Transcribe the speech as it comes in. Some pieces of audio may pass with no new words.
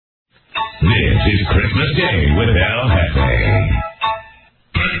This is Christmas Day with El Jefe.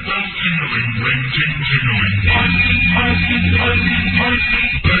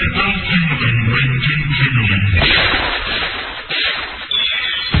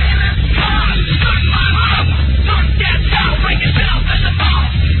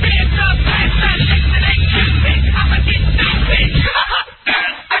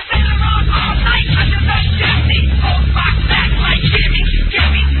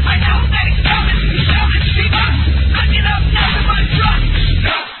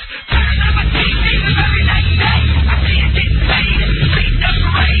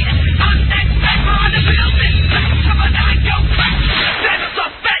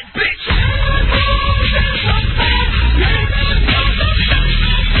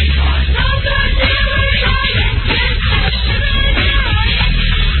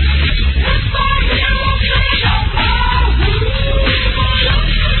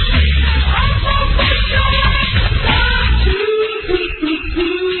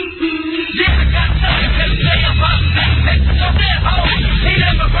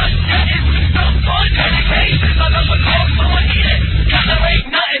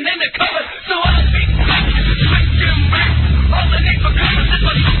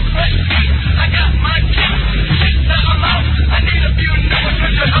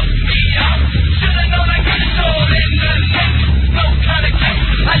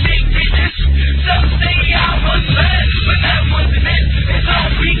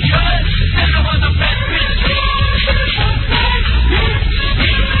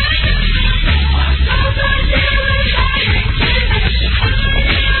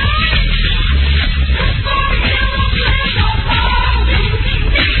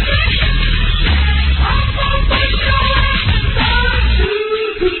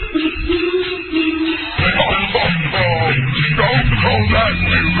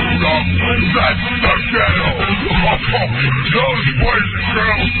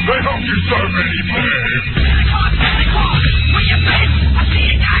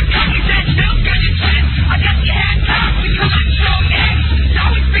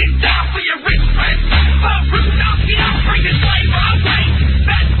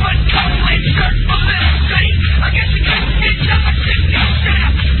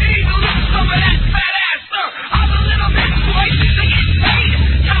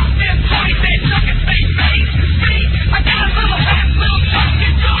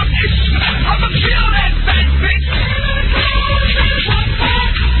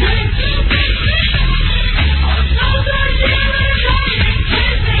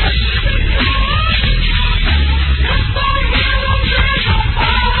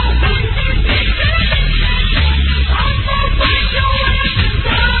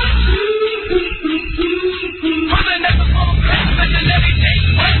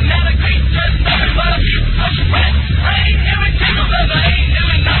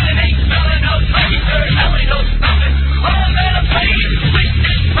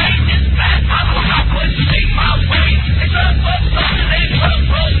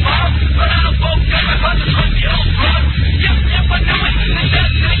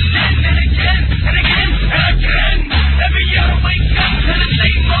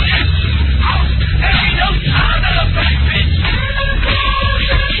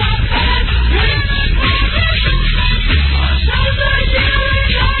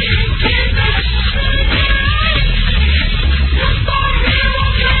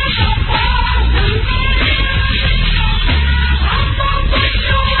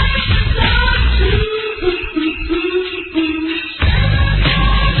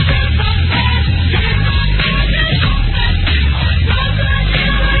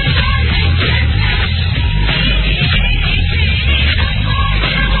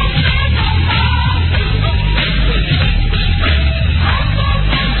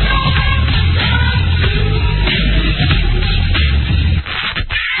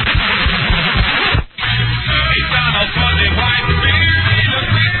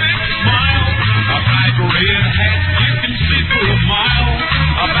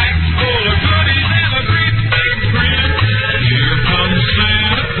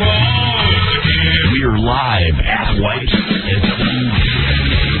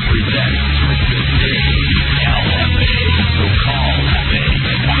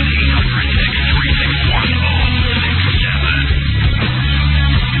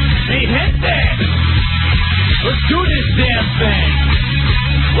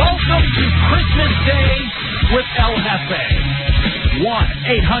 with El Jefe.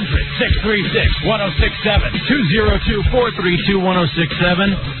 1-800-636-1067.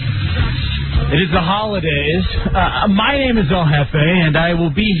 202-432-1067. It is the holidays. My name is El Jefe, and I will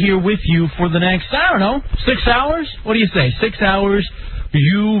be here with you for the next, 6 hours? What do you say? 6 hours,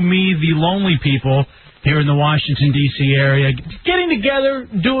 you, me, the lonely people here in the Washington, D.C. area, getting together,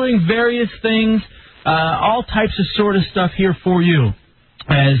 doing various things, all types of sort of stuff here for you,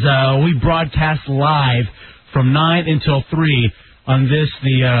 as we broadcast live from 9 until 3 on this,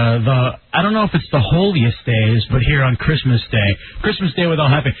 I don't know if it's the holiest days, but here on Christmas Day with El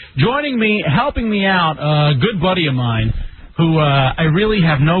Jefe. Joining me, helping me out, a good buddy of mine, who I really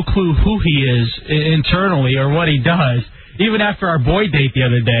have no clue who he is internally or what he does, even after our boy date the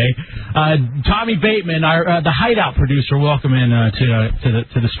other day. Tommy Bateman, the Hideout producer, welcome in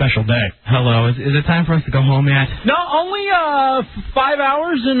to the special day. Hello. Is it time for us to go home yet? No, only 5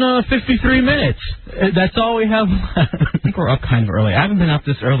 hours and 53 minutes. That's all we have left. I think we're up kind of early. I haven't been up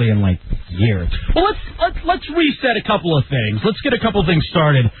this early in, years. Well, let's reset a couple of things. Let's get a couple of things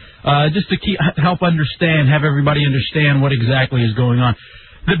started, just to help have everybody understand what exactly is going on.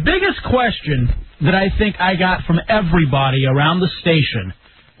 The biggest question that I think I got from everybody around the station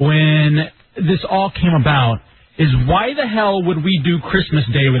when this all came about is, why the hell would we do Christmas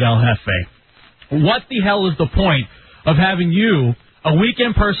Day with El Jefe? What the hell is the point of having you, a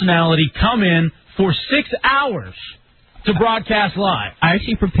weekend personality, come in for 6 hours to broadcast live? I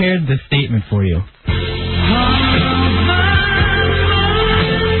actually prepared the statement for you.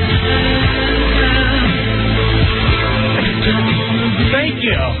 Thank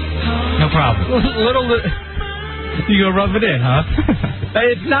you. No problem. You gonna rub it in, huh?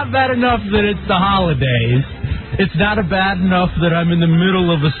 It's not bad enough that it's the holidays. It's not bad enough that I'm in the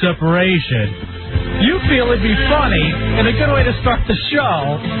middle of a separation. You feel it'd be funny and a good way to start the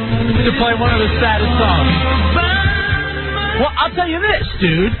show to play one of the saddest songs. Well, I'll tell you this,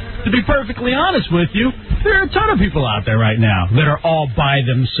 dude. To be perfectly honest with you, there are a ton of people out there right now that are all by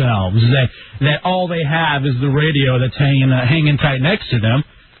themselves. That all they have is the radio that's hanging tight next to them.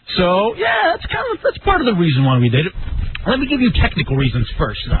 So, yeah, that's part of the reason why we did it. Let me give you technical reasons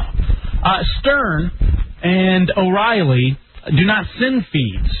first, though. Stern and O'Reilly do not send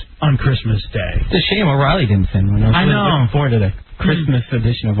feeds on Christmas Day. It's a shame O'Reilly didn't send one. I know. Looking forward to the Christmas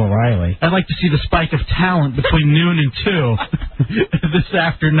edition of O'Reilly. I'd like to see the spike of talent between noon and 2 this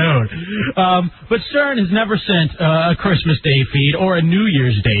afternoon. But Stern has never sent a Christmas Day feed or a New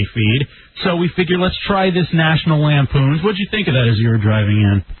Year's Day feed, so we figured let's try this National Lampoons. What'd you think of that as you were driving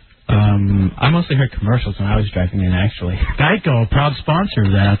in? I mostly heard commercials when I was driving in, actually. Geico, a proud sponsor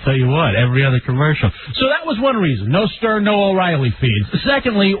of that. I'll tell you what, every other commercial. So that was one reason. No Stern, no O'Reilly feeds.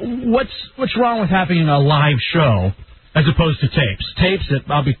 Secondly, what's wrong with having a live show as opposed to tapes? Tapes,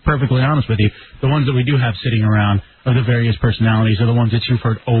 that I'll be perfectly honest with you, the ones that we do have sitting around of the various personalities are the ones that you've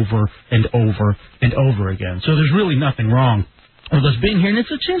heard over and over and over again. So there's really nothing wrong with us being here, and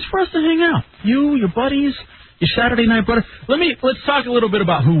it's a chance for us to hang out. You, your buddies, your Saturday night brother. Let's talk a little bit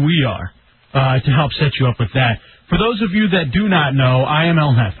about who we are to help set you up with that. For those of you that do not know, I am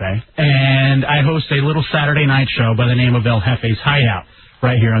El Jefe, and I host a little Saturday night show by the name of El Jefe's Hideout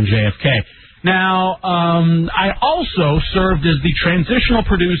right here on JFK. Now, I also served as the transitional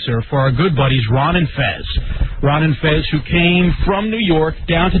producer for our good buddies Ron and Fez. Ron and Fez, who came from New York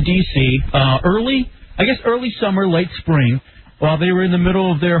down to D.C. early summer, late spring, while they were in the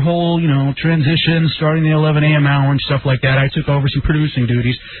middle of their whole, transition, starting the 11 a.m. hour and stuff like that. I took over some producing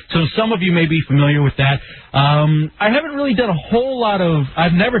duties. So some of you may be familiar with that. I haven't really done a whole lot of,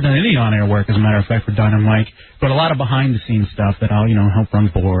 I've never done any on-air work, as a matter of fact, for Don and Mike, but a lot of behind-the-scenes stuff that I'll, help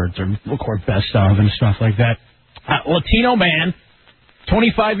run boards or record best of and stuff like that. Latino man,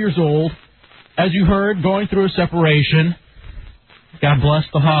 25 years old, as you heard, going through a separation. God bless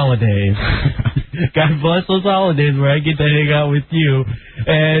the holidays. God bless those holidays where I get to hang out with you.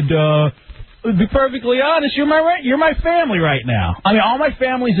 And to be perfectly honest, you're my family right now. I mean, all my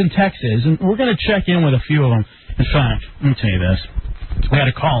family's in Texas, and we're going to check in with a few of them. In fact, let me tell you this. I had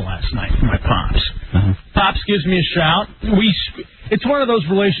a call last night from my Pops. Pops gives me a shout. It's one of those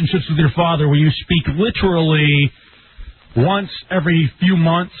relationships with your father where you speak literally once every few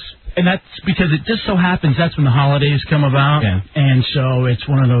months. And that's because it just so happens that's when the holidays come about. Yeah. And so it's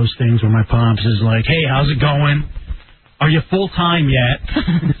one of those things where my Pops is like, hey, how's it going? Are you full-time yet?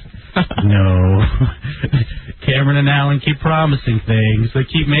 No. Cameron and Alan keep promising things. They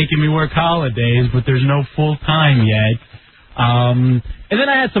keep making me work holidays, but there's no full-time yet. And then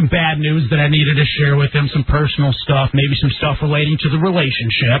I had some bad news that I needed to share with him, some personal stuff, maybe some stuff relating to the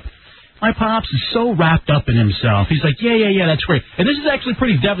relationship. My Pops is so wrapped up in himself. He's like, yeah, that's great. And this is actually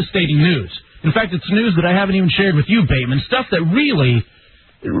pretty devastating news. In fact, it's news that I haven't even shared with you, Bateman. Stuff that really,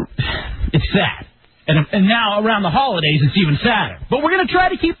 it's sad. And now, around the holidays, it's even sadder. But we're going to try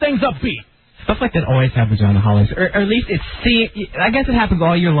to keep things upbeat. Stuff like that always happens around the holidays. Or at least I guess it happens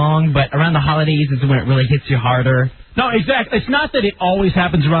all year long, but around the holidays is when it really hits you harder. No, exactly. It's not that it always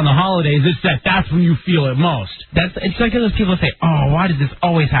happens around the holidays. It's that's when you feel it most. It's like those people say, oh, why does this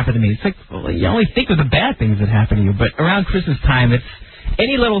always happen to me? It's like, well, you only think of the bad things that happen to you, but around Christmas time, it's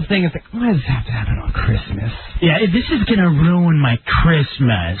any little thing. It's like, why does this have to happen on Christmas? Yeah, this is going to ruin my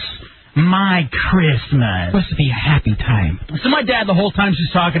Christmas. My Christmas. It's supposed to be a happy time. So my dad the whole time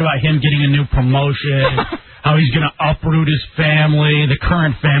she's talking about him getting a new promotion, how he's going to uproot his family, the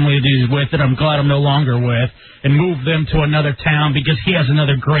current family that he's with, that I'm glad I'm no longer with, and move them to another town because he has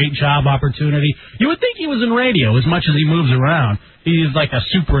another great job opportunity. You would think he was in radio as much as he moves around. He's like a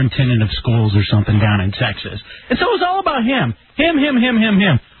superintendent of schools or something down in Texas. And so it was all about him. Him.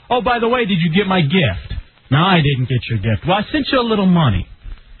 Oh, by the way, did you get my gift? No, I didn't get your gift. Well, I sent you a little money.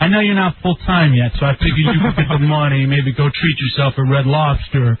 I know you're not full-time yet, so I figured you could get the money, maybe go treat yourself at Red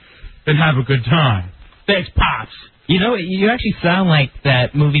Lobster and have a good time. Thanks, Pops. You know, you actually sound like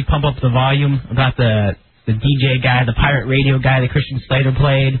that movie Pump Up the Volume about the DJ guy, the pirate radio guy that Christian Slater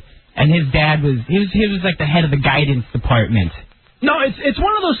played, and his dad was like the head of the guidance department. No, it's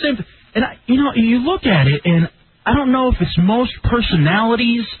one of those same things. And, you look at it, and I don't know if it's most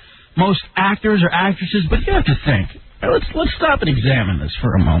personalities, most actors or actresses, but you have to think. Let's stop and examine this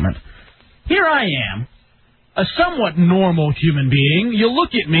for a moment. Here I am, a somewhat normal human being. You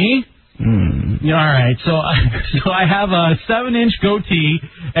look at me. All right, so I have a 7-inch goatee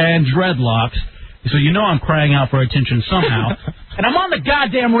and dreadlocks, so you know I'm crying out for attention somehow. And I'm on the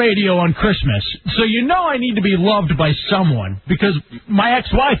goddamn radio on Christmas, so you know I need to be loved by someone, because my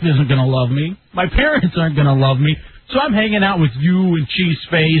ex-wife isn't going to love me. My parents aren't going to love me. So I'm hanging out with you and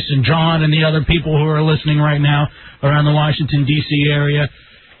Cheeseface and John and the other people who are listening right now around the Washington, D.C. area.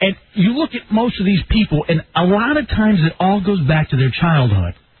 And you look at most of these people, and a lot of times it all goes back to their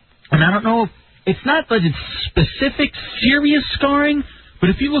childhood. And I don't know, it's not that it's specific, serious scarring, but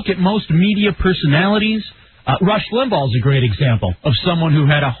if you look at most media personalities, Rush Limbaugh is a great example of someone who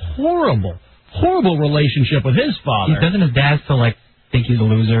had a horrible, horrible relationship with his father. Doesn't his dad still, think he's a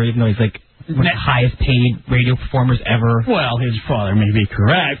loser, even though he's, one of the highest paid radio performers ever? Well, his father may be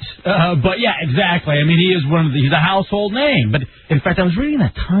correct. But, yeah, exactly. I mean, he's a household name. But, in fact, I was reading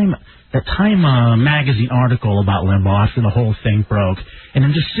that Time magazine article about Limbaugh after the whole thing broke. And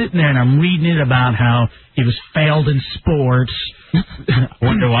I'm just sitting there and I'm reading it about how he was failed in sports.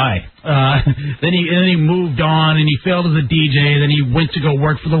 Wonder why. Then he moved on and he failed as a DJ. Then he went to go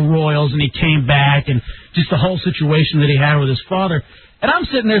work for the Royals and he came back, and just the whole situation that he had with his father. And I'm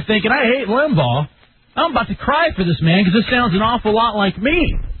sitting there thinking, I hate Limbaugh. I'm about to cry for this man because this sounds an awful lot like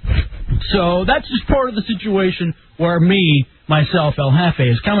me. So that's just part of the situation where myself, El Jefe,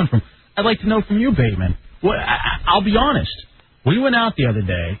 is coming from. I'd like to know from you, Bateman. I'll be honest. We went out the other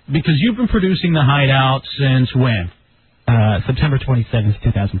day because you've been producing the Hideout since when? September 27th,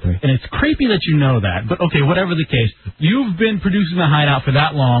 2003. And it's creepy that you know that. But, okay, whatever the case, you've been producing the Hideout for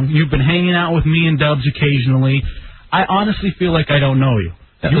that long. You've been hanging out with me and Dubs occasionally. I honestly feel like I don't know you.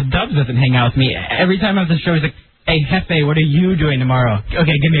 Dubs doesn't hang out with me. Every time I'm at the show, he's like, hey, Jefe, what are you doing tomorrow?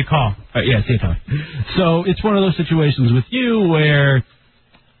 Okay, give me a call. Yeah, see you, Tommy. So it's one of those situations with you where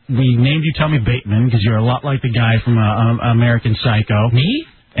we named you Tommy Bateman because you're a lot like the guy from American Psycho. Me?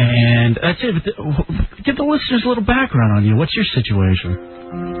 And that's it. But give the listeners a little background on you. What's your situation?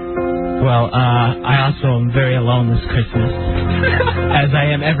 Well, I also am very alone this Christmas, as I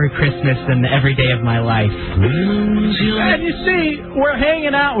am every Christmas and every day of my life. And you see, we're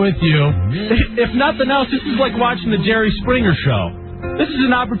hanging out with you. If nothing else, this is like watching the Jerry Springer show. This is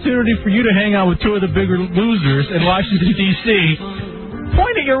an opportunity for you to hang out with two of the bigger losers in Washington, D.C.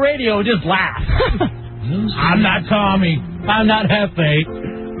 Point at your radio and just laugh. I'm not Tommy. I'm not Jefe.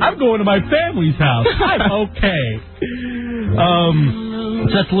 I'm going to my family's house. I'm okay. So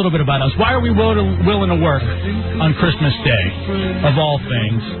that's a little bit about us. Why are we willing to work on Christmas Day, of all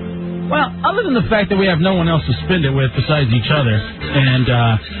things? Well, other than the fact that we have no one else to spend it with besides each other. And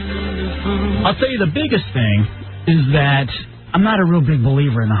I'll tell you the biggest thing is that I'm not a real big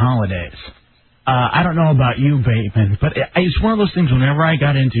believer in the holidays. I don't know about you, Bateman, but it's one of those things whenever I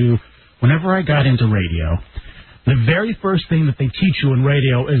got into radio, the very first thing that they teach you in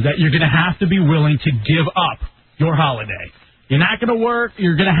radio is that you're going to have to be willing to give up your holiday. You're not going to work.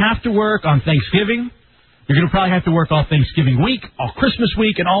 You're going to have to work on Thanksgiving. You're going to probably have to work all Thanksgiving week, all Christmas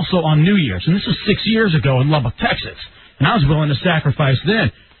week, and also on New Year's. And this was 6 years ago in Lubbock, Texas. And I was willing to sacrifice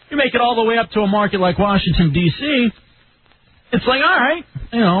then. You make it all the way up to a market like Washington, D.C., it's like, all right,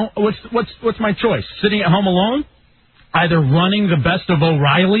 what's my choice? Sitting at home alone? Either running the Best of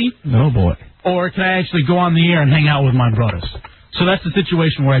O'Reilly? Oh, boy. Or can I actually go on the air and hang out with my brothers? So that's the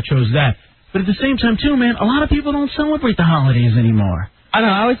situation where I chose that. But at the same time, too, man, a lot of people don't celebrate the holidays anymore. I don't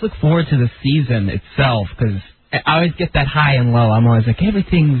know. I always look forward to the season itself because I always get that high and low. I'm always like,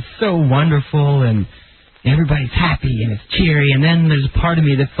 everything's so wonderful and everybody's happy and it's cheery. And then there's a part of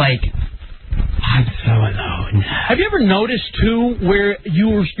me that's like, I'm so alone. Have you ever noticed, too, where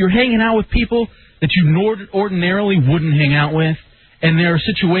you're hanging out with people that you ordinarily wouldn't hang out with? And there are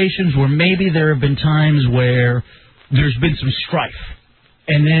situations where maybe there have been times where there's been some strife.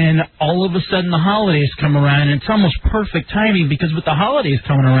 And then all of a sudden the holidays come around, and it's almost perfect timing because with the holidays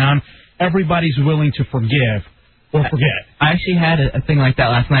coming around, everybody's willing to forgive or forget. I actually had a thing like that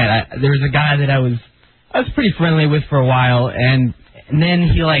last night. There was a guy that I was pretty friendly with for a while, and then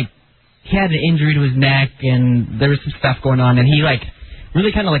he had an injury to his neck, and there was some stuff going on, and he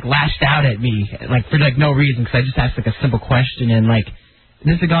really kind of lashed out at me for no reason because I just asked a simple question, and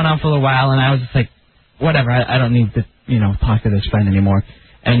this had gone on for a little while, and I was just like, whatever, I don't need to talk to this friend anymore.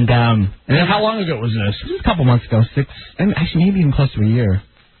 And then how long ago was this? It was a couple months ago, actually maybe even close to a year.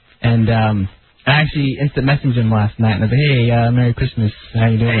 And I actually instant messaged him last night, and I was like, hey, Merry Christmas, how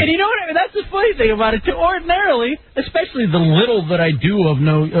you doing? And you know what? That's the funny thing about it, too. Ordinarily, especially the little that I do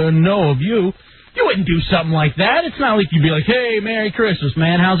know of you, you wouldn't do something like that. It's not like you'd be like, hey, Merry Christmas,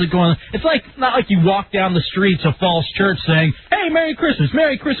 man, how's it going? It's not like you walk down the streets of Falls Church saying, hey, Merry Christmas,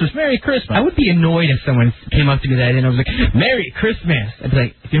 Merry Christmas, Merry Christmas. I would be annoyed if someone came up to me that day and I was like, Merry Christmas. I'd be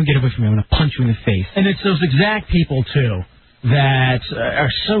like, if you don't get away from me, I'm going to punch you in the face. And it's those exact people, too, that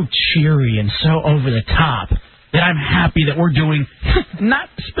are so cheery and so over the top that I'm happy that we're doing not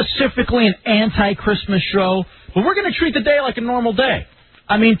specifically an anti-Christmas show, but we're going to treat the day like a normal day.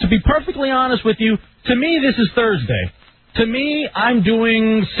 I mean, to be perfectly honest with you, to me, this is Thursday. To me, I'm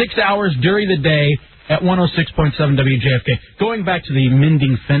doing 6 hours during the day at 106.7 WJFK. Going back to the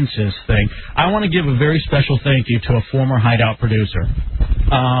mending fences thing, I want to give a very special thank you to a former Hideout producer,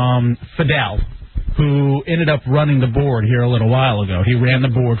 Fidel, who ended up running the board here a little while ago. He ran the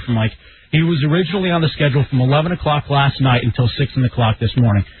board from he was originally on the schedule from 11 o'clock last night until 6 o'clock this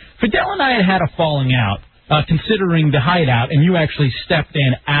morning. Fidel and I had a falling out. Considering the Hideout, and you actually stepped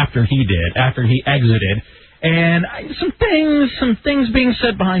in after he exited, and some things being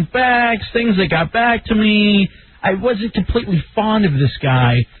said behind backs, things that got back to me. I wasn't completely fond of this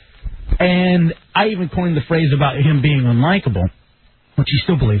guy, and I even coined the phrase about him being unlikable, which he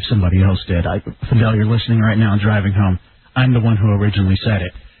still believes somebody else did. Fidel, you're listening right now driving home. I'm the one who originally said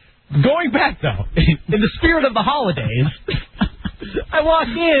it. Going back, though, in the spirit of the holidays, I walk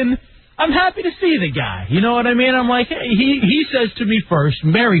in. I'm happy to see the guy. You know what I mean? I'm like, hey, he says to me first,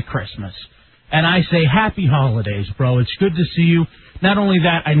 Merry Christmas. And I say, Happy Holidays, bro. It's good to see you. Not only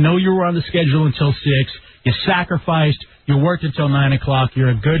that, I know you were on the schedule until 6. You sacrificed. You worked until 9 o'clock. You're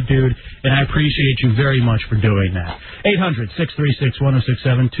a good dude, and I appreciate you very much for doing that.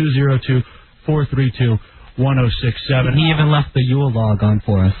 800-636-1067, 202-432-1067. He even left the Yule log on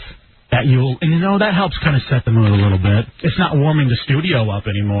for us. And that helps kind of set the mood a little bit. It's not warming the studio up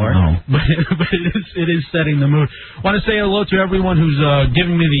anymore, no. but it is setting the mood. I want to say hello to everyone who's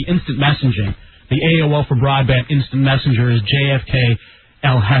giving me the instant messaging. The AOL for broadband instant messenger is JFK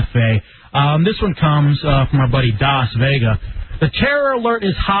El Jefe. This one comes from our buddy Das Vega. The terror alert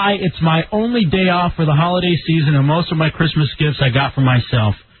is high. It's my only day off for the holiday season, and most of my Christmas gifts I got for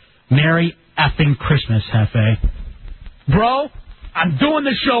myself. Merry effing Christmas, Jefe. Bro, I'm doing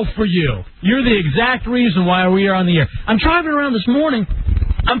the show for you. You're the exact reason why we are on the air. I'm driving around this morning.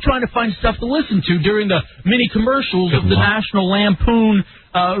 I'm trying to find stuff to listen to during the mini commercials of the National Lampoon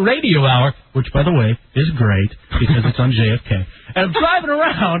radio hour, which, by the way, is great because it's on JFK. And I'm driving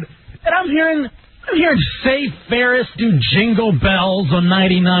around, and I'm hearing Save Ferris do Jingle Bells on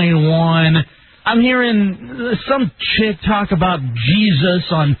 99.1. I'm hearing some chick talk about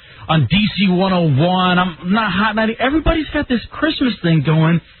Jesus on DC 101. I'm not hot 90. Everybody's got this Christmas thing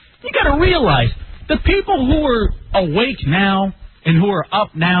going. You got to realize the people who are awake now and who are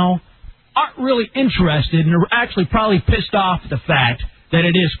up now aren't really interested and are actually probably pissed off at the fact that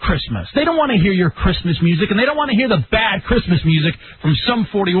it is Christmas. They don't want to hear your Christmas music, and they don't want to hear the bad Christmas music from Sum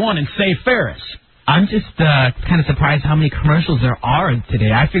 41 and Save Ferris. I'm just kind of surprised how many commercials there are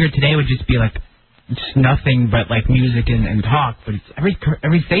today. I figured today would just be just nothing but music and talk, but it's every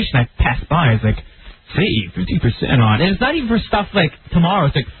station I pass by is save 50% on. And it's not even for stuff like tomorrow.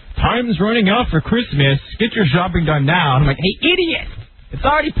 It's time's running out for Christmas. Get your shopping done now. And I'm like, hey, idiot! It's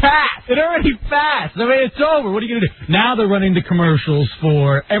already passed. It already passed. I mean, it's over. What are you going to do? Now they're running the commercials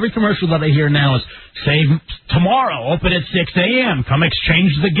for every commercial that I hear now is save tomorrow. Open at 6 a.m. Come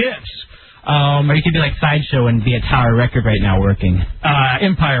exchange the gifts. Or you could be like Sideshow and be at Tower Record right now working.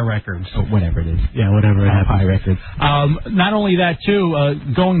 Empire Records. Oh, whatever it is. Yeah, whatever it is. Empire Records. Not only that, too,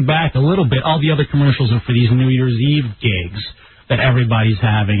 going back a little bit, all the other commercials are for these New Year's Eve gigs that everybody's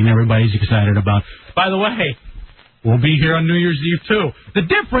having and everybody's excited about. By the way, we'll be here on New Year's Eve, too. The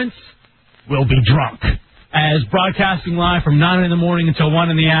difference, we'll be drunk. As broadcasting live from 9 in the morning until 1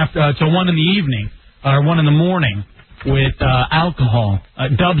 in the evening, or 1 in the morning, with alcohol.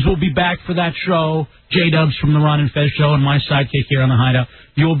 Dubs will be back for that show. J-Dubs from the Ron and Fez show and my sidekick here on the Hideout.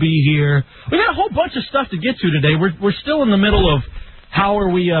 You'll be here. We got a whole bunch of stuff to get to today. We're still in the middle of how are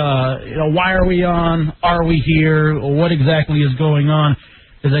we, why are we on? Are we here? What exactly is going on?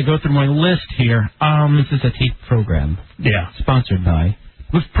 As I go through my list here. This is a tape program. Yeah. Sponsored by.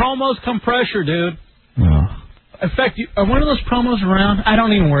 With promos come pressure, dude. Oh. In fact, are one of those promos around? I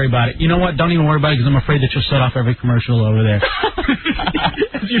don't even worry about it. You know what? Don't even worry about it because I'm afraid that you'll set off every commercial over there.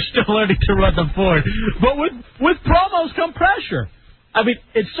 You're still learning to run the board. But with promos come pressure. I mean,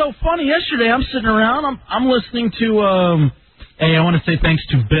 it's so funny. Yesterday, I'm sitting around. I'm listening to. Hey, I want to say thanks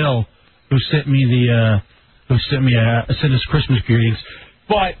to Bill who sent us Christmas greetings.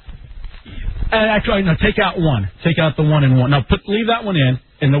 But actually, no, take out one. Take out the 1 and 1. No, leave that one in.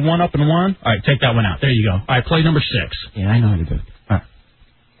 And the 1 up and 1? All right, take that one out. There you go. All right, play number 6. Yeah, I know how to do it. All right.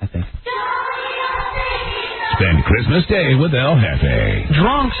 I think. Spend Christmas Day with El Jefe.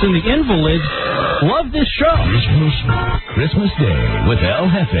 Drunks and the invalids love this show. Christmas Day with El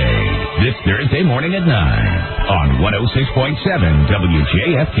Jefe. This Thursday morning at 9 on 106.7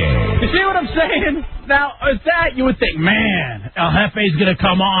 WJFK. You see what I'm saying? Now, with that, you would think, man, El Jefe's going to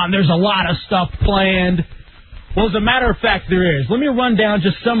come on. There's a lot of stuff planned. Well, as a matter of fact, there is. Let me run down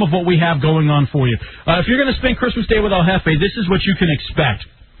just some of what we have going on for you. If you're going to spend Christmas Day with El Jefe, this is what you can expect.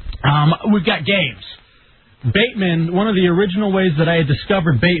 We've got games. Bateman, one of the original ways that I had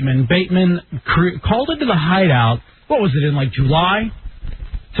discovered Bateman called into the Hideout, what was it, in like July?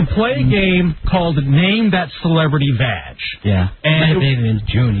 To play a game called Name That Celebrity Badge. Yeah. And maybe in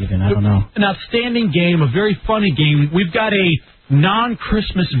June even, I don't know. An outstanding game, a very funny game. We've got a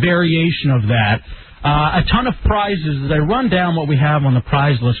non-Christmas variation of that. A ton of prizes. As I run down what we have on the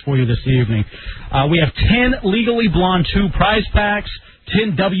prize list for you this evening, we have 10 Legally Blonde 2 prize packs,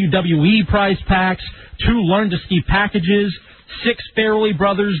 10 WWE prize packs, 2 Learn to Ski packages, 6 Fairley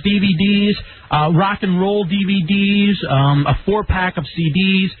Brothers DVDs, rock and roll DVDs, a 4-pack of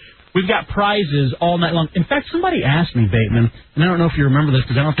CDs. We've got prizes all night long. In fact, somebody asked me, Bateman, and I don't know if you remember this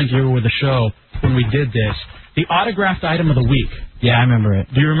because I don't think you were with the show when we did this, the autographed item of the week. Yeah, I remember it.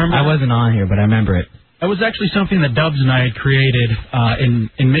 Do you remember I wasn't on here, but I remember it. It was actually something that Dubs and I had created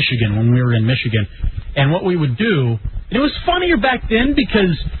in Michigan when we were in Michigan. And what we would do, and it was funnier back then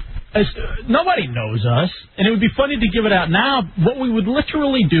because nobody knows us, and it would be funny to give it out now. What we would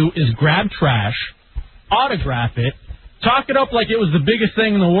literally do is grab trash, autograph it, talk it up like it was the biggest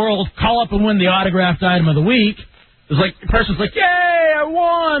thing in the world, call up and win the autographed item of the week. It was like the person's like, yay, I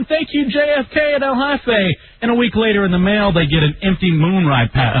won, thank you, JFK and El Jefe. And a week later in the mail, they get an empty moon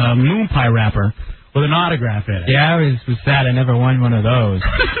pie wrapper with an autograph in it. Yeah, I was sad I never won one of those.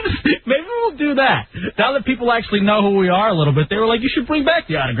 Maybe we'll do that. Now that people actually know who we are a little bit, they were like, you should bring back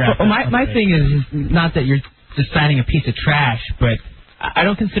the autograph. Well, my thing is not that you're just signing a piece of trash, but I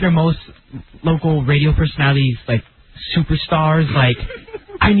don't consider most local radio personalities like superstars. Like,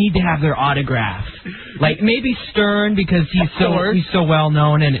 I need to have their autograph. Like, maybe Stern because he's so well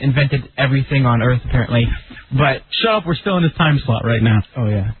known and invented everything on Earth apparently. But shut up, we're still in his time slot right now. Oh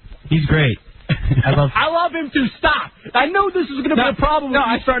yeah, he's great. I love him to stop. I know this is going to be a problem.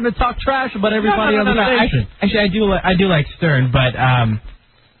 I'm starting to talk trash about everybody on the station. Actually, I do like Stern, but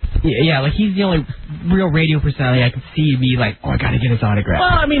yeah, like he's the only real radio personality I could see me like, oh, I got to get his autograph. Well,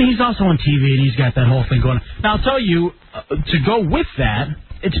 I mean, he's also on TV and he's got that whole thing going on. Now I'll tell you, to go with that,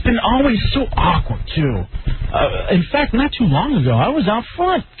 it's been always so awkward too. In fact, not too long ago, I was out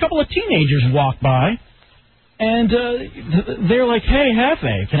front. A couple of teenagers walked by. And they're like, "Hey,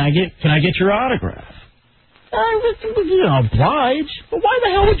 Jefe, can I get your autograph?" Obliged. But why the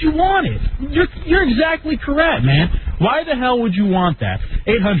hell would you want it? You're exactly correct, man. Why the hell would you want that?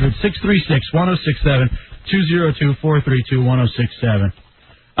 800-636-1067, 202-432-1067.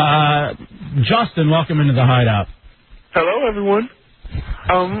 Justin, welcome into the Hideout. Hello, everyone.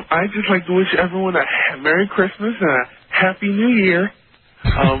 I'd just like to wish everyone a Merry Christmas and a Happy New Year.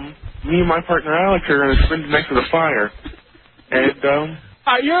 Me and my partner Alex are going to spend next to the fire. And,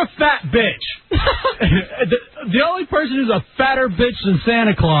 you're a fat bitch. The only person who's a fatter bitch than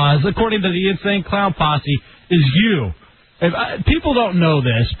Santa Claus, according to the Insane Clown Posse, is you. People don't know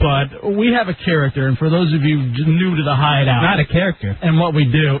this, but we have a character, and for those of you new to the Hideout... Not a character. And what we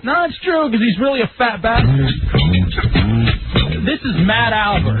do... No, it's true, because he's really a fat bastard. This is Matt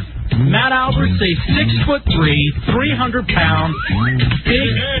Albert. Matt Albert's a 6'3", 300-pound, big,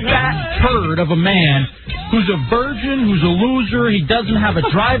 fat turd of a man who's a virgin, who's a loser. He doesn't have a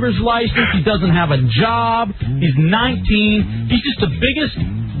driver's license. He doesn't have a job. He's 19. He's just the biggest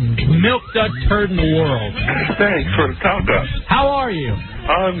milk dud turd in the world. Thanks for the talk up. How are you?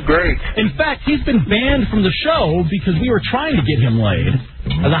 I'm great. In fact, he's been banned from the show because we were trying to get him laid.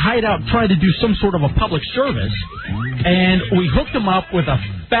 The Hideout tried to do some sort of a public service, and we hooked him up with a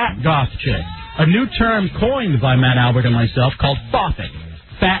fat goth chick, a new term coined by Matt Albert and myself called FOFIC,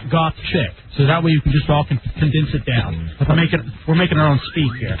 fat goth chick. So that way you can just all condense it down. We're making our own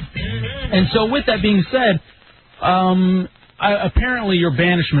speak here. And so with that being said, apparently your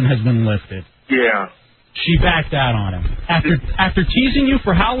banishment has been lifted. Yeah. She backed out on him. After teasing you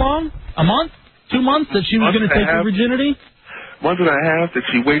for how long? A month? 2 months that she was going to take your virginity? Month and a half that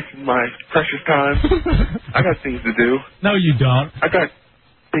she wasted my precious time. I got things to do. No, you don't. I got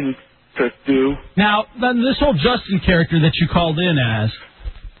things to do. Now, this whole Justin character that you called in as...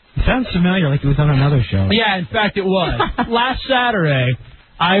 It sounds familiar, like it was on another show. Yeah, in fact, it was. Last Saturday,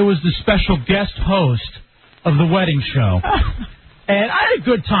 I was the special guest host of the wedding show. And I had a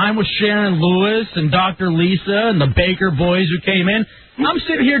good time with Sharon Lewis and Dr. Lisa and the Baker boys who came in. I'm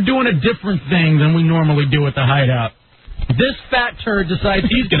sitting here doing a different thing than we normally do at the Hideout. This fat turd decides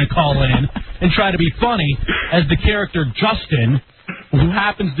he's going to call in and try to be funny as the character Justin, who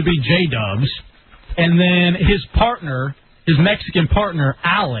happens to be J-Dubs, and then his partner, his Mexican partner,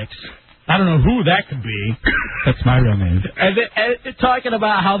 Alex. I don't know who that could be. That's my real name. And talking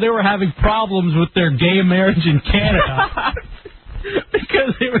about how they were having problems with their gay marriage in Canada.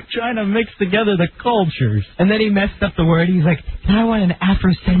 Because they were trying to mix together the cultures. And then he messed up the word. He's like, I want an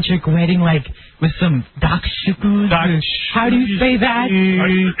Afrocentric wedding, like, with some dashiki. How do you say that?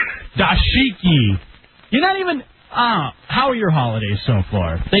 Dashiki. You're not even... how are your holidays so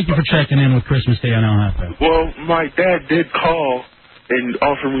far? Thank you for checking in with Christmas Day on El Jefe. Well, my dad did call and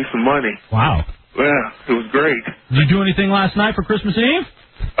offer me some money. Wow. Yeah, it was great. Did you do anything last night for Christmas Eve?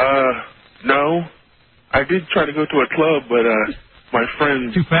 No. I did try to go to a club, but, my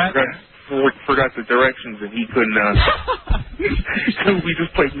friend... Too fat? Forgot the directions, and he couldn't, so we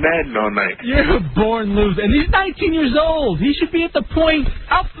just played Madden all night. You're a born loser. And he's 19 years old. He should be at the point...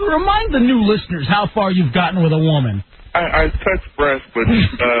 remind the new listeners how far you've gotten with a woman. I touched breast, but,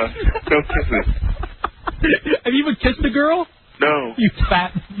 no kisses. Have you ever kissed a girl? No. You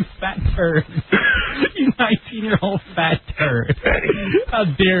fat turd. You 19-year-old fat turd. How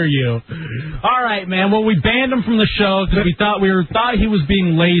dare you? All right, man. Well, we banned him from the show because we thought he was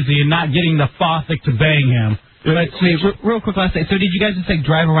being lazy and not getting the Fothic to bang him. Wait, real quick last thing. So did you guys just like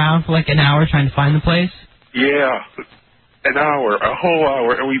drive around for like an hour trying to find the place? Yeah, an hour, a whole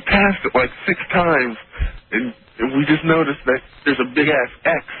hour, and we passed it like 6 times, and we just noticed that there's a big ass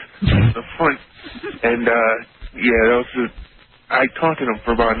X in the front, and yeah, that was just. I talked to them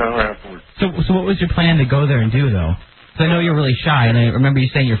for about an hour afterwards. So what was your plan to go there and do, though? Because I know you're really shy, and I remember you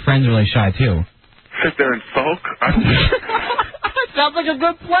saying your friends are really shy, too. Sit there and sulk? I don't know. Sounds like a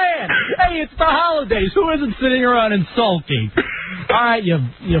good plan. Hey, it's the holidays. Who isn't sitting around and sulking? All right, you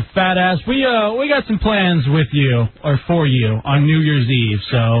fat ass. We got some plans with you, or for you, on New Year's Eve,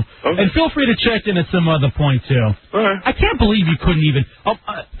 so... Okay. And feel free to check in at some other point, too. All right. I can't believe you couldn't even...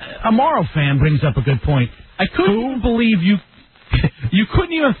 a Morrow fan brings up a good point. I couldn't believe you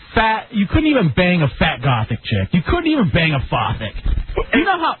couldn't even bang a fat gothic chick. You couldn't even bang a Fothic. You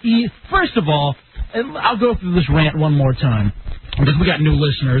know how first of all, and I'll go through this rant one more time because we got new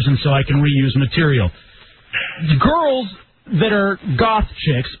listeners and so I can reuse material. Girls that are goth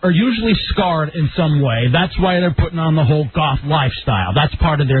chicks are usually scarred in some way. That's why they're putting on the whole goth lifestyle. That's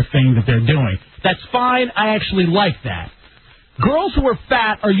part of their thing that they're doing. That's fine. I actually like that. Girls who are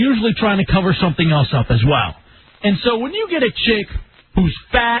fat are usually trying to cover something else up as well. And so when you get a chick who's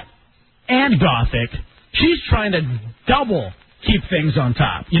fat and gothic, she's trying to double keep things on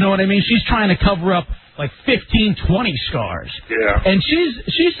top. You know what I mean? She's trying to cover up like 15, 20 scars. Yeah. And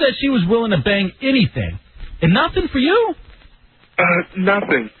she said she was willing to bang anything. And nothing for you?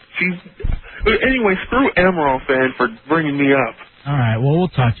 Nothing. Anyway, screw Emerald fan for bringing me up. All right, well, we'll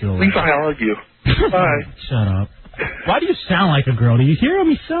talk to you later. At least I argue. Bye. Shut up. Why do you sound like a girl? Do you hear him?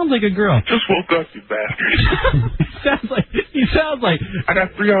 He sounds like a girl. Just woke up, you bastard. He sounds like... I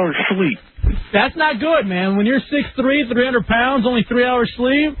got 3 hours sleep. That's not good, man. When you're 6'3", 300 pounds, only 3 hours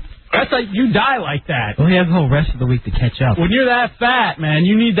sleep, that's like you die like that. Well, he has the whole rest of the week to catch up. When you're that fat, man,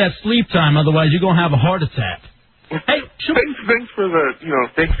 you need that sleep time. Otherwise, you're going to have a heart attack. Hey, thanks for the,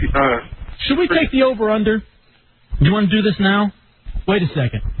 thanks. Should we take the over-under? Do you want to do this now? Wait a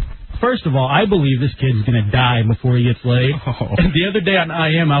second. First of all, I believe this kid's going to die before he gets laid. Oh. And the other day on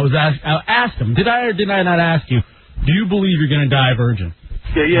IM, I asked him, did I or did I not ask you, do you believe you're going to die a virgin?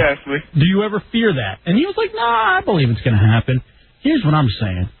 Yeah, you asked me. Do you ever fear that? And he was like, nah, I believe it's going to happen. Here's what I'm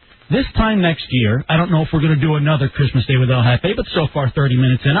saying. This time next year, I don't know if we're going to do another Christmas Day with El Jefe, but so far 30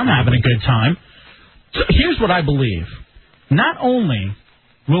 minutes in, I'm having a good time. So here's what I believe. Not only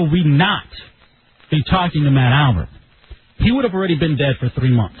will we not be talking to Matt Albert, he would have already been dead for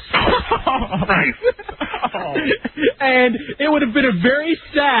 3 months. Nice. And it would have been a very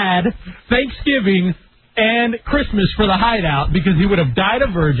sad Thanksgiving and Christmas for the Hideout because he would have died a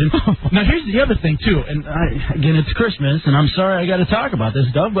virgin. Now, here's the other thing, too. And, again, it's Christmas, and I'm sorry I got to talk about this,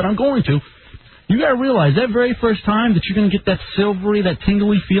 Doug, but I'm going to. You got to realize that very first time that you're going to get that silvery, that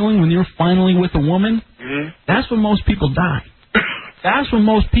tingly feeling when you're finally with a woman, that's when most people die. That's when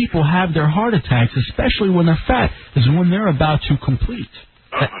most people have their heart attacks, especially when they're fat, is when they're about to complete.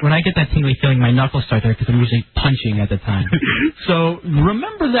 When I get that tingly feeling, my knuckles start there because I'm usually punching at the time. So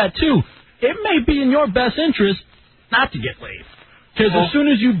remember that, too. It may be in your best interest not to get laid. Because as soon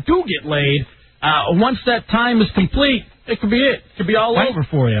as you do get laid, once that time is complete, it could be it. It could be all over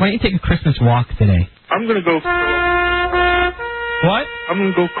for you. Why don't you take a Christmas walk today? I'm going to go... What? I'm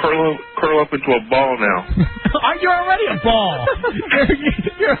going to go curl up into a ball now. Aren't you already a ball?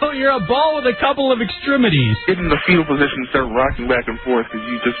 You're a ball with a couple of extremities. Get in the fetal position and start rocking back and forth because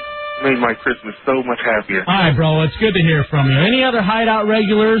you just made my Christmas so much happier. All right, bro. It's good to hear from you. Any other Hideout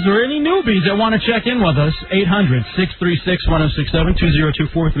regulars or any newbies that want to check in with us, 800-636-1067,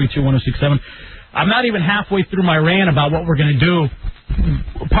 202-432-1067. I'm not even halfway through my rant about what we're going to do.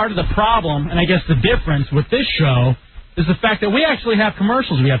 Part of the problem, and I guess the difference with this show, is the fact that we actually have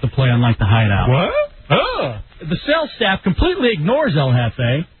commercials we have to play on like the Hideout. What? Oh. The sales staff completely ignores El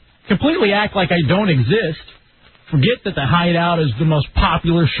Jefe, completely act like I don't exist, forget that the Hideout is the most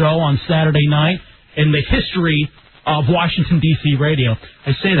popular show on Saturday night in the history of Washington, D.C. radio.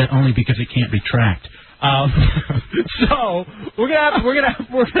 I say that only because it can't be tracked. So you got to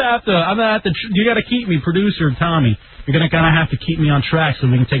keep me, producer Tommy. You're gonna kind of have to keep me on track so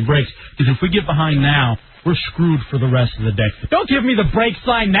we can take breaks. Because if we get behind now, we're screwed for the rest of the day. Don't give me the break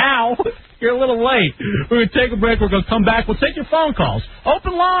sign now. You're a little late. We're gonna take a break. We're gonna come back. We'll take your phone calls.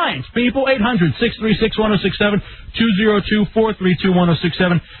 Open lines, people. 800-636-1067,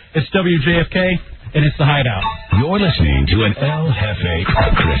 202-432-1067. It's WJFK and it's the Hideout. You're listening to an El Jefe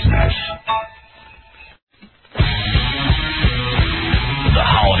Christmas. The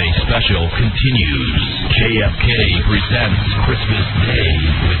holiday special continues. JFK presents Christmas Day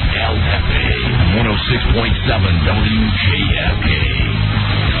with El Jefe, 106.7 WJFK.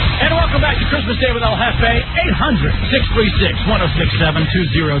 And welcome back to Christmas Day with El Jefe,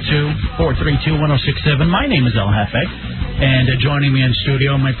 800-636-1067, 202-432-1067. My name is El Jefe, and joining me in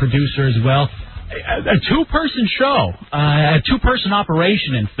studio, my producer as well, a two-person show, a two-person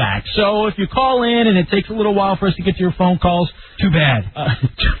operation, in fact. So if you call in and it takes a little while for us to get to your phone calls, too bad.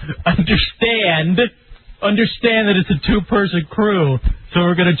 Understand that it's a two-person crew, so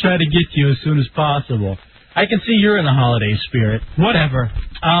we're going to try to get to you as soon as possible. I can see you're in the holiday spirit. Whatever.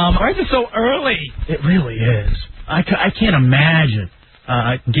 Why is it so early? It really is. I can't imagine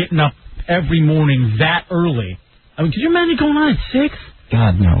getting up every morning that early. I mean, could you imagine going on at 6?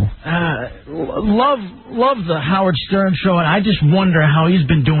 God, no. Love the Howard Stern show, and I just wonder how he's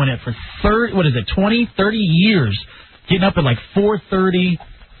been doing it for 20, 30 years. Getting up at like 4:30,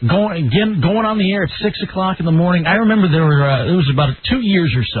 going on the air at 6 o'clock in the morning. I remember there was about 2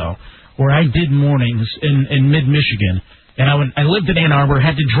 years or so where I did mornings in mid-Michigan, and I lived in Ann Arbor,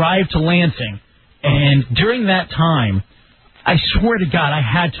 had to drive to Lansing, and during that time, I swear to God, I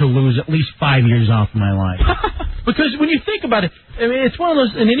had to lose at least 5 years off of my life. Because when you think about it, I mean, it's one of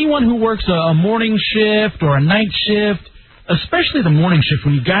those, and anyone who works a morning shift or a night shift, especially the morning shift,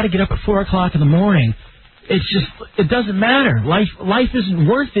 when you got to get up at 4 o'clock in the morning, it doesn't matter. Life isn't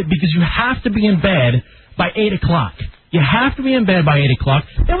worth it because you have to be in bed by 8 o'clock. You have to be in bed by 8 o'clock.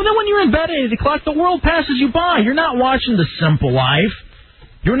 And then when you're in bed at 8 o'clock, the world passes you by. You're not watching The Simple Life.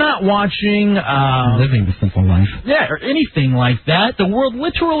 You're not watching... Living the Simple Life. Yeah, or anything like that. The world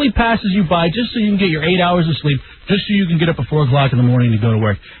literally passes you by just so you can get your 8 hours of sleep, just so you can get up at 4 o'clock in the morning to go to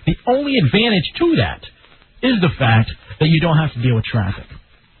work. The only advantage to that is the fact that you don't have to deal with traffic.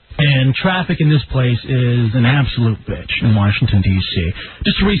 And traffic in this place is an absolute bitch in Washington, D.C.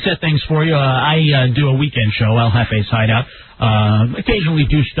 Just to reset things for you, I do a weekend show, El Jefe's Hideout. Occasionally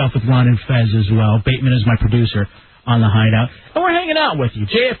do stuff with Ron and Fez as well. Bateman is my producer on the Hideout. And we're hanging out with you.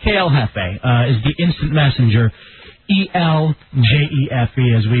 JFK El Jefe is the instant messenger ELJEFE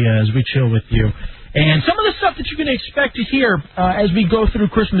as we chill with you. And some of the stuff that you're going to expect to hear as we go through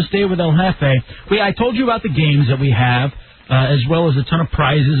Christmas Day with El Jefe. I told you about the games that we have, as well as a ton of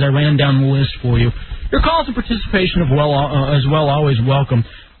prizes. I ran down the list for you. Your calls and participation as well always welcome.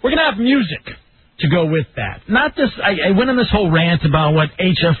 We're going to have music to go with that. Not this. I went on this whole rant about what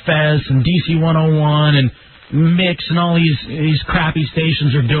HFS and DC 101 and Mix and all these crappy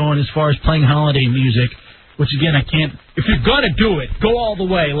stations are doing as far as playing holiday music. Which, again, I can't... If you're going to do it, go all the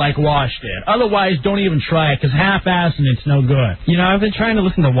way like Wash did. Otherwise, don't even try it, because half-assing it's no good. I've been trying to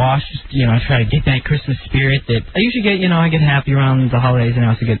listen to Wash, just, try to get that Christmas spirit that I usually get, I get happy around the holidays, and I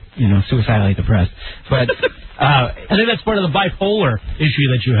also get, suicidally depressed. But I think that's part of the bipolar issue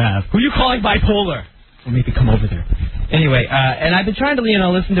that you have. Who are you calling bipolar? Well, maybe come over there. Anyway, and I've been trying to,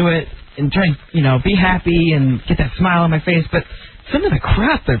 listen to it and try, be happy and get that smile on my face, but some of the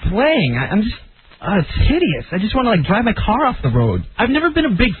crap they're playing, I'm just... Oh, it's hideous. I just want to, drive my car off the road. I've never been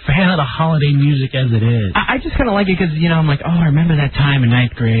a big fan of the holiday music as it is. I just kind of like it because, I'm like, I remember that time in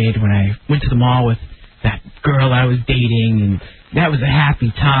 9th grade when I went to the mall with that girl I was dating, and that was a happy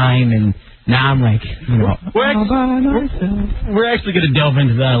time, and now I'm like, We're actually going to delve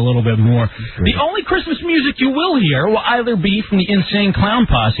into that a little bit more. The only Christmas music you will hear will either be from the Insane Clown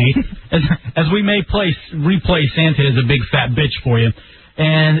Posse, as we may replay Santa as a big fat bitch for you,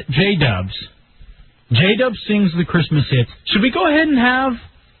 and J-Dubs. J-Dub sings the Christmas hits. Should we go ahead and have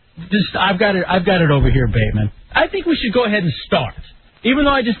this? I've got it over here, Bateman. I think we should go ahead and start. Even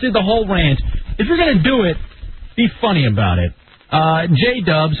though I just did the whole rant, if you're going to do it, be funny about it.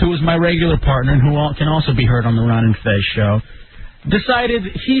 J-Dubs, who is my regular partner and who can also be heard on the Ron and Fez show, decided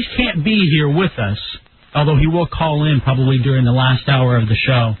he can't be here with us, although he will call in probably during the last hour of the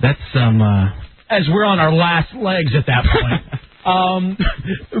show. That's as we're on our last legs at that point.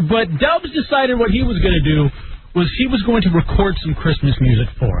 But Dubs decided what he was going to do was he was going to record some Christmas music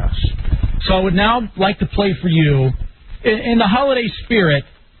for us. So I would now like to play for you, in the holiday spirit,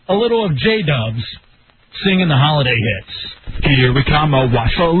 a little of J-Dubs singing the holiday hits. Here we come, a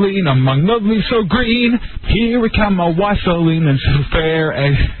wassailing among the leaves so green. Here we come, a wassailing, and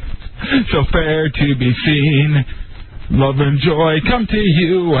so fair to be seen. Love and joy come to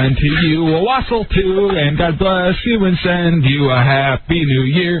you, and to you a wassail too, and God bless you and send you a happy new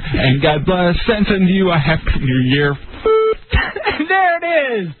year, and God bless and send you a happy new year. There it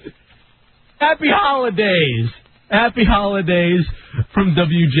is! Happy holidays! Happy holidays from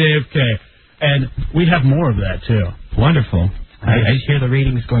WJFK. And we have more of that, too. Wonderful. I hear the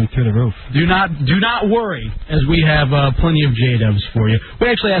ratings going through the roof. Do not worry, as we have plenty of J-Dubs for you. We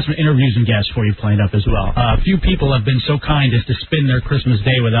actually have some interviews and guests for you planned up as well. A few people have been so kind as to spend their Christmas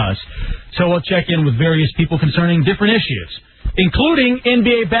day with us. So we'll check in with various people concerning different issues, including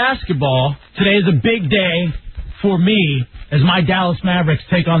NBA basketball. Today is a big day for me as my Dallas Mavericks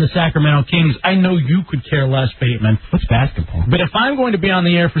take on the Sacramento Kings. I know you could care less, Bateman. What's basketball? But if I'm going to be on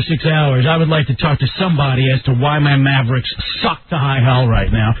the air for 6 hours, I would like to talk to somebody as to why my Mavericks suck to high hell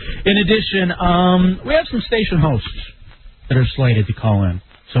right now. In addition, we have some station hosts that are slated to call in.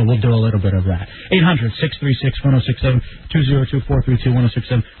 So we'll do a little bit of that. 800-636-1067,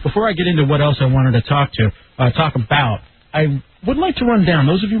 202-432-1067. Before I get into what else I wanted to talk about, I would like to run down,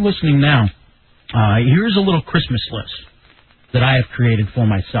 those of you listening now, here's a little Christmas list that I have created for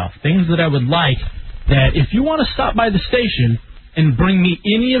myself. Things that I would like that if you want to stop by the station and bring me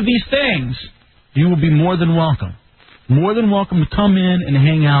any of these things, you will be more than welcome. More than welcome to come in and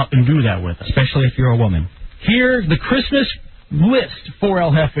hang out and do that with us. Especially if you're a woman. Here, the Christmas list for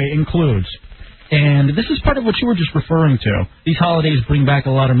El Jefe includes, and this is part of what you were just referring to, these holidays bring back a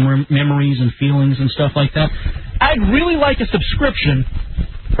lot of memories and feelings and stuff like that. I'd really like a subscription,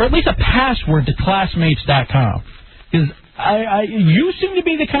 or at least a password to Classmates.com. Because you seem to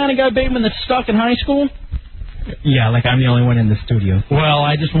be the kind of guy, Bateman, that's stuck in high school. Yeah, like I'm the only one in the studio. Well,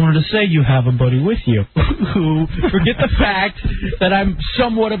 I just wanted to say you have a buddy with you who, forget the fact that I'm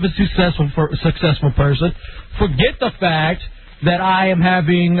somewhat of a successful person. Forget the fact that I am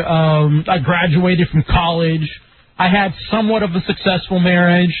having, I graduated from college. I had somewhat of a successful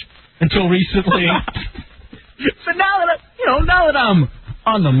marriage until recently. So now that I'm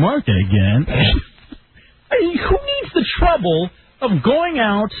on the market again, who needs the trouble of going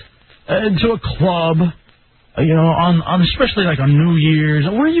out to a club, on especially like on New Year's?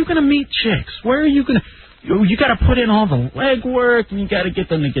 Where are you going to meet chicks? Where are you going to? You got to put in all the legwork, and you got to get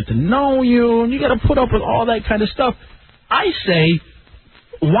them to get to know you, and you got to put up with all that kind of stuff. I say,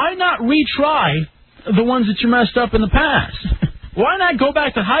 why not retry the ones that you messed up in the past? Why not go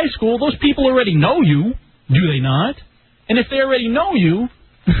back to high school? Those people already know you, do they not? And if they already know you,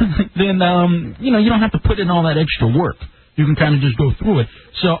 then, you don't have to put in all that extra work. You can kind of just go through it.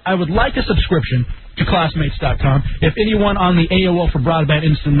 So I would like a subscription to Classmates.com. If anyone on the AOL for Broadband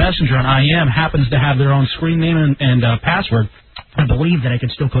Instant Messenger on IM happens to have their own screen name and password, I believe that I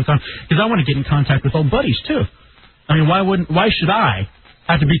could still click on, because I want to get in contact with old buddies, too. I mean, why should I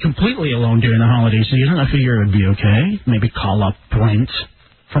have to be completely alone during the holiday season? I figure it would be okay. Maybe call up Brent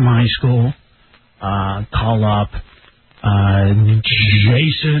from high school. Call up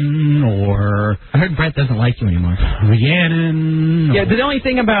Jason, or I heard Brent doesn't like you anymore. Rhiannon. Yeah, the only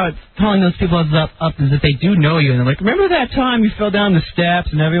thing about calling those people up is that they do know you, and they're like, remember that time you fell down the steps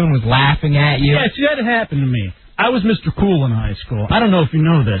and everyone was laughing at you? Yeah, see, that happened to me. I was Mr. Cool in high school. I don't know if you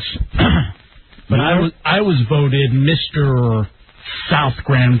know this, but I was voted Mr. South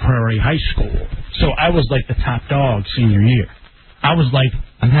Grand Prairie High School. So I was like the top dog senior year. I was like,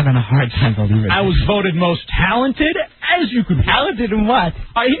 I'm having a hard time believing it. I was voted most talented, as you could be. Talented in what?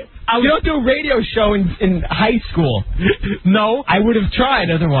 You don't do a radio show in high school. No. I would have tried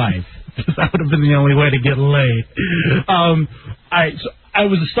otherwise. That would have been the only way to get laid. So I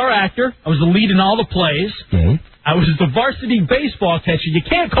was a star actor. I was the lead in all the plays. Gay. I was the varsity baseball catcher. You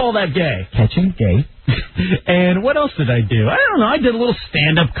can't call that gay. Catching? Gay. And what else did I do? I don't know. I did a little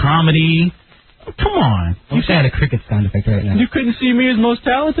stand-up comedy. Oh, come on. You had a cricket sound effect right now. You couldn't see me as most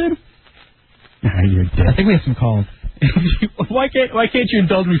talented? You're dead. I think we have some calls. Why can't you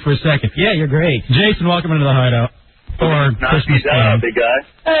indulge me for a second? Yeah, you're great. Jason, welcome into the Hideout. Or Christmas Day. Big guy.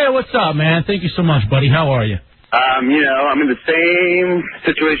 Hey, what's up, man? Thank you so much, buddy. How are you? I'm in the same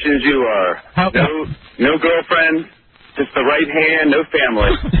situation as you are. No girlfriend, just the right hand, no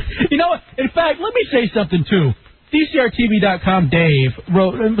family. You know what? In fact, let me say something, too. DCRTV.com Dave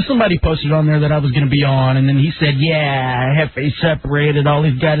wrote, somebody posted on there that I was going to be on, and then he said, yeah, Jefe separated, all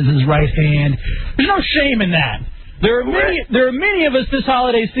he's got is his right hand. There's no shame in that. There are many of us this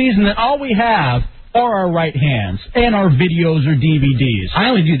holiday season that all we have are our right hands and our videos or DVDs. I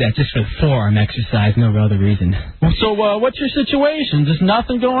only do that just for forearm exercise, no other reason. So what's your situation? Just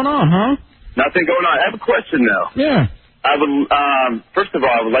nothing going on, huh? Nothing going on. I have a question, though. Yeah. I would, first of all,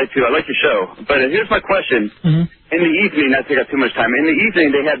 I like your show, but here's my question. Mm-hmm. In the evening, not to take up too much time, in the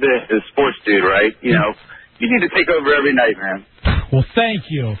evening they have the sports dude, right? You need to take over every night, man. Well, thank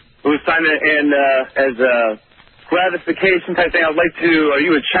you. It was time to, and as a gratification type thing, I'd like to, are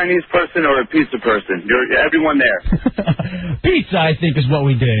you a Chinese person or a pizza person? You're everyone there. Pizza, I think, is what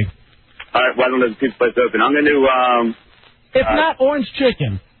we dig. All right, well, I don't know if the pizza place open. I'm going to, if not, orange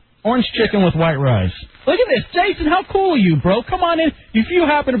chicken. Orange chicken with white rice. Look at this. Jason, how cool are you, bro? Come on in. If you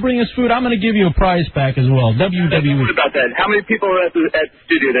happen to bring us food, I'm going to give you a prize pack as well. WWE. What about that? How many people are at the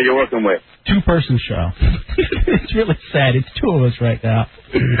studio that you're working with? 2-person show. It's really sad. It's 2 of us right now.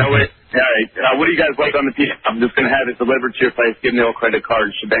 No, wait. All right. What do you guys like on the pizza? I'm just going to have it delivered to your place. Give me a credit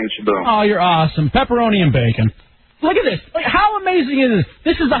card. Shebang, shaboom. Oh, you're awesome. Pepperoni and bacon. Look at this. How amazing is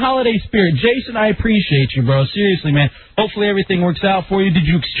this? This is the holiday spirit. Jason, I appreciate you, bro. Seriously, man. Hopefully everything works out for you. Did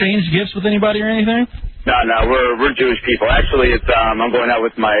you exchange gifts with anybody or anything? No, we're Jewish people. Actually, it's I'm going out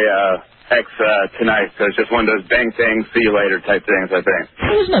with my ex tonight, so it's just one of those bang things, see you later type things, I think.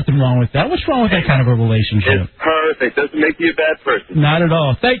 Well, there's nothing wrong with that. What's wrong with that kind of a relationship? It's perfect. Doesn't make you a bad person. Not at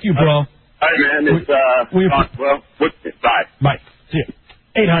all. Thank you, bro. All right, man. It's bye. Bye. See you.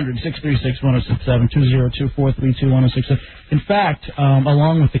 800-636-1067, 202-432-1067. In fact,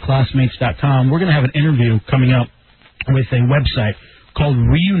 along with the Classmates.com, we're going to have an interview coming up with a website called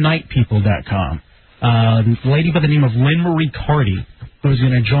ReunitePeople.com. A lady by the name of Lynn Marie Carty, who's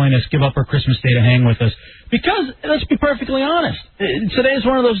going to join us, give up her Christmas day to hang with us. Because, let's be perfectly honest, today's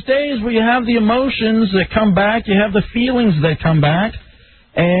one of those days where you have the emotions that come back, you have the feelings that come back,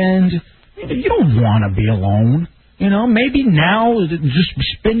 and you don't want to be alone. Maybe now just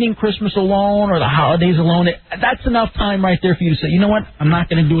spending Christmas alone or the holidays alone, that's enough time right there for you to say, you know what, I'm not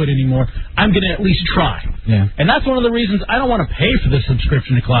going to do it anymore. I'm going to at least try. Yeah. And that's one of the reasons I don't want to pay for this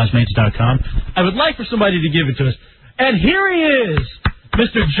subscription to Classmates.com. I would like for somebody to give it to us. And here he is,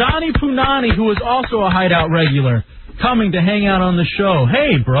 Mr. Johnny Punani, who is also a Hideout regular, coming to hang out on the show.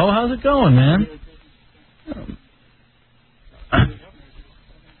 Hey, bro, how's it going, man?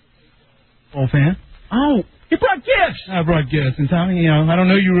 Old fan? Oh. You brought gifts! I brought gifts. And Tommy, I don't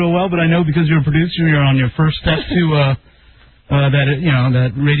know you real well, but I know because you're a producer, you're on your first step to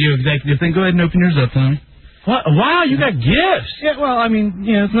that radio executive thing. Go ahead and open yours up, Tommy. What? Wow, you got gifts! Yeah, well, I mean,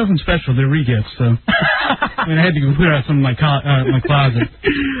 it's nothing special. They're re-gifts, so. I had to go clear out some of my closet.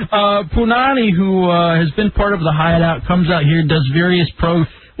 Punani, who has been part of the Hideout, comes out here, does various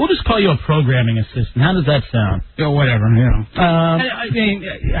we'll just call you a programming assistant. How does that sound? Yeah, whatever, I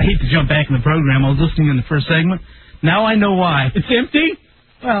hate to jump back in the program. I was listening in the first segment. Now I know why. It's empty?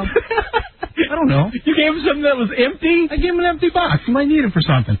 Well, I don't know. You gave him something that was empty? I gave him an empty box. He might need it for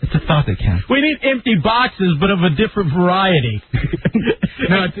something. It's a thought that counts. We need empty boxes, but of a different variety.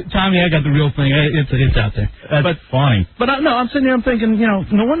 No, Tommy, I got the real thing. It's out there. That's funny. But no, I'm sitting here, I'm thinking,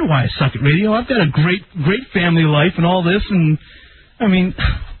 no wonder why I suck at radio. I've got a great family life and all this, and, I mean...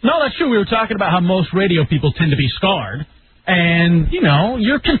 No, that's true. We were talking about how most radio people tend to be scarred. And,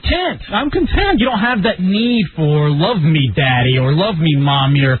 you're content. I'm content. You don't have that need for love me, daddy, or love me,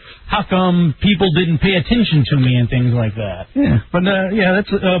 mom, or how come people didn't pay attention to me and things like that. Yeah, but,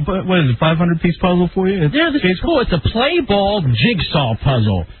 that's, what is it, 500-piece puzzle for you? This is cool. It's a play ball jigsaw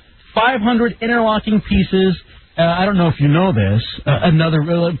puzzle. 500 interlocking pieces. I don't know if you know this. Another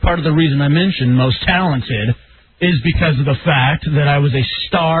part of the reason I mentioned most talented is because of the fact that I was a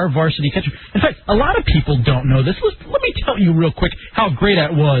star varsity catcher. In fact, a lot of people don't know this. Let me tell you real quick how great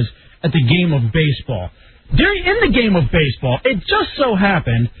I was at the game of baseball. In the game of baseball, it just so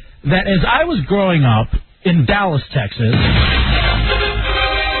happened that as I was growing up in Dallas, Texas,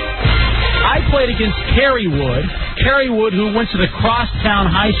 I played against Kerry Wood, who went to the Crosstown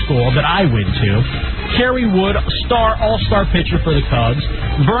High School that I went to. Kerry Wood, all-star pitcher for the Cubs.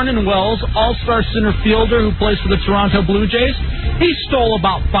 Vernon Wells, all-star center fielder who plays for the Toronto Blue Jays. He stole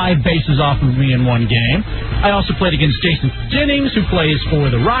about 5 bases off of me in one game. I also played against Jason Jennings, who plays for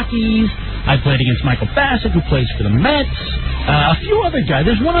the Rockies. I played against Michael Bassett, who plays for the Mets. A few other guys.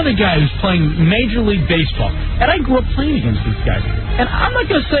 There's one other guy who's playing Major League Baseball. And I grew up playing against these guys. And I'm not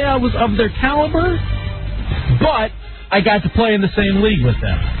going to say I was of their caliber, but I got to play in the same league with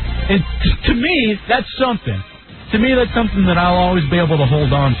them. And to me, that's something. To me, that's something that I'll always be able to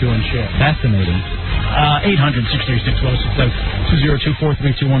hold on to and share. Fascinating. 800-636-1067,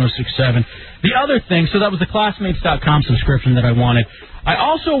 202-432-1067. The other thing, so that was the Classmates.com subscription that I wanted. I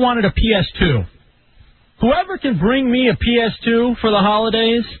also wanted a PS2. Whoever can bring me a PS2 for the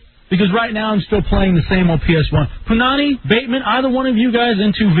holidays, because right now I'm still playing the same old PS1. Punani, Bateman, either one of you guys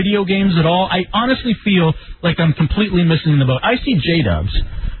into video games at all? I honestly feel like I'm completely missing the boat. I see J-Dubs.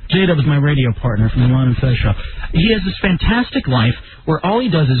 J-Dub is my radio partner from the Lon and Fez show. He has this fantastic life where all he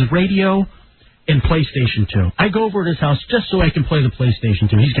does is radio and PlayStation 2. I go over to his house just so I can play the PlayStation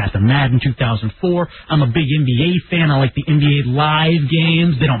 2. He's got the Madden 2004. I'm a big NBA fan. I like the NBA Live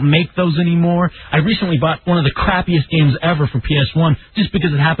games. They don't make those anymore. I recently bought one of the crappiest games ever for PS1 just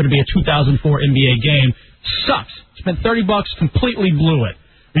because it happened to be a 2004 NBA game. Sucks. Spent $30, completely blew it.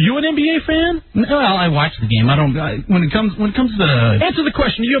 Are you an NBA fan? Well, I watch the game. I don't. When it comes to answer the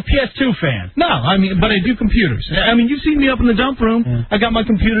question. Are you a PS2 fan? No, but I do computers. You've seen me up in the dump room. Yeah. I got my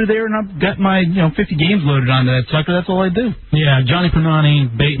computer there, and I've got my 50 games loaded onto that sucker. That's all I do. Yeah, Johnny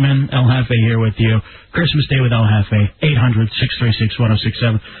Punani, Bateman, El Jefe here with you. Christmas Day with El Jefe.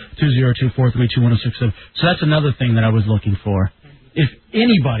 800-636-1067, 202-432-1067. So that's another thing that I was looking for. If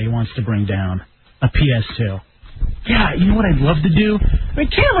anybody wants to bring down a PS2. Yeah, you know what I'd love to do?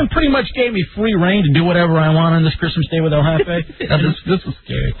 Cameron pretty much gave me free reign to do whatever I want on this Christmas Day with El Jefe. This is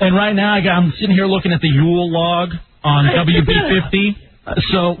scary. And right now, I'm sitting here looking at the Yule log on WB50.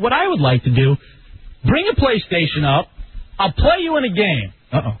 So what I would like to do, bring a PlayStation up. I'll play you in a game.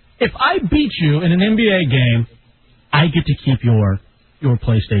 Uh-oh. If I beat you in an NBA game, I get to keep your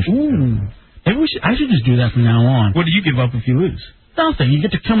PlayStation. Ooh. Maybe I should just do that from now on. What do you give up if you lose? Nothing. You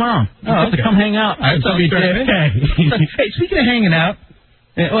get to come on. You get to come hang out. Hey, speaking of hanging out,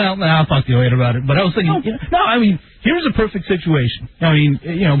 I'll talk to you later about it. But I was thinking, here's a perfect situation.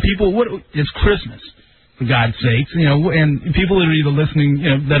 People, it's Christmas, for God's sakes, and people that are either listening,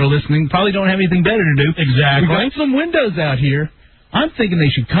 that are listening, probably don't have anything better to do. Exactly. We got some windows out here. I'm thinking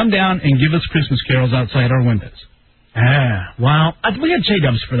they should come down and give us Christmas carols outside our windows. Yeah, well, we had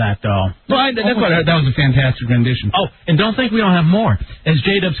J-Dubs for that, though. Well, that was a fantastic rendition. Oh, and don't think we don't have more. As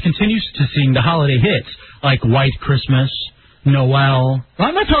J-Dubs continues to sing the holiday hits, like White Christmas, Noel. Well,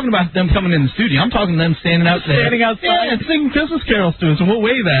 I'm not talking about them coming in the studio. I'm talking to them standing out there. Standing outside? Yeah, and singing Christmas carols to us, and we'll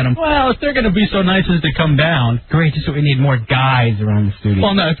wave at them. Well, if they're going to be so nice as to come down. Great, just so we need more guys around the studio.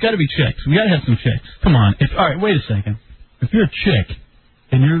 Well, no, it's got to be chicks. We got to have some chicks. Come on. All right, wait a second. If you're a chick...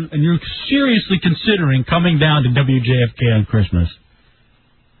 And you're seriously considering coming down to WJFK on Christmas.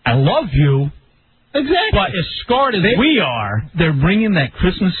 I love you. Exactly. But as scarred as we are, they're bringing that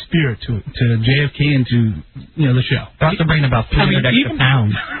Christmas spirit to JFK and to the show. They're also bringing about 300 extra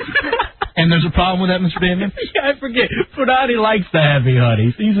pounds. And there's a problem with that, Mr. Bateman? Yeah, I forget. Punani likes the heavy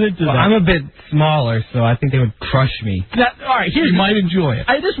hoodies. He's into that. I'm a bit smaller, so I think they would crush me. All right, you might enjoy it.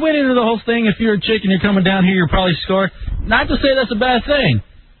 I just went into the whole thing. If you're a chick and you're coming down here, you're probably scarred. Not to say that's a bad thing.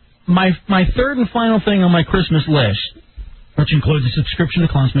 My third and final thing on my Christmas list, which includes a subscription to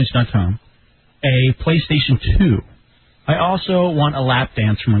Classmates.com, a PlayStation 2, I also want a lap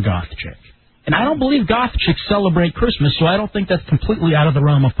dance from a goth chick. And I don't believe goth chicks celebrate Christmas, so I don't think that's completely out of the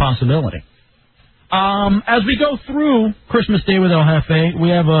realm of possibility. As we go through Christmas Day with El Jefe, we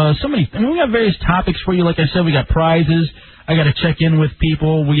have we have various topics for you. Like I said, we got prizes. I got to check in with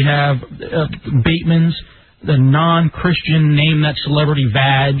people. We have Bateman's, the non-Christian name that celebrity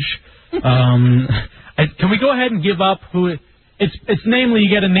Vag. Can we go ahead and give up who it's namely,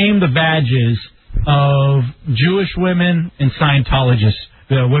 you got to name the Vages of Jewish women and Scientologists,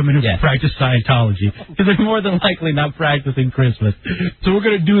 the women who practice Scientology, because they're more than likely not practicing Christmas. So we're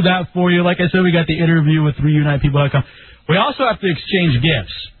going to do that for you. Like I said, we got the interview with reunitepeople.com. We also have to exchange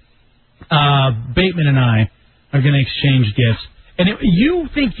gifts. Bateman and I are going to exchange gifts. And you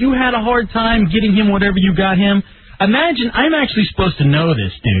think you had a hard time getting him whatever you got him? Imagine, I'm actually supposed to know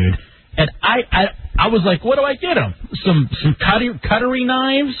this, dude. And I was like, what do I get him? Some cutlery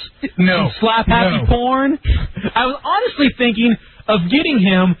knives? No. Some slap happy porn? I was honestly thinking of getting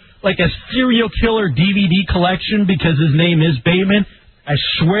him like a serial killer DVD collection because his name is Bateman. I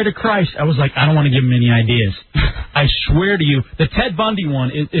swear to Christ, I was like, I don't want to give him any ideas. I swear to you, the Ted Bundy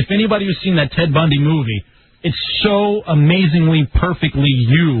one, if anybody has seen that Ted Bundy movie, it's so amazingly, perfectly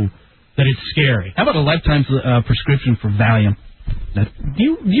you that it's scary. How about a lifetime prescription for Valium?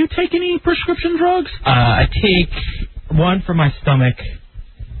 Do you take any prescription drugs? I take one for my stomach.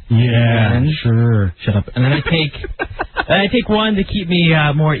 Yeah, sure. Shut up. And then I take one to keep me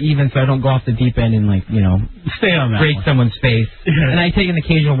more even, so I don't go off the deep end and stay on that. Break one. someone's face. And I take an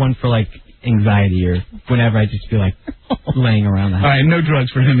occasional one for anxiety or whenever I just feel like laying around the house. All right, no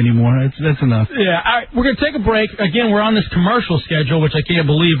drugs for him anymore. That's enough. Yeah, all right, we're going to take a break. Again, we're on this commercial schedule, which I can't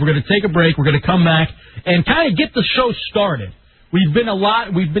believe. We're going to take a break. We're going to come back and kind of get the show started. We've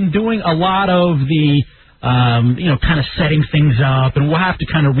been doing a lot of the, kind of setting things up, and we'll have to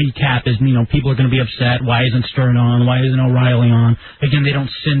kind of recap as, people are going to be upset. Why isn't Stern on? Why isn't O'Reilly on? Again, they don't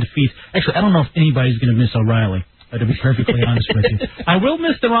send feeds. Actually, I don't know if anybody's going to miss O'Reilly, to be perfectly honest with you. I will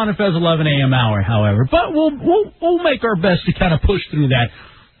miss the Ron and Fez 11 a.m. hour, however, but we'll make our best to kind of push through that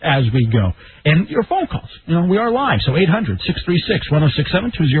as we go. And your phone calls, we are live, so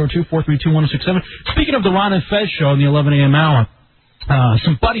 800-636-1067, 202-432-1067. Speaking of the Ron and Fez show in the 11 a.m. hour,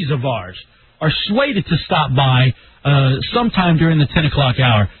 some buddies of ours are slated to stop by sometime during the 10 o'clock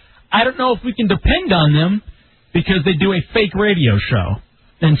hour. I don't know if we can depend on them because they do a fake radio show.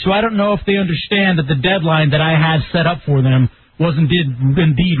 And so I don't know if they understand that the deadline that I had set up for them was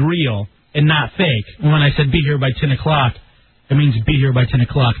indeed real and not fake. When I said be here by 10 o'clock, it means be here by 10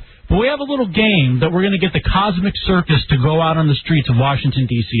 o'clock. But we have a little game that we're going to get the Cosmic Circus to go out on the streets of Washington,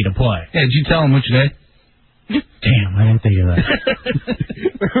 D.C. to play. Yeah, did you tell them which day? Damn, I didn't think of that.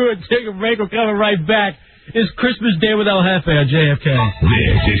 We're going to take a break. We're coming right back. It's Christmas Day with El Jefe on JFK.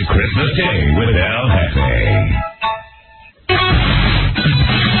 This is Christmas Day with El Jefe.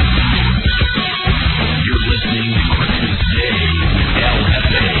 You're listening to Christmas Day with El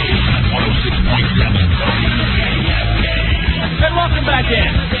Jefe on 106.7 WJFK. And welcome back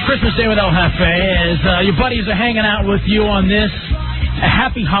in. Christmas Day with El Jefe as your buddies are hanging out with you on this.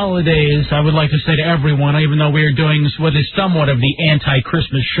 Happy holidays, I would like to say to everyone, even though we are doing this what is somewhat of the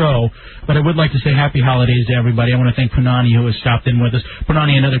anti-Christmas show, but I would like to say happy holidays to everybody. I want to thank Punani, who has stopped in with us.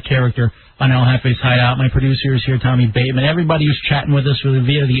 Punani, another character on El Jefe's Hideout. My producer is here, Tommy Bateman. Everybody who's chatting with us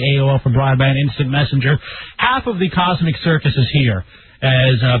via the AOL for Broadband Instant Messenger. Half of the Cosmic Circus is here.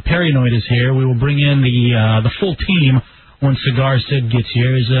 As Paranoid is here, we will bring in the full team once Cigar Sid gets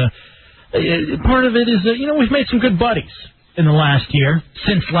here. Part of it is, we've made some good buddies in the last year,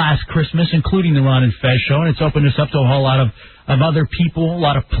 since last Christmas, including the Ron and Fez show, and it's opened us up to a whole lot of other people, a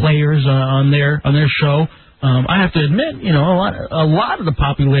lot of players on their show. I have to admit, a lot of the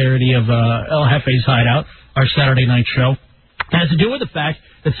popularity of El Jefe's Hideout, our Saturday night show, has to do with the fact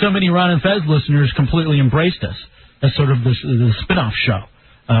that so many Ron and Fez listeners completely embraced us as sort of the spin-off show,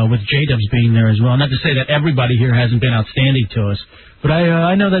 with J-Dubs being there as well. Not to say that everybody here hasn't been outstanding to us, but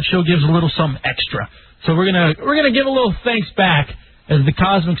I know that show gives a little something extra. So we're gonna give a little thanks back as the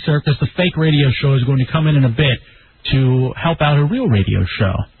Cosmic Circus, the fake radio show, is going to come in a bit to help out a real radio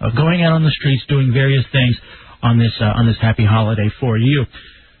show, going out on the streets, doing various things on this happy holiday for you.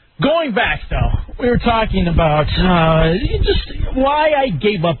 Going back though, we were talking about just why I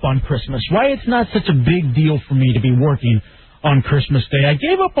gave up on Christmas, why it's not such a big deal for me to be working on Christmas Day. I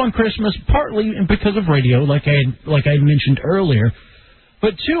gave up on Christmas partly because of radio, like I mentioned earlier.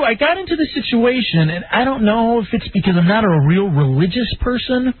 But, two, I got into the situation, and I don't know if it's because I'm not a real religious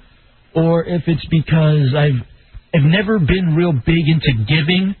person or if it's because I've never been real big into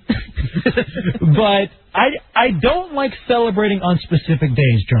giving. But I don't like celebrating on specific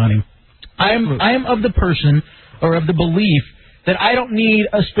days, Johnny. I am of the person or of the belief that I don't need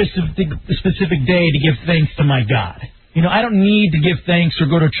a specific day to give thanks to my God. You know, I don't need to give thanks or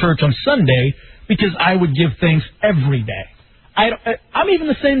go to church on Sunday because I would give thanks every day. I'm even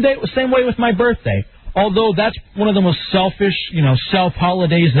the same way with my birthday. Although that's one of the most selfish,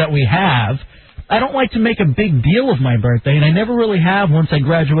 self-holidays that we have, I don't like to make a big deal of my birthday, and I never really have once I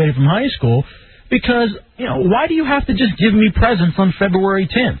graduated from high school, because, why do you have to just give me presents on February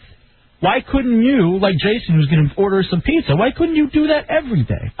 10th? Why couldn't you, like Jason, who's going to order some pizza, why couldn't you do that every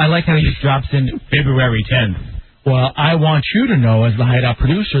day? I like how he just drops in February 10th. Well, I want you to know, as the Hideout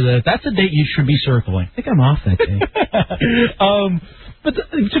producer, that that's a date you should be circling. I think I'm off that day. But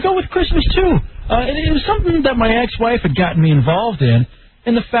to go with Christmas, too, it was something that my ex-wife had gotten me involved in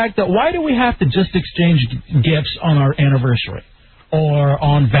the fact that why do we have to just exchange gifts on our anniversary or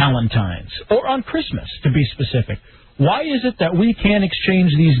on Valentine's or on Christmas, to be specific? Why is it that we can't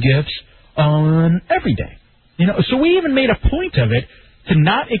exchange these gifts on every day? So we even made a point of it to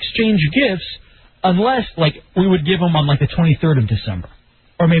not exchange gifts unless, we would give them on, the 23rd of December,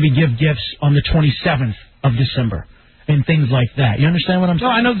 or maybe give gifts on the 27th of December, and things like that. You understand what I'm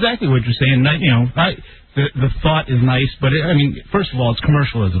saying? No, I know exactly what you're saying. The thought is nice, but, first of all, it's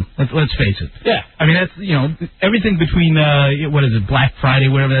commercialism. Let's face it. Yeah. That's, everything between, Black Friday,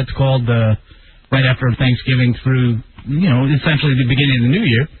 whatever that's called, right after Thanksgiving through, essentially the beginning of the New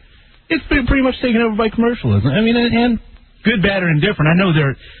Year, it's pretty much taken over by commercialism. And good, bad, or indifferent. I know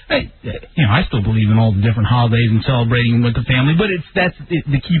I still believe in all the different holidays and celebrating with the family, but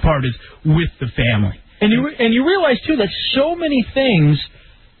the key part is with the family. And you realize, too, that so many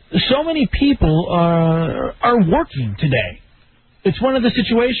people are working today. It's one of the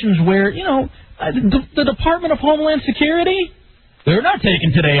situations where, the Department of Homeland Security, they're not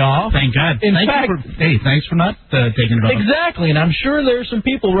taking today off. Thank God. Thanks for not taking it off. Exactly, and I'm sure there are some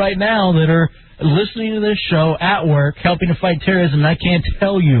people right now that are listening to this show at work, helping to fight terrorism, and I can't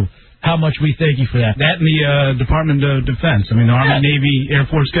tell you how much we thank you for that. That and the Department of Defense. The Army, Navy, Air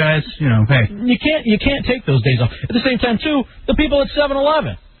Force guys, hey. You can't take those days off. At the same time, too, the people at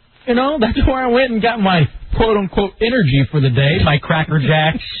 7-Eleven. That's where I went and got my quote-unquote energy for the day, my Cracker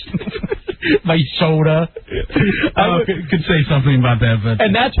Jacks, my soda. I could say something about that, but...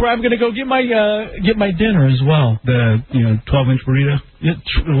 And that's where I'm going to go get my dinner as well. The, 12-inch burrito?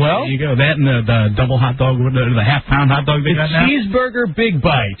 Well... There you go. That and the double hot dog, the half-pound hot dog they got now? Cheeseburger Big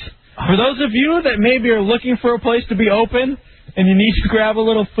Bite. For those of you that maybe are looking for a place to be open and you need to grab a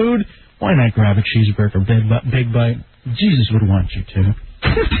little food, why not grab a Cheeseburger Big Bite? Jesus would want you to.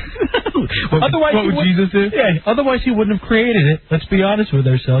 What would Jesus do? Yeah, otherwise he wouldn't have created it. Let's be honest with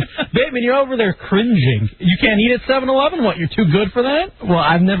ourselves. Bateman, you're over there cringing. You can't eat at 7-Eleven? What, you're too good for that? Well,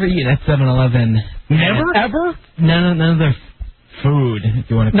 I've never eaten at 7-Eleven. Never? Ever? None of their food, if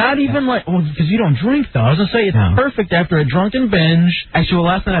you want to call it even that. Because you don't drink, though. I was going to say, it's perfect after a drunken binge. Actually,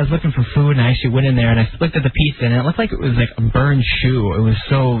 last night I was looking for food, and I actually went in there, and I looked at the pizza, and it looked like it was like a burned shoe. It was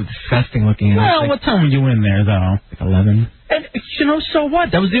so disgusting looking. Well, what time were you in there, though? 11. And, so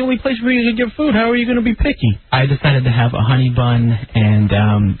what? That was the only place where you could get food. How are you going to be picky? I decided to have a honey bun and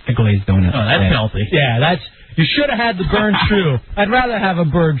a glazed donut. Oh, that's healthy. Yeah, you should have had the burned shoe. I'd rather have a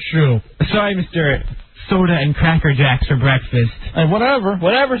burned shoe. Sorry, Mr. Soda and Cracker Jacks for breakfast.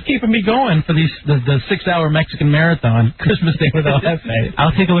 Whatever's keeping me going for the 6-hour Mexican marathon, Christmas Day with El Jefe.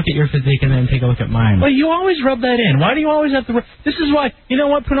 I'll take a look at your physique and then take a look at mine. Well, you always rub that in. Why do you always have to... This is why... You know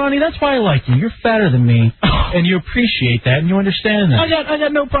what, Punani? That's why I like you. You're fatter than me, and you appreciate that, and you understand that. I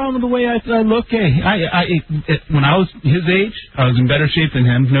got no problem with the way I look. Hey, when I was his age, I was in better shape than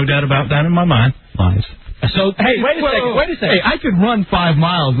him. No doubt about that in my mind. Lies. So, hey, wait a second. Hey, I could run 5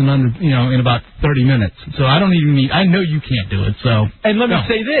 miles in about 30 minutes. So I don't even need... I know you can't do it, so... And let me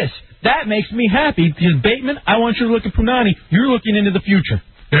say this. That makes me happy, because, Bateman, I want you to look at Punani. You're looking into the future.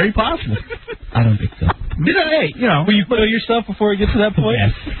 Very possible. I don't think so. Hey, will you kill yourself before it gets to that point?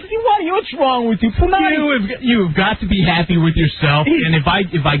 Yes. What's wrong with you, Punani? You've got to be happy with yourself, and if I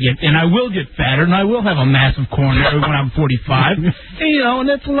get, and I will get fatter, and I will have a massive corner when I'm 45, and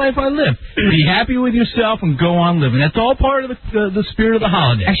that's the life I live. Be happy with yourself and go on living. That's all part of the spirit of the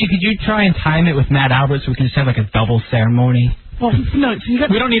holiday. Actually, could you try and time it with Matt Albert so we can just have a double ceremony? Well, no,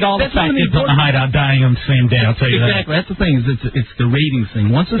 we don't need all the fat kids on the Hideout dying on the same day, I'll tell you that. Exactly. That's the thing. It's the ratings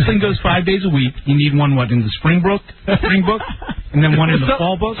thing. Once this thing goes 5 days a week, you need one, in the spring book, and then one in the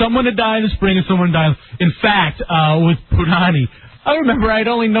fall book? Someone to die in the spring and someone to die. In fact, with Punani, I remember I'd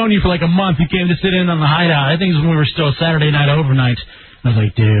only known you for like a month. You came to sit in on the Hideout. I think it was when we were still Saturday night overnights. I was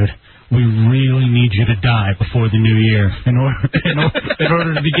like, dude, we really need you to die before the new year in order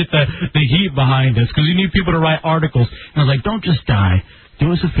to get the heat behind us, because we need people to write articles. And I was like, don't just die.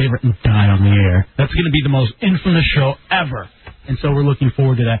 do us a favor and die on the air. That's going to be the most infamous show ever. And so we're looking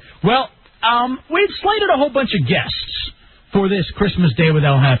forward to that. Well, we had slated a whole bunch of guests for this Christmas Day with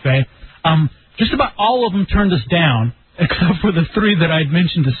El Jefe. Just about all of them turned us down, except for the 3 that I'd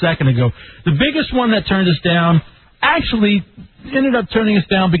mentioned a second ago. The biggest one that turned us down actually ended up turning us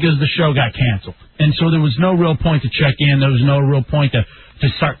down because the show got canceled. And so there was no real point to check in. There was no real point to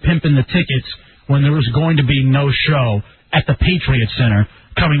start pimping the tickets when there was going to be no show at the Patriot Center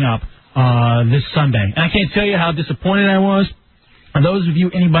coming up this Sunday. And I can't tell you how disappointed I was. For those of you,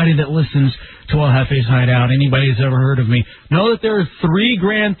 anybody that listens to El Jefe's Hideout, anybody that's ever heard of me, know that there are 3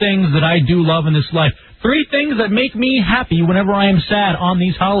 grand things that I do love in this life. 3 things that make me happy whenever I am sad on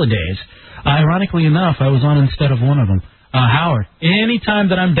these holidays. Ironically enough, I was on instead of one of them. Howard. Anytime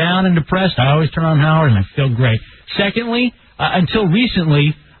that I'm down and depressed, I always turn on Howard and I feel great. Secondly, until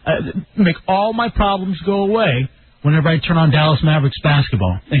recently, make all my problems go away whenever I turn on Dallas Mavericks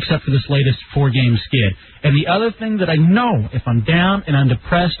basketball, except for this latest 4-game skid. And the other thing that I know, if I'm down and I'm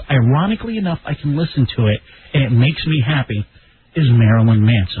depressed, ironically enough, I can listen to it, and it makes me happy, is Marilyn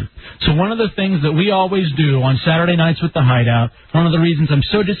Manson. So one of the things that we always do on Saturday nights with the Hideout, one of the reasons I'm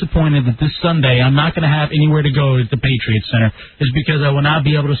so disappointed that this Sunday I'm not going to have anywhere to go at the Patriot Center is because I will not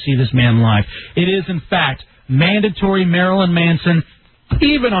be able to see this man live. It is, in fact, mandatory Marilyn Manson,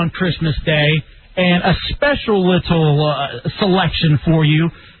 even on Christmas Day, and a special little selection for you.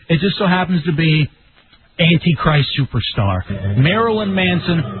 It just so happens to be Antichrist Superstar. Marilyn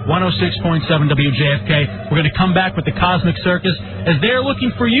Manson, 106.7 WJFK. We're going to come back with the Cosmic Circus as they're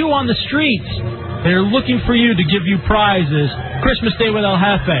looking for you on the streets. They're looking for you to give you prizes. Christmas Day with El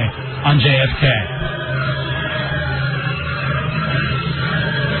Jefe on JFK.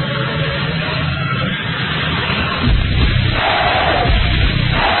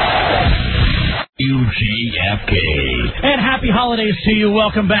 WJFK. And happy holidays to you.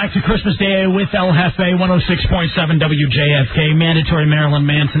 Welcome back to Christmas Day with El Jefe, 106.7 WJFK. Mandatory Marilyn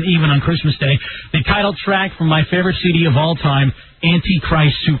Manson, even on Christmas Day. The title track from my favorite CD of all time,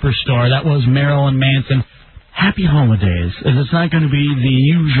 Antichrist Superstar. That was Marilyn Manson. Happy holidays, as it's not going to be the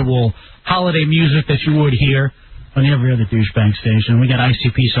usual holiday music that you would hear on every other douchebag station. We got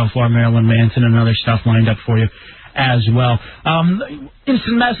ICP so far, Marilyn Manson, and other stuff lined up for you as well.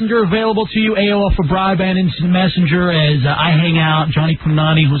 Instant Messenger available to you. AOL for broadband, Instant Messenger as I hang out. Johnny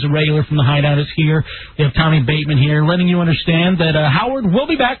Punani, who's a regular from the Hideout, is here. We have Tommy Bateman here, letting you understand that Howard will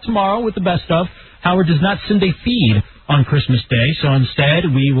be back tomorrow with the best of. Howard does not send a feed on Christmas Day, so instead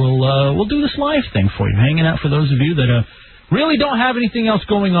we'll do this live thing for you, hanging out for those of you that really don't have anything else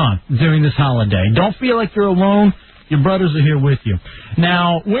going on during this holiday. Don't feel like you're alone. Your brothers are here with you.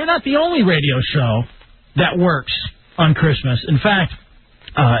 Now, we're not the only radio show that works on Christmas. In fact,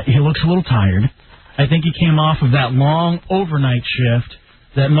 he looks a little tired. I think he came off of that long overnight shift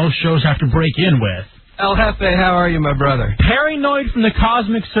that most shows have to break in with. El Jefe, how are you, my brother? Paranoid from the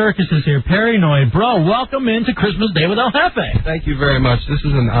Cosmic Circus is here. Paranoid, bro, welcome into Christmas Day with El Jefe. Thank you very much. This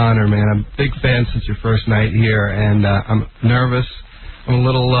is an honor, man. I'm a big fan since your first night here, and I'm nervous. I'm a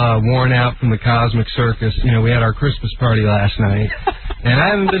little worn out from the Cosmic Circus. You know, we had our Christmas party last night, and I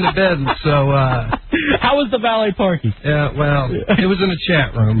haven't been to bed, so... How was the valet parking? Yeah, well, it was in a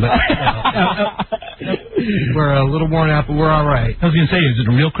chat room, but we're a little worn out, but we're all right. I was going to say, is it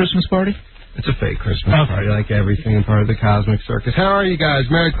a real Christmas party? It's a fake Christmas party, like everything in part of the Cosmic Circus. How are you guys?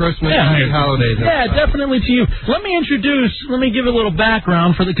 Merry Christmas, Happy holidays. Yeah, definitely to you. Let me give a little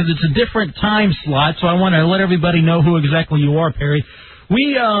background because it's a different time slot, so I want to let everybody know who exactly you are, Perry.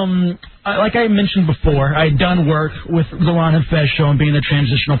 We, like I mentioned before, I had done work with the Ron and Fez show and being the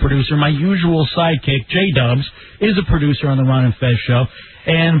transitional producer. My usual sidekick, J-Dubs, is a producer on the Ron and Fez show.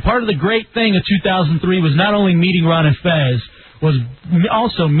 And part of the great thing of 2003 was not only meeting Ron and Fez, was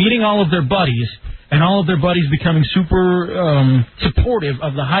also meeting all of their buddies, and all of their buddies becoming super supportive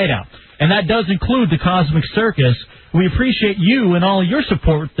of the Hideout. And that does include the Cosmic Circus. We appreciate you and all of your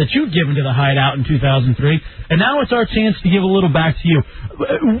support that you've given to the Hideout in 2003. And now it's our chance to give a little back to you.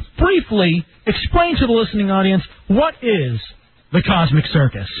 Briefly, explain to the listening audience, what is the Cosmic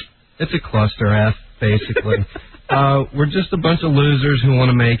Circus? It's a cluster F, basically. We're just a bunch of losers who want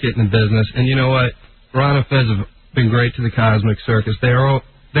to make it in the business. And you know what? Ron and Fez have been great to the Cosmic Circus. They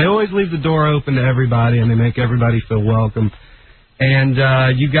always leave the door open to everybody, and they make everybody feel welcome. And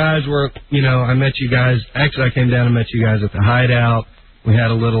you guys were, I met you guys. Actually, I came down and met you guys at the Hideout. We had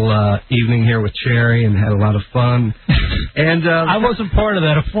a little evening here with Cherry and had a lot of fun. And I wasn't part of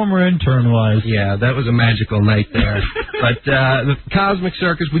that. A former intern was. Yeah, that was a magical night there. But the Cosmic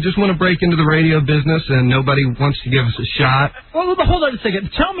Circus, we just want to break into the radio business, and nobody wants to give us a shot. Well, hold on a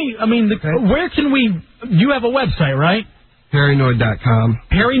second. Tell me, where can we... You have a website, right? Paranoid.com.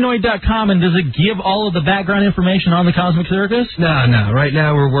 Paranoid.com, and does it give all of the background information on the Cosmic Circus? No. Right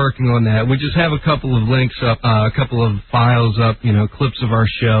now we're working on that. We just have a couple of links up, a couple of files up, clips of our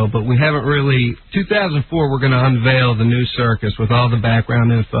show, but we haven't really... 2004, we're going to unveil the new circus with all the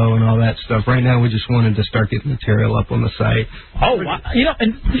background info and all that stuff. Right now we just wanted to start getting material up on the site. Oh, wow.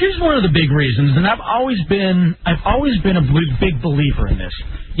 And here's one of the big reasons, and I've always been a big believer in this.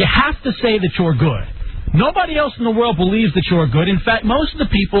 You have to say that you're good. Nobody else in the world believes that you're good. In fact, most of the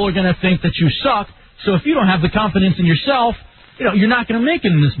people are going to think that you suck. So if you don't have the confidence in yourself, you're not going to make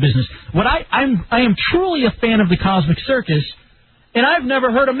it in this business. I am truly a fan of the Cosmic Circus, and I've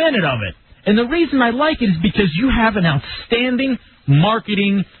never heard a minute of it. And the reason I like it is because you have an outstanding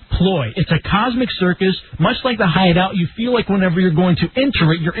marketing ploy. It's a Cosmic Circus, much like the Hideout. You feel like whenever you're going to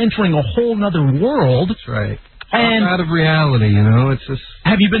enter it, you're entering a whole other world. That's right. And out of reality, it's just...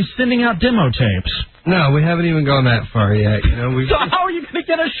 Have you been sending out demo tapes? No, we haven't even gone that far yet. So how are you going to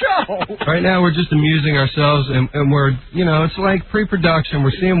get a show? Right now, we're just amusing ourselves, and we're, it's like pre-production.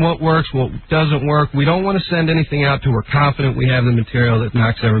 We're seeing what works, what doesn't work. We don't want to send anything out till we're confident we have the material that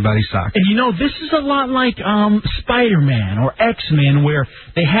knocks everybody's socks. And this is a lot like Spider-Man or X-Men, where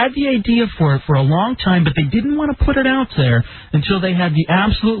they had the idea for it for a long time, but they didn't want to put it out there until they had the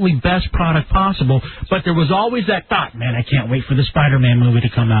absolutely best product possible. But there was always that thought, man, I can't wait for the Spider-Man movie to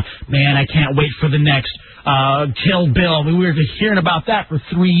come out. Man, I can't wait for the next Kill Bill. We were just hearing about that for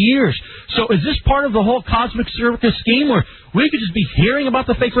 3 years. So is this part of the whole Cosmic Circus scheme where we could just be hearing about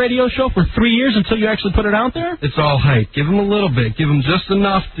the fake radio show for 3 years until you actually put it out there? It's all hype. Give them a little bit. Give them just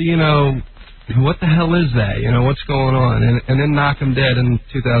enough to, what the hell is that? What's going on? And then knock them dead in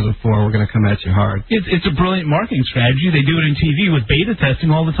 2004. We're going to come at you hard. It's a brilliant marketing strategy. They do it in TV with beta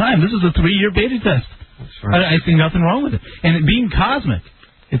testing all the time. This is a 3-year beta test. That's right. I see nothing wrong with it. And it being cosmic.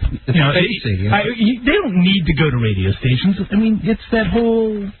 It's basic. They don't need to go to radio stations. I mean, it's that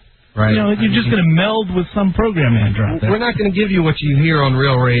whole... Right. You're just going to meld with some program manager out there. We're not going to give you what you hear on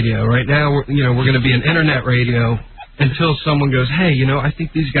real radio. Right now, we're going to be an internet radio until someone goes, hey, I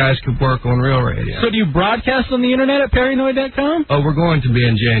think these guys could work on real radio. So do you broadcast on the internet at Paranoid.com? Oh, we're going to be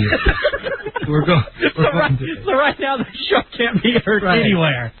in January. So right now the show can't be heard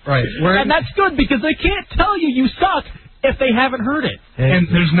anywhere. Right. And that's good because they can't tell you suck if they haven't heard it. And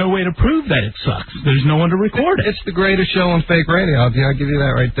there's no way to prove that it sucks. There's no one to record it. It's the greatest show on fake radio. I'll give you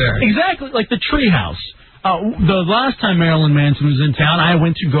that right there. Exactly, like the Treehouse. The last time Marilyn Manson was in town, I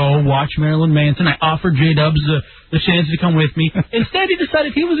went to go watch Marilyn Manson. I offered J-Dubs the chance to come with me. Instead, he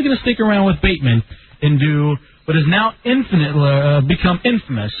decided he was going to stick around with Bateman and do what is now become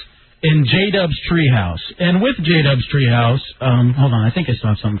infamous in J-Dubs Treehouse. And with J-Dubs Treehouse, hold on, I think I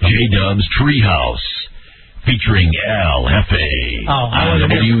saw something. J-Dubs Treehouse. Featuring Jefe on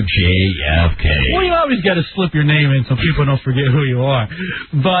WJFK. Well, you always got to slip your name in so people don't forget who you are.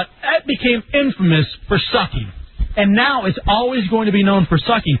 But that became infamous for sucking. And now it's always going to be known for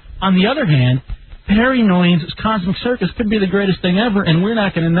sucking. On the other hand, Paranoid's Cosmic Circus could be the greatest thing ever, and we're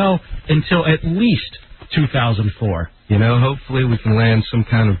not going to know until at least 2004. Hopefully we can land some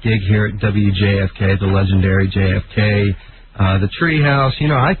kind of gig here at WJFK, the legendary JFK. The Treehouse,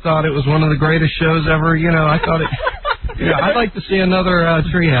 I thought it was one of the greatest shows ever. I thought it. I'd like to see another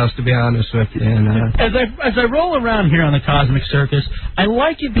Treehouse, to be honest with you. And, as I roll around here on the Cosmic Circus, I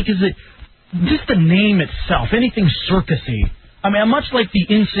like it because just the name itself, anything circusy. I mean, much like the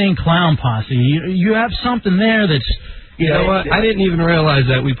Insane Clown Posse, you have something there that's. You know what? I didn't even realize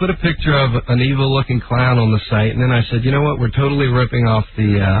that. We put a picture of an evil-looking clown on the site, and then I said, you know what? We're totally ripping off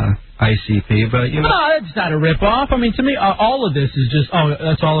the ICP, but No, it's not a rip-off. I mean, to me, all of this is just,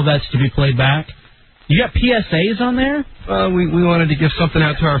 that's all of that's to be played back. You got PSAs on there? We wanted to give something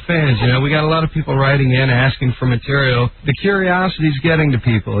out to our fans, We got a lot of people writing in, asking for material. The curiosity's getting to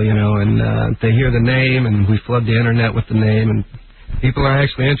people, and they hear the name, and we flood the internet with the name, and people are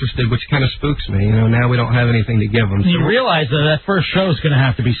actually interested, which kind of spooks me. Now we don't have anything to give them. You realize that first show is going to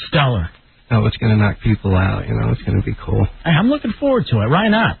have to be stellar. Oh, it's going to knock people out. It's going to be cool. Hey, I'm looking forward to it. Why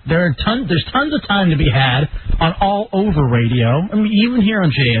not? There's tons of time to be had on all over radio. I mean, even here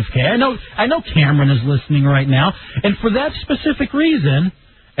on JFK. I know Cameron is listening right now, and for that specific reason,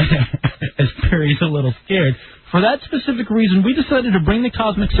 as Perry's a little scared, for that specific reason, we decided to bring the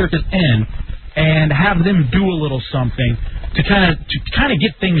Cosmic Circus in and have them do a little something to kind of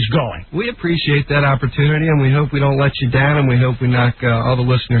get things going. We appreciate that opportunity, and we hope we don't let you down, and we hope we knock all the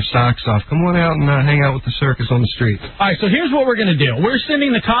listeners' socks off. Come on out and hang out with the circus on the street. All right, so here's what we're going to do. We're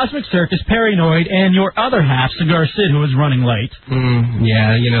sending the Cosmic Circus, Paranoid, and your other half, Cigar Sid, who is running late.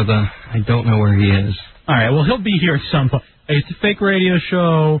 Yeah, I don't know where he is. All right, well, he'll be here at some point. It's a fake radio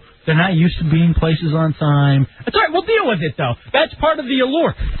show. They're not used to being places on time. It's all right. We'll deal with it, though. That's part of the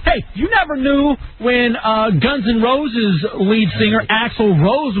allure. Hey, you never knew when Guns N' Roses lead singer Axl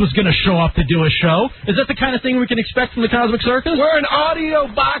Rose was going to show up to do a show. Is that the kind of thing we can expect from the Cosmic Circus? We're an audio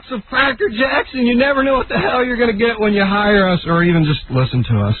box of Cracker Jacks, and you never know what the hell you're going to get when you hire us or even just listen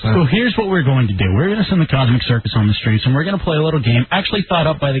to us. So here's what we're going to do. We're going to send the Cosmic Circus on the streets, and we're going to play a little game actually thought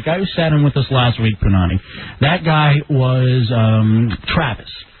up by the guy who sat in with us last week, Punani. That guy was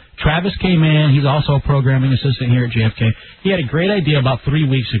Travis. Travis came in. He's also a programming assistant here at JFK. He had a great idea about 3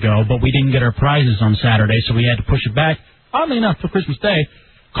 weeks ago, but we didn't get our prizes on Saturday, so we had to push it back, oddly enough, to Christmas Day,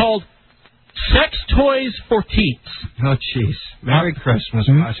 called Sex Toys for Teens. Oh, jeez. Merry Christmas,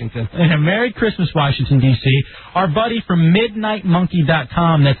 Washington. Merry Christmas, Washington, D.C. Our buddy from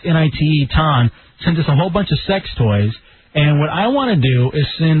MidnightMonkey.com, that's N-I-T-E, Ton, sent us a whole bunch of sex toys, and what I want to do is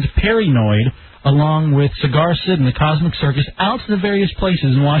send Paranoid along with Cigar Sid and the Cosmic Circus out to the various places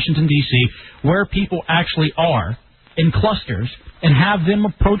in Washington, D.C., where people actually are in clusters, and have them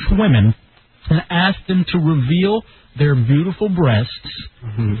approach women and ask them to reveal their beautiful breasts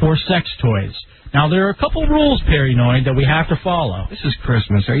for sex toys. Now, there are a couple rules, Paranoid, that we have to follow. This is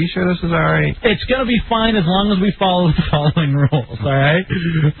Christmas. Are you sure this is all right? It's going to be fine as long as we follow the following rules, all right?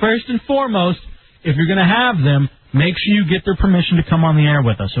 First and foremost, if you're going to have them, make sure you get their permission to come on the air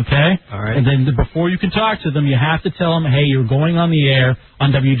with us, okay? All right. And then before you can talk to them, you have to tell them, hey, you're going on the air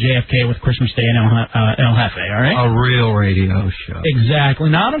on WJFK with Christmas Day and El Jefe, all right? A real radio show. Exactly.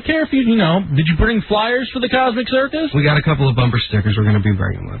 Now, I don't care if you know, did you bring flyers for the Cosmic Circus? We got a couple of bumper stickers we're going to be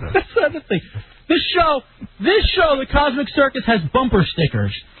bringing with us. That's the other thing. This show, the Cosmic Circus, has bumper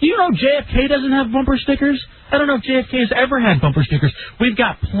stickers. You know JFK doesn't have bumper stickers? I don't know if JFK has ever had bumper stickers. We've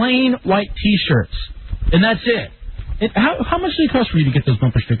got plain white T-shirts, and that's it. How much did it cost for you to get those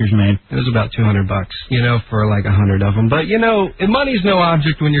bumper stickers made? It was about $200, for like 100 of them. But, money's no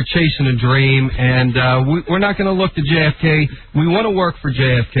object when you're chasing a dream, and we're not going to look to JFK. We want to work for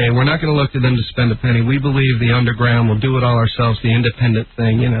JFK. We're not going to look to them to spend a penny. We believe the underground will do it all ourselves, the independent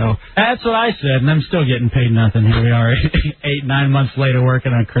thing, That's what I said, and I'm still getting paid nothing. Here we are, 8, 9 months later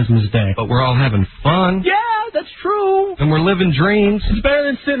working on Christmas Day. But we're all having fun. Yeah, that's true. And we're living dreams. It's better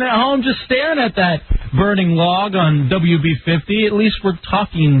than sitting at home just staring at that burning log on WB50. At least we're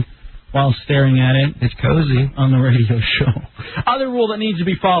talking while staring at it. It's cozy. On the radio show. Other rule that needs to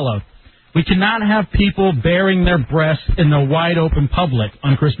be followed. We cannot have people baring their breasts in the wide open public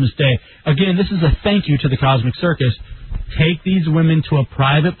on Christmas Day. Again, this is a thank you to the Cosmic Circus. Take these women to a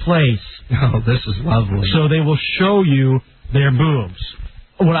private place. Oh, this is lovely. So they will show you their boobs.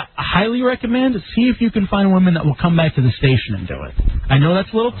 What I highly recommend is see if you can find women that will come back to the station and do it. I know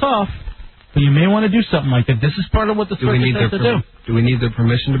that's a little tough, but you may want to do something like that. This is part of what the circus has to do. Do we need their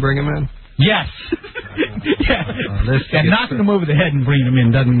permission to bring them in? Yes. Knocking them over the head and bringing them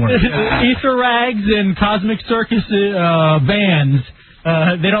in doesn't work. Ether rags and Cosmic Circus bands,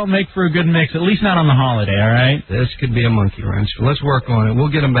 they don't make for a good mix, at least not on the holiday, all right? This could be a monkey wrench. Let's work on it. We'll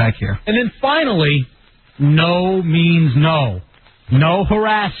get them back here. And then finally, no means no. No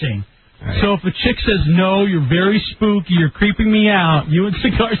harassing. Right. So if a chick says, no, you're very spooky, you're creeping me out, you and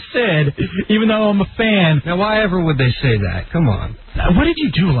Cigar said, even though I'm a fan. Now, why ever would they say that? Come on. What did you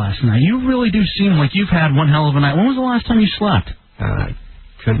do last night? You really do seem like you've had one hell of a night. When was the last time you slept?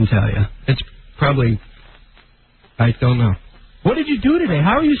 Couldn't tell you. It's probably, I don't know. What did you do today?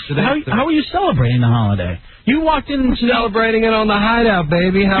 How are you celebrating the holiday? You walked in celebrating it on the Hideout,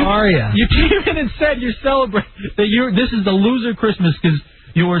 baby. How are you? You came in and said you're celebrating that this is the loser Christmas because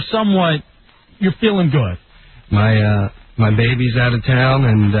you're feeling good. My baby's out of town,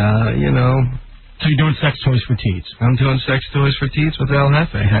 and So you're doing sex toys for teens. I'm doing sex toys for teens with El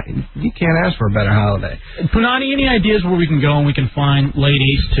Jefe. You can't ask for a better holiday. Punani, any ideas where we can go and we can find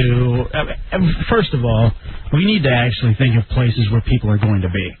ladies to? First of all, we need to actually think of places where people are going to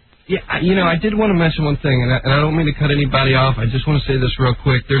be. Yeah, I did want to mention one thing, and I don't mean to cut anybody off. I just want to say this real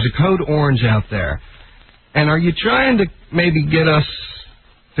quick. There's a code orange out there. And are you trying to maybe get us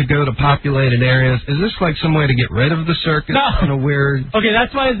to go to populated areas? Is this like some way to get rid of the circus? No. In a weird... Okay,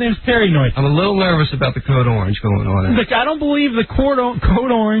 that's why his name's Paranoid. I'm a little nervous about the code orange going on. Look, I don't believe the code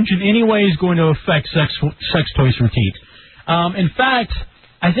orange in any way is going to affect sex toys for teens. In fact...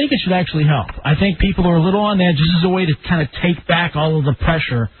 I think it should actually help. I think people are a little on edge. This is a way to kind of take back all of the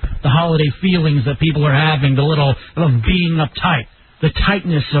pressure, the holiday feelings that people are having, the little being uptight, the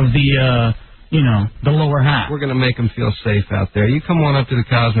tightness of the the lower half. We're going to make them feel safe out there. You come on up to the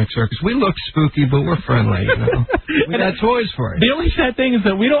Cosmic Circus. We look spooky, but we're friendly, We got toys for you. The only sad thing is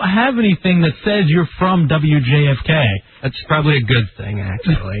that we don't have anything that says you're from WJFK. That's probably a good thing,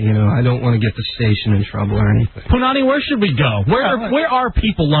 actually. I don't want to get the station in trouble or anything. Punani, where should we go? Where are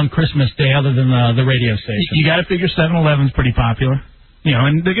people on Christmas Day other than the radio station? You got to figure 7-Eleven's pretty popular.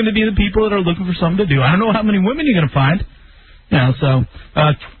 And they're going to be the people that are looking for something to do. I don't know how many women you're going to find.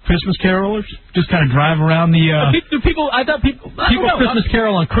 Christmas carolers just kind of drive around the. I thought people Christmas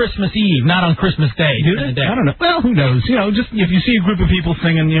carol on Christmas Eve, not on Christmas Day. Do they? I don't know. Well, who knows? Just if you see a group of people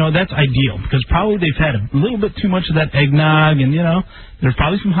singing, that's ideal because probably they've had a little bit too much of that eggnog, and there's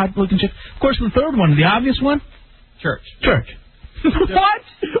probably some hot-looking chicks. Of course, the third one, the obvious one, church. What?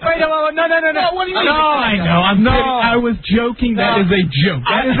 Wait, no. What do you mean? No, I know. I'm kidding. I was joking. That is a joke.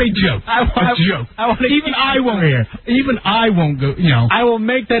 That is a joke. A joke. Even I won't go. I will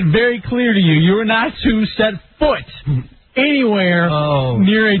make that very clear to you. You are not to set foot anywhere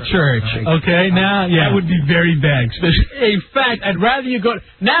near a church. Okay, now, that would be very bad. In fact, I'd rather you go.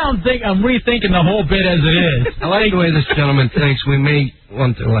 Now I'm rethinking the whole bit as it is. I like the way this gentleman thinks. We may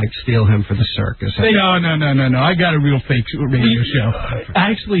want to steal him for the circus. No. I got a real fake radio show.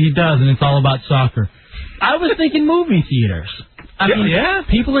 Actually, he does, and it's all about soccer. I was thinking movie theaters. I mean,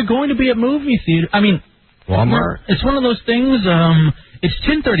 people are going to be at movie theaters. I mean, Walmart. It's one of those things. It's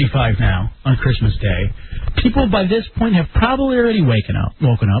 10:35 now on Christmas Day. People by this point have probably already woken up.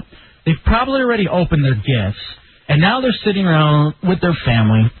 They've probably already opened their gifts, and now they're sitting around with their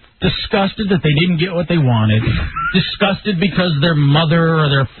family, disgusted that they didn't get what they wanted, disgusted because their mother or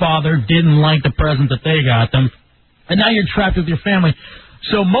their father didn't like the present that they got them, and now you're trapped with your family.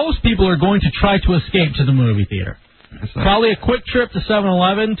 So most people are going to try to escape to the movie theater. Probably a quick trip to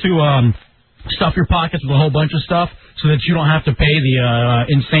 7-Eleven to stuff your pockets with a whole bunch of stuff so that you don't have to pay the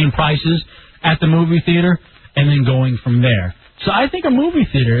insane prices at the movie theater, and then going from there. So I think a movie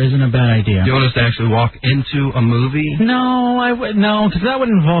theater isn't a bad idea. Do you want us to actually walk into a movie? No, because that would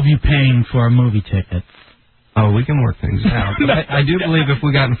involve you paying for a movie ticket. Oh, we can work things out. I do believe if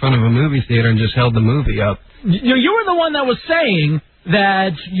we got in front of a movie theater and just held the movie up. You were the one that was saying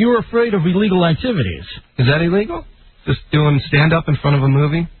that you were afraid of illegal activities. Is that illegal? Just doing stand-up in front of a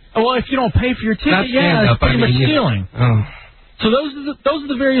movie? Well, if you don't pay for your ticket, it's pretty much stealing. Oh. So those are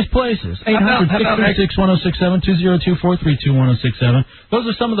the various places. 800-636-1067, 202-432-1067. Those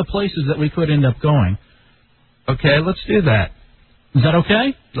are some of the places that we could end up going. Okay, let's do that. Is that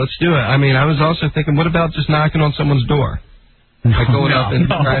okay? Let's do it. I mean, I was also thinking, what about just knocking on someone's door? Going up and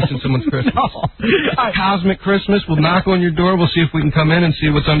crashing someone's Christmas. Cosmic Christmas. We'll knock on your door. We'll see if we can come in and see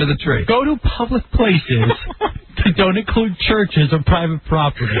what's under the tree. Go to public places that don't include churches or private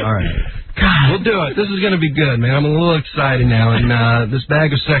property. All right. God. We'll do it. This is going to be good, man. I'm a little excited now, and this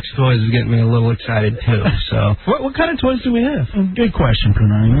bag of sex toys is getting me a little excited, too. So, What kind of toys do we have? Good question,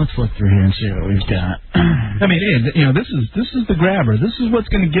 Punani. Let's look through here and see what we've got. I mean, this is the grabber. This is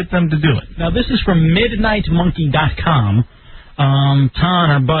what's going to get them to do it. Now, this is from MidnightMonkey.com. Ton,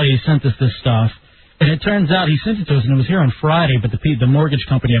 our buddy, sent us this stuff, and it turns out he sent it to us, and it was here on Friday, but the mortgage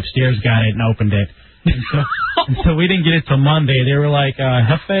company upstairs got it and opened it. And so we didn't get it till Monday. They were like,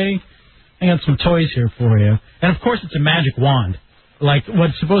 Jefe, I got some toys here for you. And, of course, it's a magic wand. Like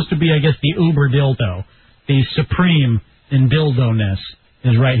what's supposed to be, I guess, the uber dildo. The supreme in dildo-ness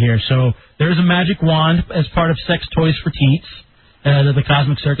is right here. So there's a magic wand as part of Sex Toys for Teens. That the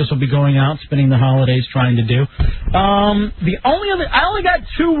Cosmic Circus will be going out, spending the holidays trying to do. I only got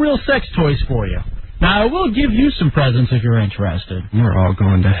 2 real sex toys for you. Now, I will give you some presents if you're interested. We're all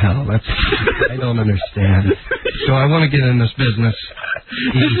going to hell. I don't understand. So I want to get in this business.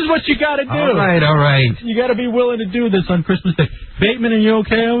 This is what you got to do. All right. You got to be willing to do this on Christmas Day. Bateman, are you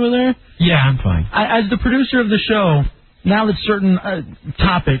okay over there? Yeah, I'm fine. As the producer of the show, now that certain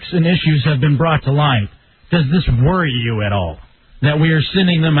topics and issues have been brought to light, does this worry you at all? That we are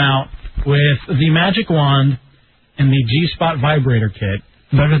sending them out with the magic wand and the G-Spot vibrator kit.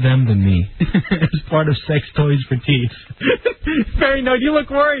 Better them than me. As part of Sex Toys for Teens. Barry, no, you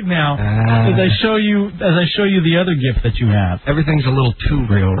look worried now. As I show you the other gift that you have. Everything's a little too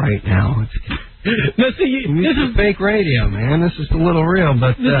real right now. No, see, this is fake radio, man. This is a little real,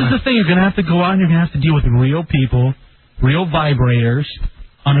 but this is the thing. You're gonna have to go out and you're gonna have to deal with real people, real vibrators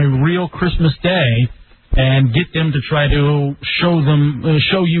on a real Christmas day. And get them to try to show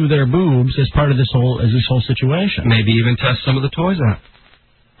you their boobs as part of this whole situation. Maybe even test some of the toys out.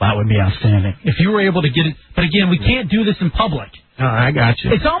 That would be outstanding. If you were able to get it. But again, we can't do this in public. Oh, I got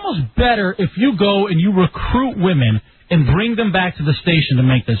you. It's almost better if you go and you recruit women and bring them back to the station to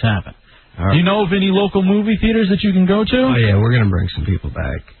make this happen. Do you know of any local movie theaters that you can go to? Oh, yeah, we're going to bring some people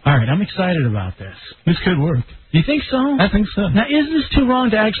back. All right, I'm excited about this. This could work. You think so? I think so. Now, is this too wrong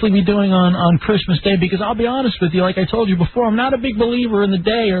to actually be doing on Christmas Day? Because I'll be honest with you, like I told you before, I'm not a big believer in the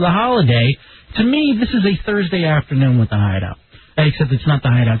day or the holiday. To me, this is a Thursday afternoon with the Hideout. Except it's not the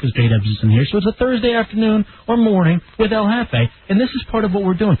Hideout because J-Dubs isn't here. So it's a Thursday afternoon or morning with El Jefe. And this is part of what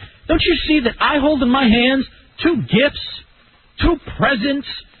we're doing. Don't you see that I hold in my hands 2 gifts, 2 presents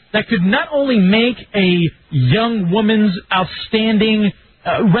that could not only make a young woman's outstanding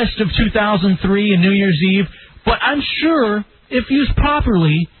rest of 2003 and New Year's Eve, but I'm sure if used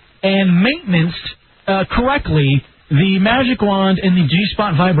properly and maintenanced correctly, the Magic Wand and the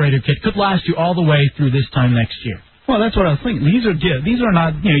G-Spot Vibrator Kit could last you all the way through this time next year. Well, that's what I was thinking. These are gifts. These are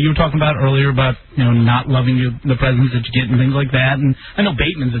not, you were talking about earlier about, not loving the presents that you get and things like that. And I know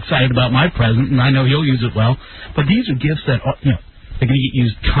Bateman's excited about my present, and I know he'll use it well. But these are gifts that, they're going to get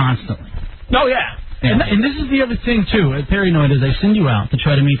used constantly. Oh, yeah. And this is the other thing, too, at Paranoid, is I send you out to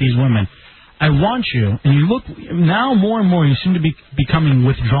try to meet these women. I want you, and you look, now more and more, you seem to be becoming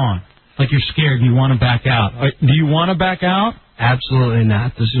withdrawn. Like you're scared and you want to back out. Do you want to back out? Absolutely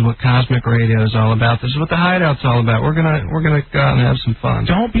not. This is what Cosmic Radio is all about. This is what the Hideout's all about. We're gonna go out and have some fun.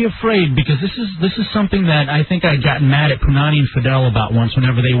 Don't be afraid, because this is something that I think I got mad at Punani and Fidel about once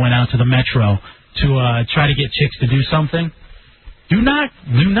whenever they went out to the Metro to try to get chicks to do something. Do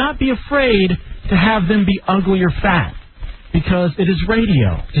not be afraid to have them be ugly or fat, because it is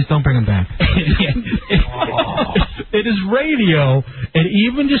radio. Just don't bring them back. It is radio, and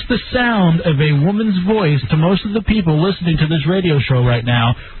even just the sound of a woman's voice to most of the people listening to this radio show right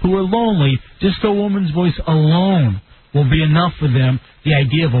now who are lonely, just a woman's voice alone will be enough for them. The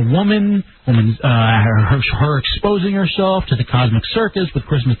idea of a woman, her exposing herself to the cosmic circus with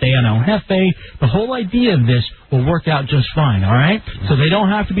Christmas Day on El Jefe, the whole idea of this will work out just fine, all right? So they don't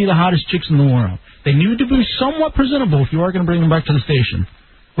have to be the hottest chicks in the world. They need to be somewhat presentable if you are going to bring them back to the station.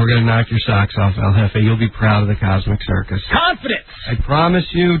 We're going to knock your socks off, El Jefe. You'll be proud of the Cosmic Circus. Confidence! I promise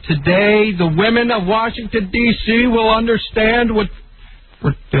you, today, the women of Washington, D.C. will understand what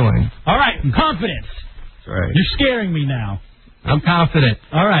we're doing. All right, confidence. That's right. You're scaring me now. I'm confident.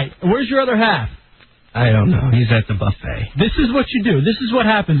 All right, where's your other half? I don't know. He's at the buffet. This is what you do. This is what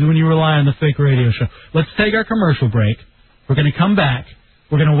happens when you rely on the fake radio show. Let's take our commercial break. We're going to come back.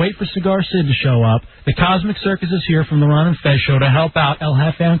 We're going to wait for Cigar Sid to show up. The Cosmic Circus is here from the Ron and Fez Show to help out El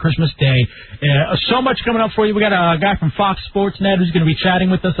Jefe on Christmas Day. So much coming up for you. We got a guy from Fox Sports Net who's going to be chatting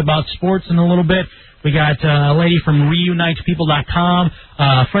with us about sports in a little bit. We got a lady from ReunitesPeople.com.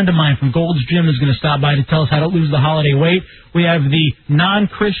 A friend of mine from Gold's Gym is going to stop by to tell us how to lose the holiday weight. We have the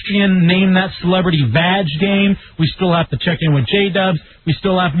non-Christian Name That Celebrity badge game. We still have to check in with J-Dubs. We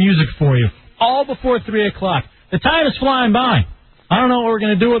still have music for you. All before 3 o'clock. The time is flying by. I don't know what we're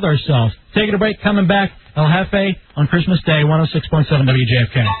going to do with ourselves. Taking a break, coming back. El Jefe on Christmas Day, 106.7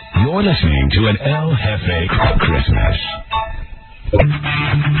 WJFK. You're listening to an El Jefe Christmas. We're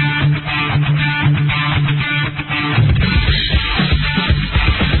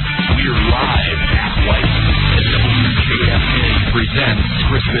live at White. WJFK presents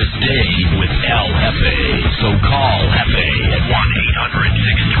Christmas Day with El Jefe. So call Jefe at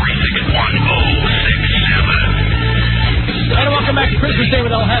 1-800-636-1067. And welcome back to Christmas Day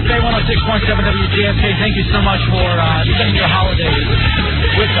with El Jefe, 106.7 WJFK. Thank you so much for spending your holidays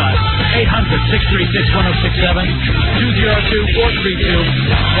with us. 800-636-1067,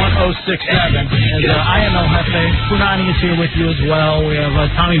 202-432-1067. And I am El Jefe. Punani is here with you as well. We have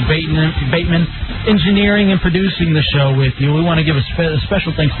Tommy Bateman engineering and producing the show with you. We want to give a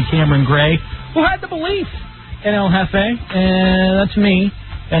special thanks to Cameron Gray, who had the belief in El Jefe, and that's me.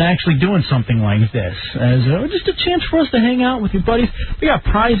 And actually doing something like this as just a chance for us to hang out with your buddies. We got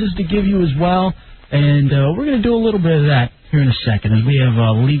prizes to give you as well, and we're going to do a little bit of that here in a second. As we have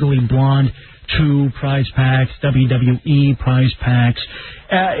Legally Blonde 2 prize packs, WWE prize packs.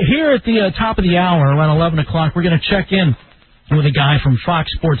 Here at the top of the hour, around 11 o'clock, we're going to check in with a guy from Fox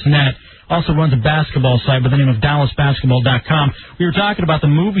Sports Net. Also runs a basketball site by the name of DallasBasketball.com. We were talking about the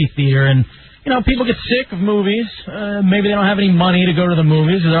movie theater, and people get sick of movies. Maybe they don't have any money to go to the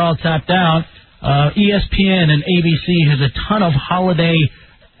movies. They're all tapped out. ESPN and ABC has a ton of holiday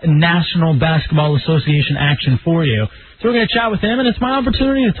National Basketball Association action for you. So we're going to chat with him, and it's my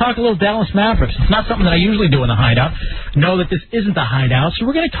opportunity to talk a little Dallas Mavericks. It's not something that I usually do in the Hideout. Know that this isn't the Hideout, so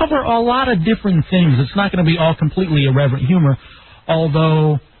we're going to cover a lot of different things. It's not going to be all completely irreverent humor,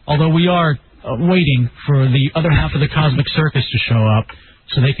 although we are waiting for the other half of the Cosmic Circus to show up,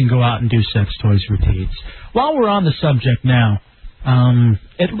 so they can go out and do sex toys routines. While we're on the subject now,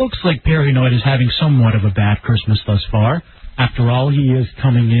 it looks like Paranoid is having somewhat of a bad Christmas thus far. After all, he is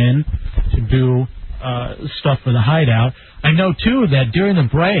coming in to do stuff for the Hideout. I know, too, that during the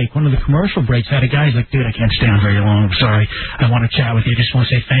break, one of the commercial breaks, had a guy who's like, dude, I can't stay on very long. I'm sorry. I want to chat with you. I just want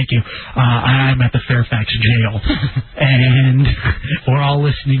to say thank you. I'm at the Fairfax jail, and we're all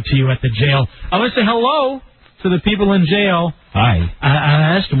listening to you at the jail. I want to say hello to the people in jail. Hi.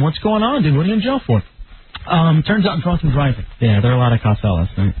 I asked him, what's going on, dude? What are you in jail for? Turns out I'm drunk and driving. Yeah, there are a lot of cops out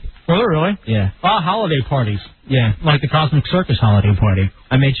last night. Were there really? Yeah. Holiday parties. Yeah. Like the Cosmic Circus holiday party.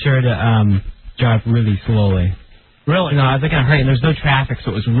 I made sure to drive really slowly. Really? No, I was like in a hurry, and there's no traffic,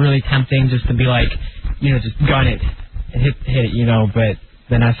 so it was really tempting just to be like, just gun it and hit it, but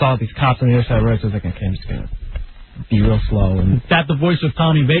then I saw these cops on the other side of the road, so I was like, okay, I'm just going to be real slow. And that's the voice of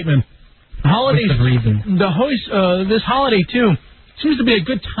Tommy Bateman. Holidays, this holiday, too, seems to be a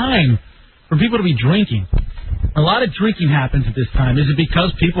good time for people to be drinking. A lot of drinking happens at this time. Is it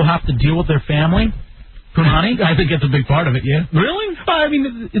because people have to deal with their family? Punani? I think that's a big part of it, yeah. Really? I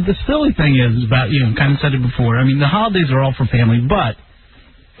mean, the silly thing is about, kind of said it before, I mean, the holidays are all for family, but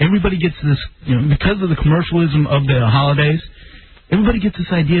everybody gets this, because of the commercialism of the holidays, everybody gets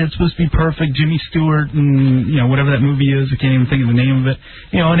this idea it's supposed to be perfect, Jimmy Stewart and, whatever that movie is, I can't even think of the name of it,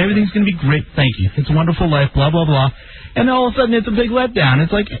 and everything's going to be great, thank you. It's a Wonderful Life, blah, blah, blah. And then all of a sudden it's a big letdown.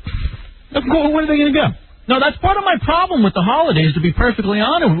 It's like, where are they going to go? No, that's part of my problem with the holidays, to be perfectly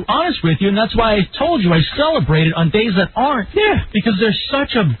honest with you, and that's why I told you I celebrate it on days that aren't. Yeah. Because there's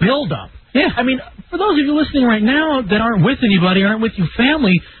such a build-up. Yeah. I mean, for those of you listening right now that aren't with anybody, aren't with your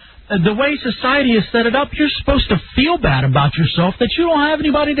family, the way society has set it up, you're supposed to feel bad about yourself that you don't have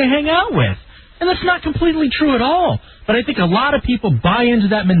anybody to hang out with. And that's not completely true at all. But I think a lot of people buy into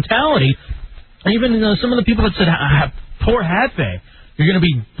that mentality. Even some of the people that said, poor Jefe, you're going to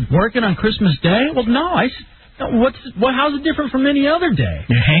be working on Christmas Day? Well, no. How's it different from any other day?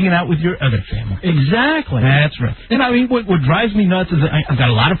 You're hanging out with your other family. Exactly. That's right. And I mean, what drives me nuts is I've got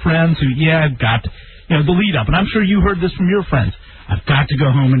a lot of friends who, I've got, the lead up. And I'm sure you heard this from your friends. I've got to go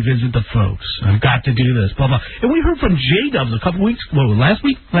home and visit the folks. I've got to do this, blah, blah. And we heard from J-Dubs a couple weeks, last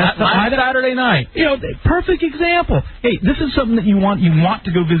week? Last Saturday night. Perfect example. Hey, this is something that you want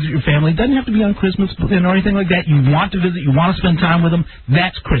to go visit your family. It doesn't have to be on Christmas or anything like that. You want to visit. You want to spend time with them.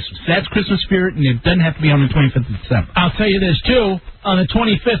 That's Christmas. That's Christmas spirit, and it doesn't have to be on the 25th of December. I'll tell you this, too. On the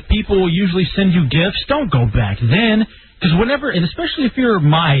 25th, people will usually send you gifts. Don't go back then. Because whenever, and especially if you're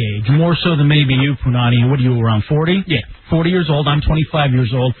my age, more so than maybe you, Punani, what are you, around 40? Yeah, 40 years old. I'm 25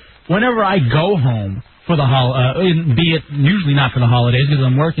 years old. Whenever I go home for the be it usually not for the holidays because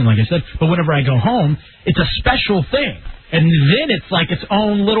I'm working, like I said, but whenever I go home, it's a special thing. And then it's like its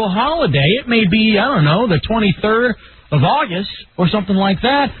own little holiday. It may be, I don't know, the 23rd of August or something like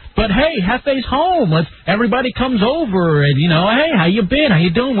that. But hey, Jefe's home. Everybody comes over and, hey, how you been? How you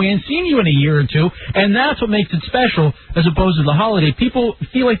doing? We ain't seen you in a year or two. And that's what makes it special as opposed to the holiday. People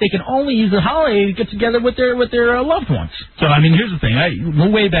feel like they can only use the holiday to get together with their loved ones. So, I mean, here's the thing.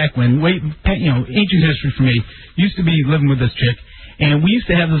 Way back when, ancient history for me, used to be living with this chick, and we used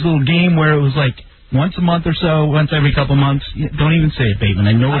to have this little game where it was like, once a month or so, once every couple months. Don't even say it, Bateman.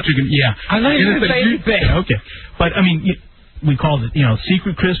 I know what you're going to... Yeah. I'm not even going to say anything. Okay. But, I mean, we called it,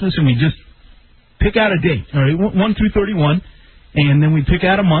 Secret Christmas, and we just pick out a date. All right, 1 through 31, and then we pick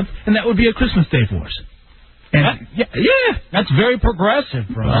out a month, and that would be a Christmas day for us. And yeah. That's very progressive,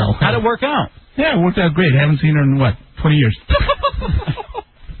 bro. Well, how'd it work out? Yeah, it worked out great. I haven't seen her in, 20 years.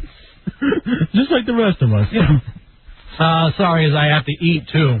 Just like the rest of us. Yeah. Sorry, as I have to eat,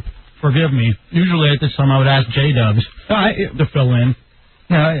 too. Forgive me. Usually at this time I would ask J-Dubs to fill in.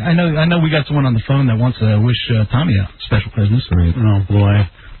 Yeah, I know we got someone on the phone that wants to wish Tommy a special Christmas. Right. Oh, boy.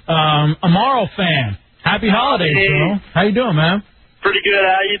 Amaro fan. Happy holidays, bro. How you doing, man? Pretty good.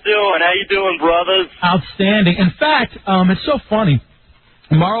 How you doing, brothers? Outstanding. In fact, it's so funny.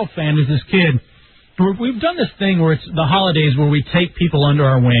 Amaro fan is this kid. We've done this thing where it's the holidays where we take people under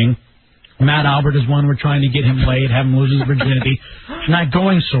our wing. Matt Albert is one. We're trying to get him laid, have him lose his virginity. Not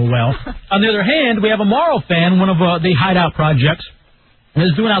going so well. On the other hand, we have a Morrow fan, one of the Hideout projects, and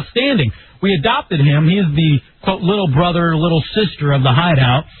is doing outstanding. We adopted him. He is the, quote, little brother, little sister of the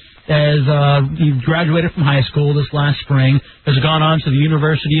Hideout. As he graduated from high school this last spring, has gone on to the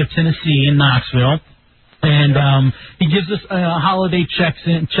University of Tennessee in Knoxville. And he gives us holiday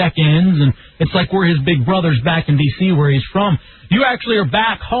check-ins, and it's like we're his big brothers back in D.C. where he's from. You actually are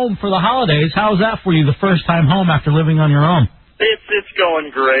back home for the holidays. How was that for you, the first time home after living on your own? It's going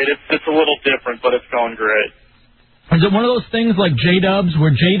great. It's a little different, but it's going great. Is it one of those things like J-Dubs,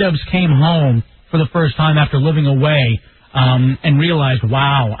 where J-Dubs came home for the first time after living away and realized,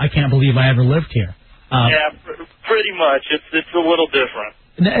 wow, I can't believe I ever lived here? Yeah, pretty much. It's a little different.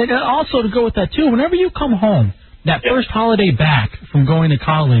 And also to go with that, too, whenever you come home, that first holiday back from going to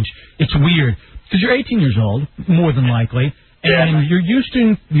college, it's weird because you're 18 years old, more than likely, and you're used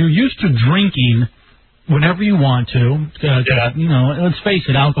to drinking whenever you want to. You know, let's face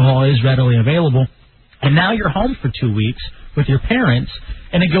it, alcohol is readily available, and now you're home for 2 weeks with your parents,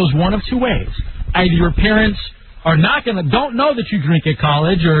 and it goes one of two ways: either your parents don't know that you drink at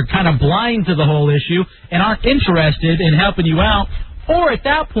college, or kind of blind to the whole issue and aren't interested in helping you out. Or at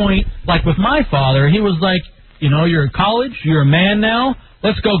that point, like with my father, he was like, you know, you're in college, you're a man now,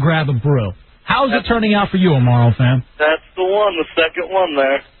 let's go grab a brew. How's it turning out for you, Amaro fam? That's the one, the second one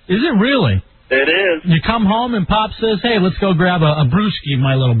there. Is it really? It is. You come home and Pop says, hey, let's go grab a brewski,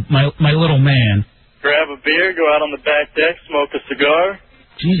 my little man. Grab a beer, go out on the back deck, smoke a cigar.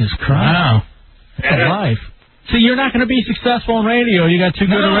 Jesus Christ. Wow. That's a life. See, you're not going to be successful in radio. You got too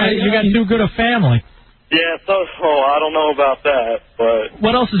good a family. Yeah, I don't know about that, but...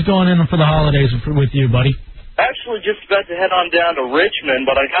 What else is going in for the holidays with you, buddy? Actually, just about to head on down to Richmond,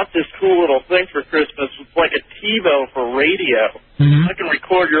 but I got this cool little thing for Christmas. It's like a TiVo for radio. Mm-hmm. I can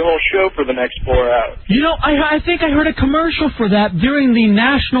record your whole show for the next 4 hours. You know, I think I heard a commercial for that during the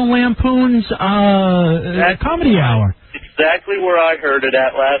National Lampoon's Comedy Hour. Exactly where I heard it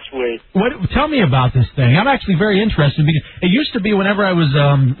at last week. Tell me about this thing. I'm actually very interested because it used to be whenever I was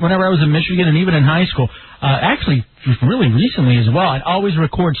in Michigan and even in high school. Actually, really recently as well. I'd always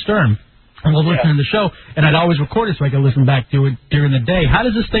record Stern. I was listening to the show, and I'd always record it so I could listen back to it during the day. How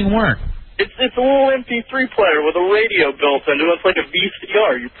does this thing work? It's a little MP3 player with a radio built into it. It's like a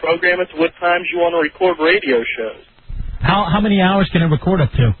VCR. You program it to what times you want to record radio shows. How many hours can it record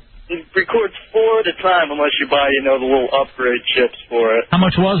up to? It records 4 at a time unless you buy, the little upgrade chips for it. How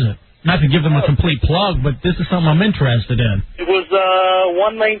much was it? Not to give them a complete plug, but this is something I'm interested in. It was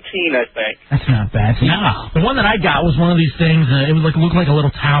 $119, I think. That's not bad. No. The one that I got was one of these things. It would look like a little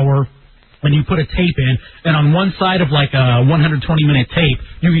tower. When you put a tape in, and on one side of like a 120-minute tape,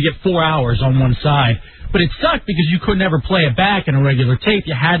 you could get 4 hours on one side. But it sucked because you could never play it back in a regular tape.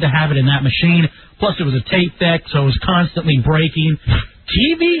 You had to have it in that machine. Plus, it was a tape deck, so it was constantly breaking.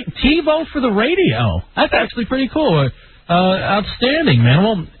 TiVo for the radio. That's actually pretty cool. Outstanding, man.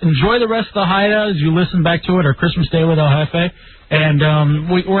 Well, enjoy the rest of the Hideout as you listen back to it, or Christmas Day with El Jefe. And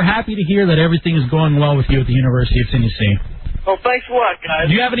we're happy to hear that everything is going well with you at the University of Tennessee. Oh, thanks a lot, guys.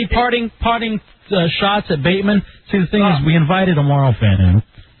 Do you have any parting shots at Bateman? See, the thing is, we invited a Morrow fan in,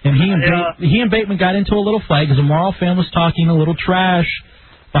 and he and Bateman got into a little fight because the Morrow fan was talking a little trash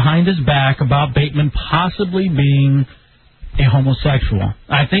behind his back about Bateman possibly being a homosexual.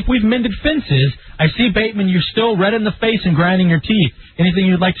 I think we've mended fences. I see, Bateman, you're still red in the face and grinding your teeth. Anything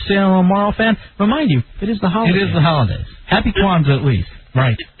you'd like to say on a Morrow fan? Remind you, it is the holidays. It is the holidays. Happy Kwanzaa, at least.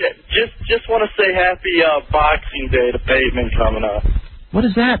 Right. Just want to say happy Boxing Day to Bateman coming up. What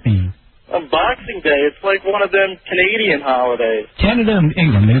does that mean? Boxing Day, it's like one of them Canadian holidays. Canada and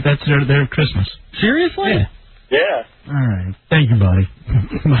England, that's their Christmas. Seriously? Yeah. All right. Thank you, buddy.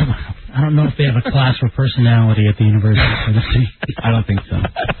 I don't know if they have a class for personality at the University of Tennessee. I don't think so.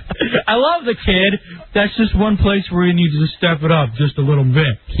 I love the kid. That's just one place where he needs to step it up just a little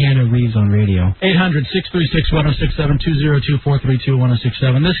bit. Keanu Reeves on radio. 800-636-1067,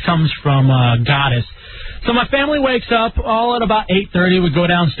 202-432-1067. This comes from Goddess. So my family wakes up all at about 8:30. We go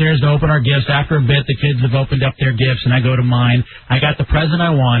downstairs to open our gifts. After a bit, the kids have opened up their gifts, and I go to mine. I got the present I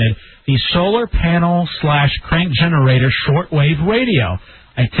wanted, the solar panel / crank generator shortwave radio.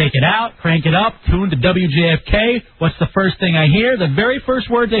 I take it out, crank it up, tune to WJFK. What's the first thing I hear? The very first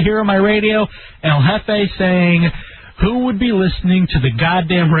words I hear on my radio, El Jefe saying, who would be listening to the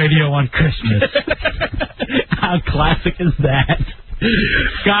goddamn radio on Christmas? How classic is that?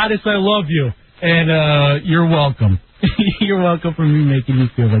 Goddess, I love you. And you're welcome. You're welcome for me making you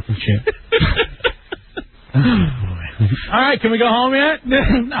feel like a shit. All right, can we go home yet?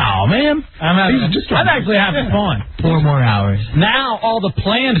 No, man. I'm actually having fun. 4 more hours. Now all the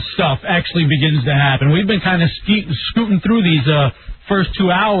planned stuff actually begins to happen. We've been kind of scooting through these first 2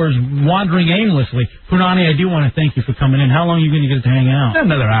 hours, wandering aimlessly. Punani, I do want to thank you for coming in. How long are you going to get to hang out?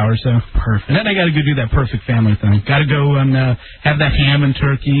 Another hour or so. Perfect. And then I got to go do that perfect family thing. Got to go and have that ham and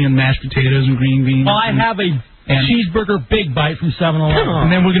turkey and mashed potatoes and green beans. Well, I have a cheeseburger big bite from 7-Eleven.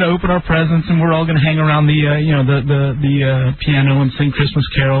 And then we're going to open our presents, and we're all going to hang around the piano and sing Christmas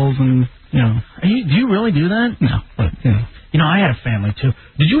carols, and Do you really do that? No, but I had a family too.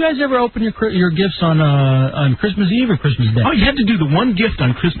 Did you guys ever open your gifts on Christmas Eve or Christmas Day? Oh, you had to do the one gift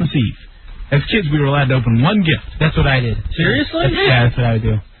on Christmas Eve. As kids, we were allowed to open one gift. That's what I did. Seriously? Yeah, that's what I would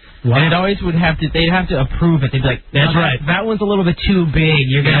do. Wow. And it always they'd have to approve it. They'd be like, that's right. That one's a little bit too big.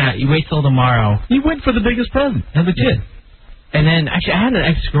 You wait till tomorrow. You went for the biggest present as a kid. And then, actually, I had an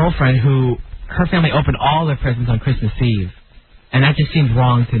ex-girlfriend who, her family opened all their presents on Christmas Eve. And that just seemed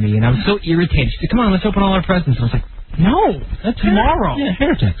wrong to me. And I was so irritated. She said, come on, let's open all our presents. And I was like, no, that's tomorrow. Yeah,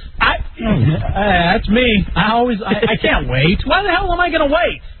 heretics. That's me. I can't wait. Why the hell am I going to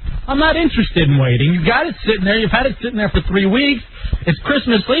wait? I'm not interested in waiting. You've got it sitting there. You've had it sitting there for 3 weeks. It's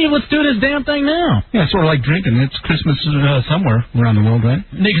Christmas Eve. Let's do this damn thing now. Yeah, it's sort of like drinking. It's Christmas somewhere around the world, right?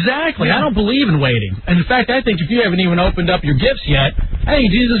 Exactly. Yeah. I don't believe in waiting. And in fact, I think if you haven't even opened up your gifts yet, I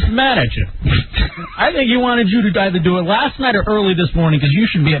think Jesus is mad at you. I think he wanted you to either do it last night or early this morning because you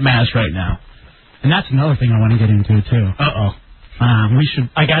should be at Mass right now. And that's another thing I want to get into too.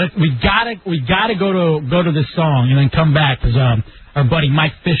 We gotta go to this song and then come back because our buddy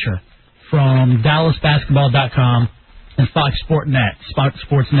Mike Fisher from DallasBasketball.com and Fox Sportsnet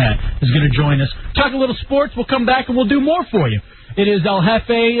is going to join us. Talk a little sports. We'll come back and we'll do more for you. It is El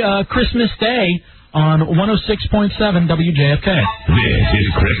Jefe Christmas Day on 106.7 WJFK. This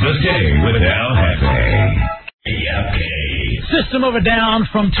is Christmas Day with El Jefe. System of a Down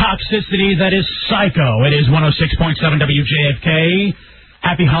from Toxicity, that is Psycho. It is 106.7 WJFK.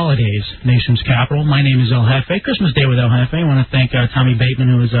 Happy holidays, nation's capital. My name is El Jefe. Christmas Day with El Jefe. I want to thank Tommy Bateman,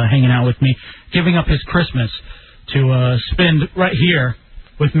 who is hanging out with me, giving up his Christmas to spend right here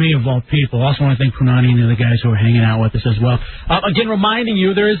with me, of all people. Also want to thank Punani and the other guys who are hanging out with us as well. Again, reminding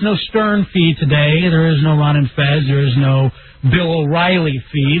you, there is no Stern feed today. There is no Ron and Fez. There is no Bill O'Reilly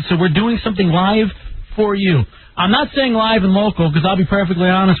feed. So we're doing something live for you. I'm not saying live and local because I'll be perfectly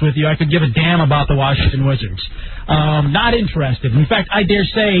honest with you. I could give a damn about the Washington Wizards. Not interested. In fact, I dare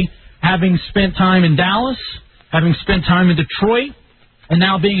say, having spent time in Dallas, having spent time in Detroit, and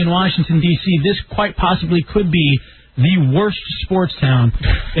now being in Washington, D.C., this quite possibly could be the worst sports town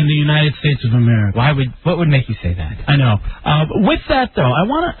in the United States of America. What would make you say that? I know. With that, though, I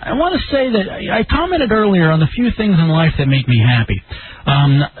want to say that I commented earlier on the few things in life that make me happy.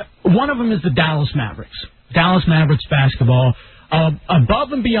 One of them is the Dallas Mavericks. Dallas Mavericks basketball.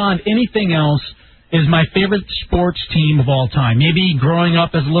 Above and beyond anything else is my favorite sports team of all time. Maybe growing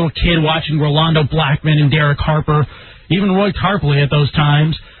up as a little kid watching Rolando Blackman and Derek Harper, even Roy Tarpley at those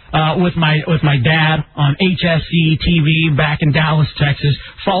times, with my dad on HSE TV back in Dallas, Texas.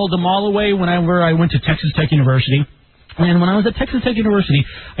 Followed them all the way whenever I went to Texas Tech University. And when I was at Texas Tech University,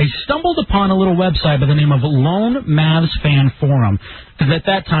 I stumbled upon a little website by the name of Lone Mavs Fan Forum. Because at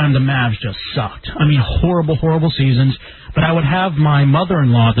that time, the Mavs just sucked. I mean, horrible, horrible seasons. But I would have my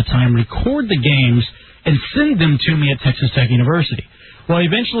mother-in-law at the time record the games and send them to me at Texas Tech University. Well,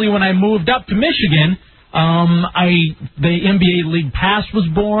 eventually, when I moved up to Michigan, the NBA League Pass was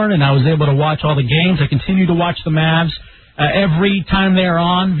born, and I was able to watch all the games. I continue to watch the Mavs every time they're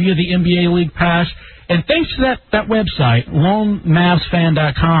on via the NBA League Pass. And thanks to that website,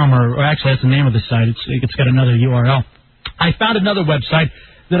 LoneMavsFan.com, or actually that's the name of the site. It's got another URL. I found another website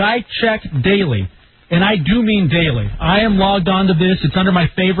that I check daily, and I do mean daily. I am logged on to this. It's under my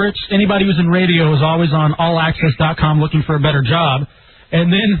favorites. Anybody who's in radio is always on allaccess.com looking for a better job.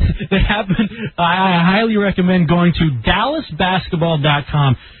 And then I highly recommend going to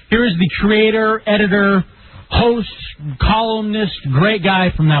DallasBasketball.com. Here is the creator, editor, host, columnist, great guy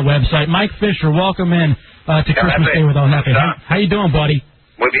from that website, Mike Fisher. Welcome in to Christmas Day with El Jefe. How you doing, buddy?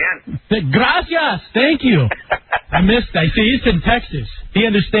 Muy bien. Gracias. Thank you. I see he's in Texas. He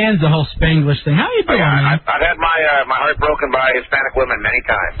understands the whole Spanglish thing. How you doing, man? I've had my heart broken by Hispanic women many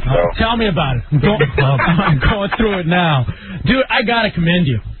times. So. Tell me about it. I'm going through it now. Dude, I got to commend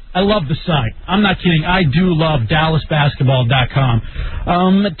you. I love the site. I'm not kidding. I do love DallasBasketball.com.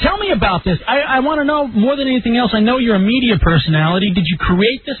 Tell me about this. I want to know more than anything else. I know you're a media personality. Did you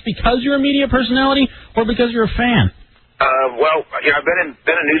create this because you're a media personality or because you're a fan? Well, I've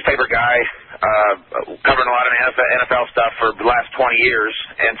been a newspaper guy, covering a lot of NFL stuff for the last 20 years,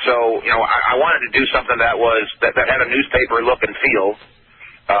 and so I wanted to do something that had a newspaper look and feel,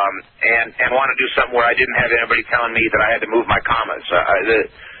 and want to do something where I didn't have anybody telling me that I had to move my commas.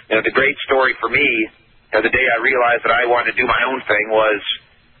 The great story for me, the day I realized that I wanted to do my own thing was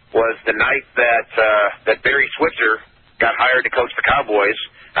the night that Barry Switzer got hired to coach the Cowboys.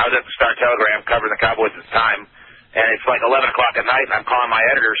 I was at the Star-Telegram covering the Cowboys at the time. And it's like 11 o'clock at night, and I'm calling my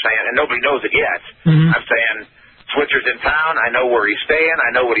editor saying, and nobody knows it yet. Mm-hmm. I'm saying, Switzer's in town. I know where he's staying.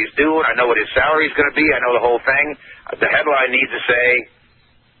 I know what he's doing. I know what his salary's going to be. I know the whole thing. The headline needs to say,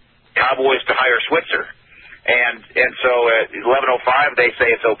 Cowboys to hire Switzer. And so at 11:05, they say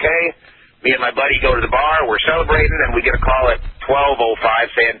it's okay. Me and my buddy go to the bar. We're celebrating, and we get a call at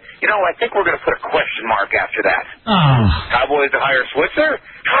 12:05 saying, I think we're going to put a question mark after that. Oh. Cowboys to hire Switzer?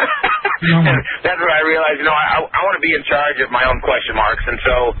 And that's where I realized, I want to be in charge of my own question marks. And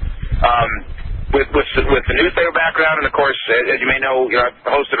so with the newspaper background, and of course, as you may know, I've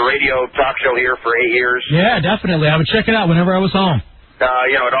hosted a radio talk show here for 8 years. Yeah, definitely. I would check it out whenever I was home.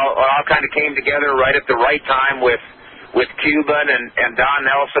 It all kind of came together right at the right time with Cuban and Don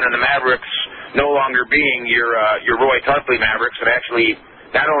Nelson and the Mavericks no longer being your Roy Tarpley Mavericks, and actually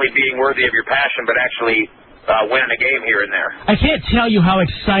not only being worthy of your passion, but actually winning a game here and there. I can't tell you how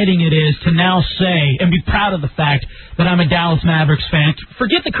exciting it is to now say and be proud of the fact that I'm a Dallas Mavericks fan.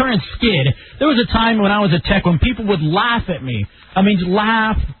 Forget the current skid. There was a time when I was at Tech when people would laugh at me. I mean,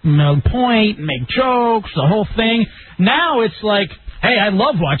 laugh, point, make jokes, the whole thing. Now it's like, hey, I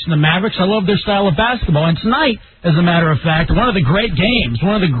love watching the Mavericks. I love their style of basketball. And tonight, as a matter of fact, one of the great games,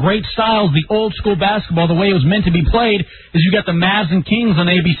 one of the great styles, the old school basketball, the way it was meant to be played, is you got the Mavs and Kings on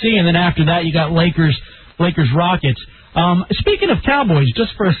ABC, and then after that you got Lakers Rockets. Speaking of Cowboys,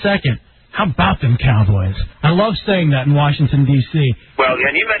 just for a second, how about them Cowboys? I love saying that in Washington, D.C. Well,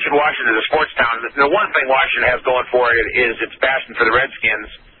 and you mentioned Washington as a sports town. The one thing Washington has going for it is its passion for the Redskins.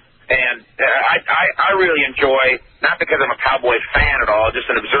 And I really enjoy, not because I'm a Cowboys fan at all, just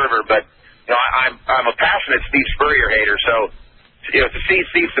an observer, but I'm a passionate Steve Spurrier hater. So to see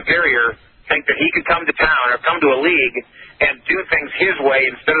Steve Spurrier think that he could come to town or come to a league and do things his way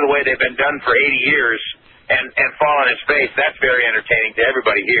instead of the way they've been done for 80 years and fall on his face, that's very entertaining to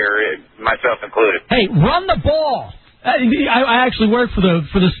everybody here, myself included. Hey, run the ball. I actually work for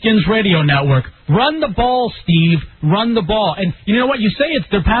the Skins radio network. Run the ball, Steve. Run the ball. And you know what? You say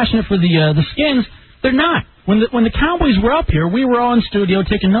they're passionate for the Skins. They're not. When the Cowboys were up here, we were all in studio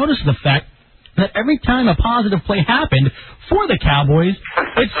taking notice of the fact that every time a positive play happened for the Cowboys,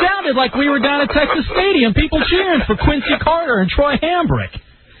 it sounded like we were down at Texas Stadium, people cheering for Quincy Carter and Troy Hambrick.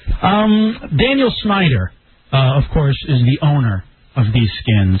 Daniel Snyder, of course, is the owner of these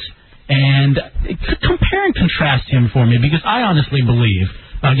Skins. And compare and contrast him for me, because I honestly believe,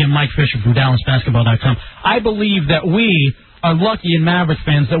 again, Mike Fisher from DallasBasketball.com, I believe that we are lucky in Mavericks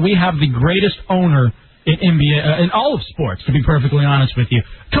fans that we have the greatest owner in NBA, in all of sports, to be perfectly honest with you.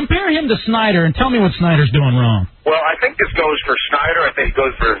 Compare him to Snyder and tell me what Snyder's doing wrong. Well, I think this goes for Snyder. I think it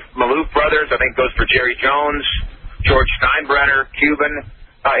goes for Maloof Brothers. I think it goes for Jerry Jones, George Steinbrenner, Cuban.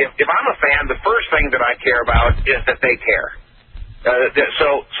 If I'm a fan, the first thing that I care about is that they care.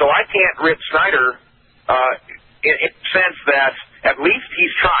 So I can't rip Snyder in the sense that at least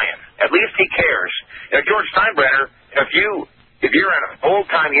he's trying. At least he cares. George Steinbrenner, if you're an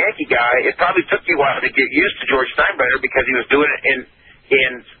old-time Yankee guy, it probably took you a while to get used to George Steinbrenner because he was doing it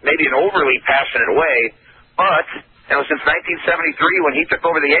in maybe an overly passionate way. But since 1973 when he took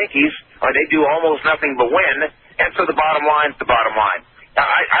over the Yankees, they do almost nothing but win. And so the bottom line's the bottom line.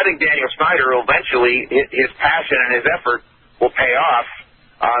 I think Daniel Snyder will eventually, his passion and his effort will pay off.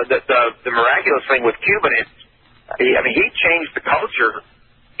 The miraculous thing with Cuban is, he changed the culture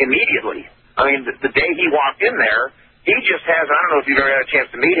immediately. The day he walked in there, he just has, I don't know if you've ever had a chance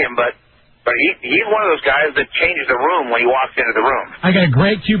to meet him, but he's one of those guys that changes the room when he walks into the room. I got a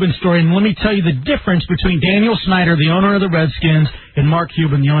great Cuban story, and let me tell you the difference between Daniel Snyder, the owner of the Redskins, and Mark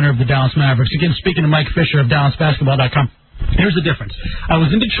Cuban, the owner of the Dallas Mavericks. Again, speaking to Mike Fisher of DallasBasketball.com. Here's the difference. I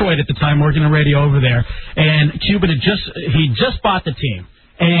was in Detroit at the time working the radio over there, and Cuban had just bought the team.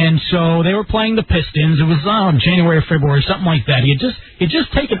 And so they were playing the Pistons. It was January or February, something like that. He had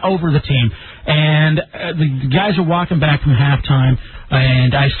just taken over the team. And the guys are walking back from halftime,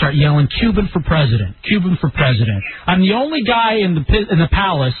 and I start yelling, "Cuban for president! Cuban for president!" I'm the only guy in the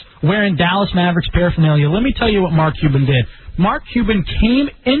Palace wearing Dallas Mavericks paraphernalia. Let me tell you what Mark Cuban did. Mark Cuban came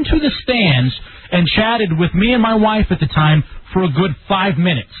into the stands and chatted with me and my wife at the time for a good 5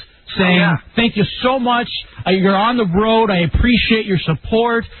 minutes, saying, "Thank you so much. You're on the road. I appreciate your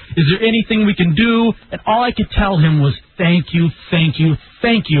support. Is there anything we can do?" And all I could tell him was, "Thank you, thank you,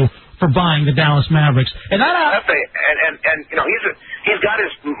 thank you for buying the Dallas Mavericks." And he's got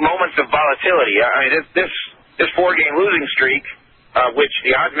his moments of volatility. This 4-game losing streak, which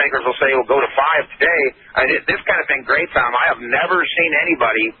the odds makers will say will go to 5 today. This kind of thing grates on him. I have never seen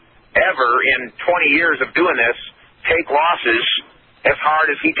anybody ever in 20 years of doing this take losses as hard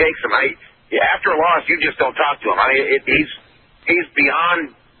as he takes them. After a loss, you just don't talk to him. He's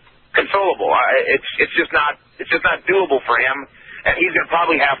beyond consolable. It's just not doable for him, and he's going to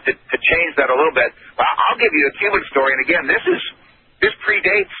probably have to change that a little bit. But I'll give you a Cuban story, and again, this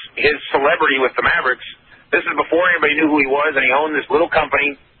predates his celebrity with the Mavericks. This is before anybody knew who he was, and he owned this little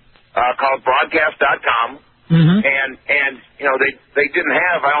company called Broadcast.com. Mm-hmm. And they didn't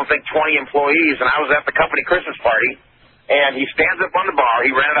have, I don't think, 20 employees, and I was at the company Christmas party, and he stands up on the bar.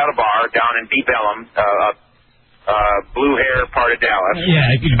 He rented out a bar down in Deep Ellum, blue hair part of Dallas.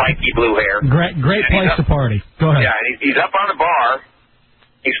 Yeah, spiky blue hair. Great place to party. Go ahead. Yeah, and he's up on the bar,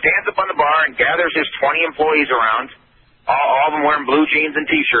 He stands up on the bar and gathers his 20 employees around, all of them wearing blue jeans and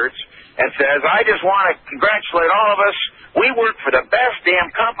T-shirts, and says, I just want to congratulate all of us. We work for the best damn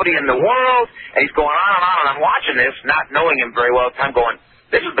company in the world. And he's going on, and I'm watching this, not knowing him very well at the time, going,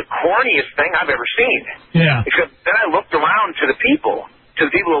 this is the corniest thing I've ever seen. Yeah. Except then I looked around to the people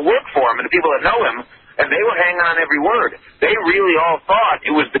who work for him and the people that know him, and they were hanging on every word. They really all thought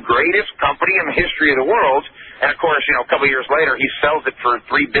it was the greatest company in the history of the world. And, of course, a couple of years later, he sells it for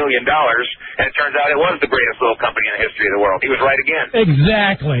 $3 billion, and it turns out it was the greatest little company in the history of the world. He was right again.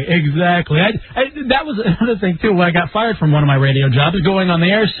 Exactly. That was another thing, too, when I got fired from one of my radio jobs, going on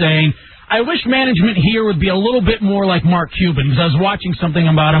the air saying, I wish management here would be a little bit more like Mark Cuban, because I was watching something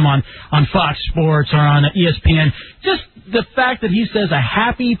about him on Fox Sports or on ESPN. Just the fact that he says a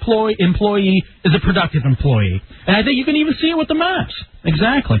happy employee is a productive employee. And I think you can even see it with the Mavs.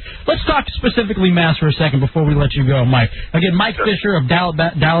 Exactly. Let's talk specifically Mavs for a second before we let you go, Mike. Again, Mike Fisher of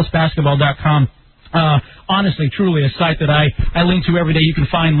DallasBasketball.com. Honestly, truly, a site that I link to every day. You can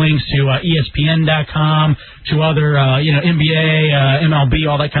find links to ESPN.com, to other, NBA, MLB,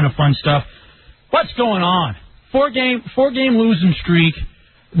 all that kind of fun stuff. What's going on? Four game losing streak.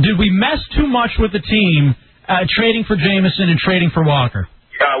 Did we mess too much with the team trading for Jameson and trading for Walker?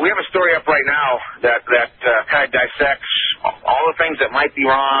 We have a story up right now that kind of dissects all the things that might be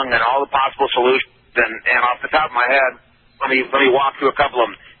wrong and all the possible solutions. And off the top of my head, let me walk through a couple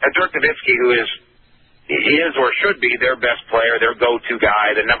of them. Dirk Nowitzki, who is or should be their best player, their go-to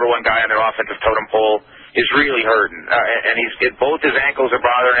guy, the number one guy on their offensive totem pole, is really hurting, and both his ankles are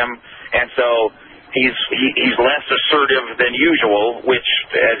bothering him, and so he's less assertive than usual. Which,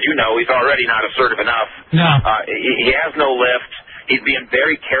 as you know, he's already not assertive enough. No, he has no lift. He's being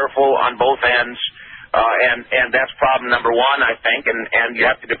very careful on both ends, and that's problem number one, I think. And you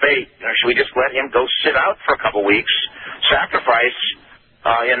have to debate: should we just let him go sit out for a couple weeks, sacrifice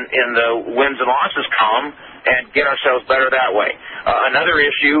in the wins and losses column, and get ourselves better that way? Another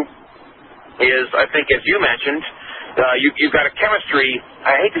issue is, I think, as you mentioned, you've got a chemistry,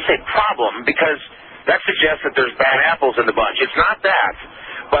 I hate to say problem, because that suggests that there's bad apples in the bunch. It's not that.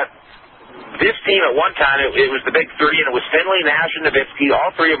 But this team at one time, it was the big three, and it was Finley, Nash, and Nowitzki. All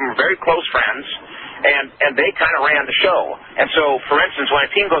three of them were very close friends, and they kind of ran the show. And so, for instance, when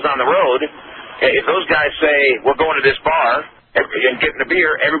a team goes on the road, if those guys say, we're going to this bar and getting a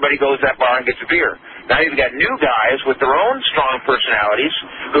beer, everybody goes to that bar and gets a beer. Now you've got new guys with their own strong personalities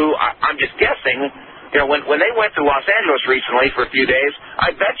who, I'm just guessing, when they went to Los Angeles recently for a few days,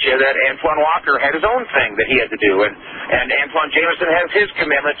 I bet you that Antoine Walker had his own thing that he had to do, and Antoine Jameson has his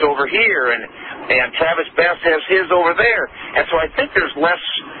commitments over here, and Travis Best has his over there, and so I think there's less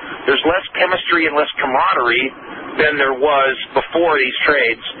chemistry and less camaraderie than there was before these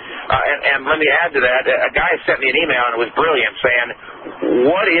trades. And let me add to that, a guy sent me an email, and it was brilliant, saying,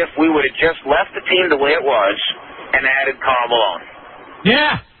 what if we would have just left the team the way it was and added Karl Malone?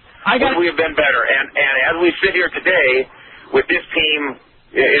 Yeah. Would we have been better? And as we sit here today, with this team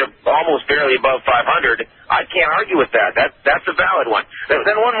almost barely above 500, I can't argue with that. That's a valid one.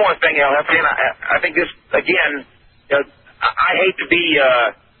 Then one more thing, I think this, again, I hate to be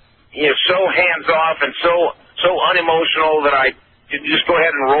so hands-off and so unemotional that I just go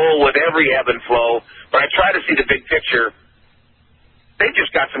ahead and roll with every ebb and flow, but I try to see the big picture. They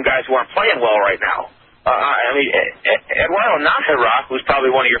just got some guys who aren't playing well right now. Eduardo Nájera, who's probably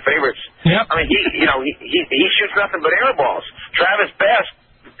one of your favorites. Yep. He shoots nothing but air balls. Travis Best,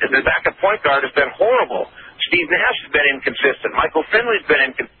 the backup point guard, has been horrible. Steve Nash has been inconsistent. Michael Finley's been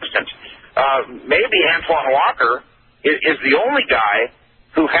inconsistent. Maybe Antoine Walker is the only guy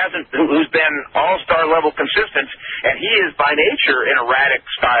who's been all-star level consistent, and he is by nature an erratic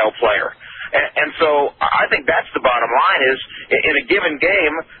style player. And so I think that's the bottom line is, in a given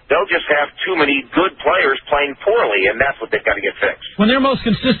game, they'll just have too many good players playing poorly, and that's what they've got to get fixed. When their most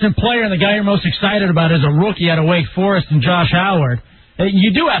consistent player and the guy you're most excited about is a rookie out of Wake Forest and Josh Howard,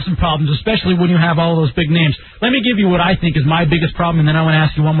 you do have some problems, especially when you have all those big names. Let me give you what I think is my biggest problem, and then I want to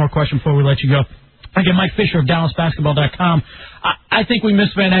ask you one more question before we let you go. Again, Mike Fisher of DallasBasketball.com. I think we miss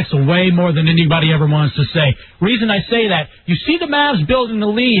Van Exel way more than anybody ever wants to say. Reason I say that, you see the Mavs building the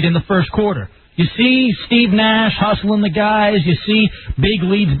lead in the first quarter. You see Steve Nash hustling the guys. You see big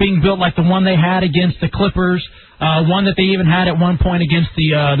leads being built like the one they had against the Clippers, one that they even had at one point against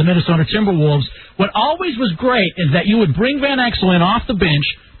the Minnesota Timberwolves. What always was great is that you would bring Van Exel in off the bench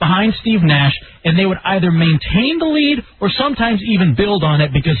behind Steve Nash, and they would either maintain the lead or sometimes even build on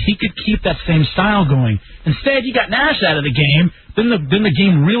it because he could keep that same style going. Instead, you got Nash out of the game, then the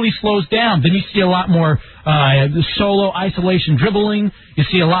game really slows down. Then you see a lot more solo isolation dribbling. You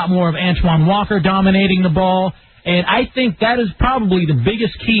see a lot more of Antoine Walker dominating the ball. And I think that is probably the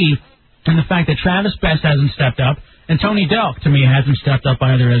biggest key in the fact that Travis Best hasn't stepped up, and Tony Delk, to me, hasn't stepped up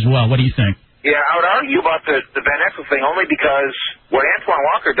either as well. What do you think? Yeah, I would argue about the Van Exel thing only because what Antoine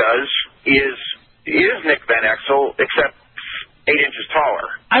Walker does is Nick Van Exel, except 8 inches taller.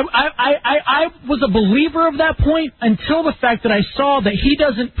 I was a believer of that point until the fact that I saw that he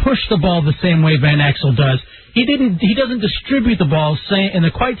doesn't push the ball the same way Van Exel does. He doesn't distribute the ball in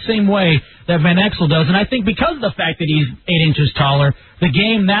the quite same way that Van Exel does, and I think because of the fact that he's 8 inches taller, the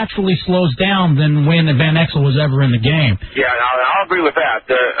game naturally slows down than when Van Exel was ever in the game. Yeah, I'll agree with that.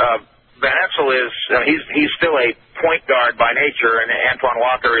 Van Exel is he's still a point guard by nature, and Antoine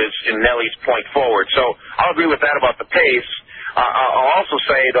Walker is in Nelly's point forward. So I'll agree with that about the pace. I'll also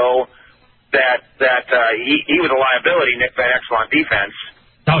say though that he was a liability, Nick Van Exel, on defense.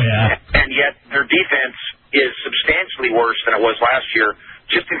 Oh yeah, and yet their defense is substantially worse than it was last year,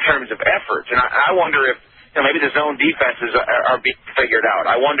 just in terms of effort. And I wonder if maybe the zone defenses are being figured out.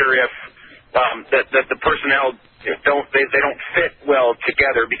 I wonder if that the personnel don't fit well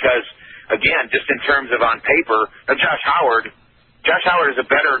together because, again, just in terms of on paper, Josh Howard is a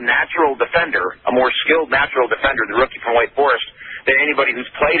better natural defender, a more skilled natural defender, the rookie from Wake Forest, than anybody who's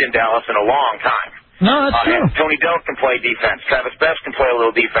played in Dallas in a long time. No, that's true. And Tony Delk can play defense. Travis Best can play a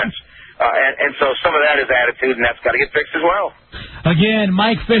little defense. And so some of that is attitude, and that's got to get fixed as well. Again,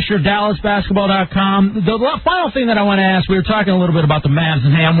 Mike Fisher, DallasBasketball.com. The final thing that I want to ask, we were talking a little bit about the Mavs,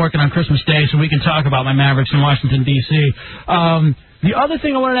 and hey, I'm working on Christmas Day, so we can talk about my Mavericks in Washington, D.C. The other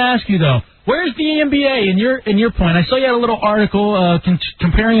thing I wanted to ask you, though, where's the NBA in your point? I saw you had a little article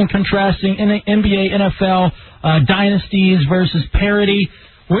comparing and contrasting NBA, NFL dynasties versus parity.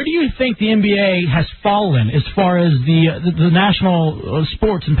 Where do you think the NBA has fallen as far as the national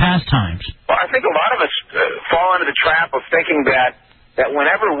sports and pastimes? Well, I think a lot of us fall into the trap of thinking that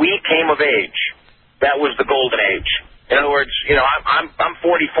whenever we came of age, that was the golden age. In other words, I'm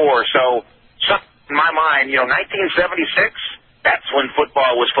 44, so in my mind, 1976. That's when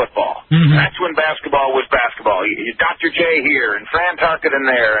football was football. Mm-hmm. That's when basketball was basketball. Dr. J here and Fran Tarkenton in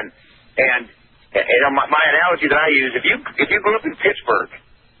there, and my analogy that I use: if you grew up in Pittsburgh,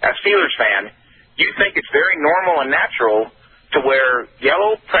 a Steelers fan, you think it's very normal and natural to wear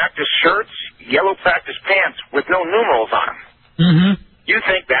yellow practice shirts, yellow practice pants with no numerals on them. Mm-hmm. You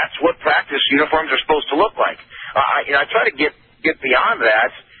think that's what practice uniforms are supposed to look like. I try to get beyond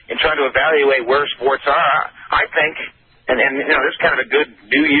that and try to evaluate where sports are. I think. And this is kind of a good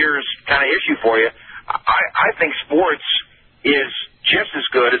New Year's kind of issue for you. I think sports is just as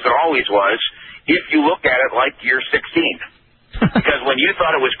good as it always was if you look at it like you're 16. Because when you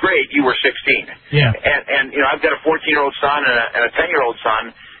thought it was great, you were 16. Yeah. And I've got a 14-year-old son and a 10-year-old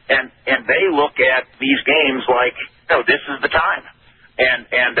son, and they look at these games like, this is the time. And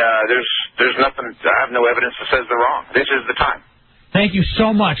there's nothing. I have no evidence that says they're wrong. This is the time. Thank you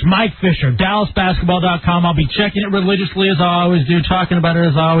so much. Mike Fisher, DallasBasketball.com. I'll be checking it religiously as I always do, talking about it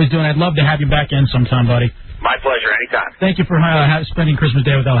as I always do, and I'd love to have you back in sometime, buddy. My pleasure, anytime. Thank you for spending Christmas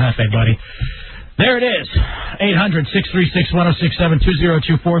Day with El Jefe, buddy. There it is, 800-636-1067,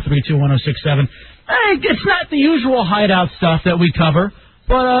 202-432-1067. Hey, it's not the usual hideout stuff that we cover,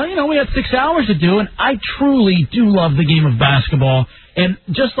 but, we had 6 hours to do, and I truly do love the game of basketball. And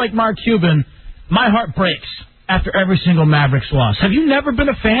just like Mark Cuban, my heart breaks after every single Mavericks loss. Have you never been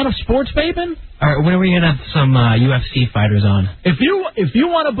a fan of sports, Baben? All right, when are we going to have some UFC fighters on? If you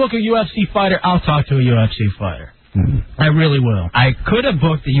want to book a UFC fighter, I'll talk to a UFC fighter. I really will. I could have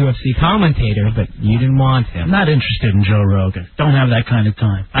booked a UFC commentator, but you didn't want him. I'm not interested in Joe Rogan. Don't have that kind of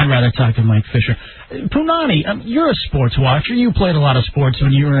time. I'd rather talk to Mike Fisher. Punani, you're a sports watcher. You played a lot of sports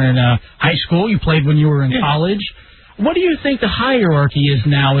when you were in high school. You played when you were in college. What do you think the hierarchy is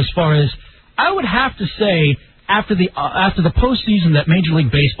now as far as, I would have to say, after the postseason that Major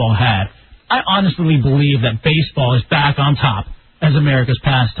League Baseball had, I honestly believe that baseball is back on top as America's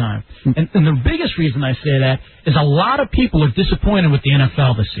pastime. And the biggest reason I say that is a lot of people are disappointed with the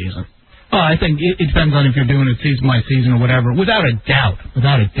NFL this season. Oh, I think it depends on if you're doing it season by season or whatever. Without a doubt,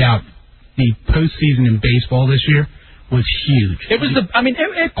 the postseason in baseball this year was huge. It was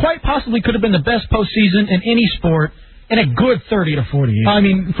it quite possibly could have been the best postseason in any sport in a good 30 to 40 years. I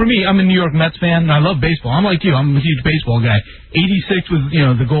mean, for me, I'm a New York Mets fan, and I love baseball. I'm like you. I'm a huge baseball guy. 86 was,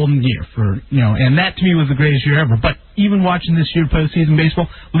 the golden year for, and that to me was the greatest year ever. But even watching this year postseason baseball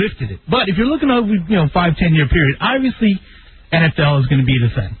lifted it. But if you're looking over, 5-10 year period, obviously NFL is going to be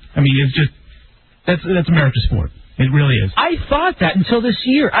the thing. I mean, it's just, that's America's sport. It really is. I thought that until this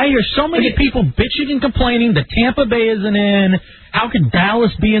year. I hear so many people bitching and complaining that Tampa Bay isn't in. How could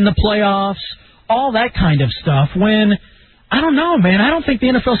Dallas be in the playoffs? All that kind of stuff, when I don't know, man. I don't think the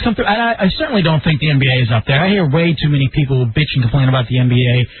NFL's come through. I certainly don't think the NBA is up there. I hear way too many people bitch and complain about the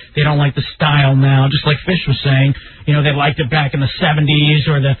NBA. They don't like the style now, just like Fish was saying. You know, they liked it back in the 70s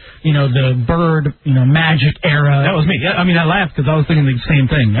or the Bird, Magic era. That was me. I mean, I laughed because I was thinking the same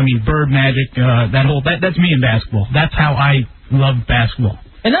thing. I mean, Bird, Magic, that's me in basketball. That's how I love basketball.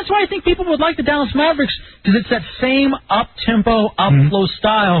 And that's why I think people would like the Dallas Mavericks, because it's that same up-tempo, up-flow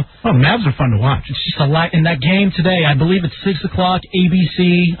style. Oh, the Mavs are fun to watch. It's just a lot. In that game today, I believe it's 6 o'clock,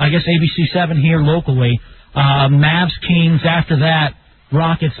 ABC, I guess ABC 7 here locally. Mavs Kings, after that,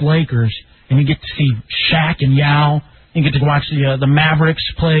 Rockets Lakers. And you get to see Shaq and Yao. You get to watch the Mavericks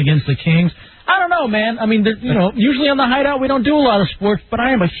play against the Kings. I don't know, man. I mean, usually on the Hideout we don't do a lot of sports, but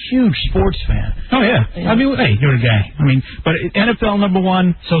I am a huge sports fan. Oh, yeah. I mean, hey, you're a guy. I mean, but NFL number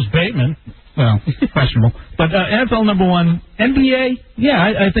one. So's Bateman. Well, questionable. But NFL number one. NBA, yeah,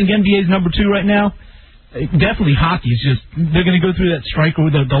 I think NBA's number two right now. Definitely hockey's just, they're going to go through that strike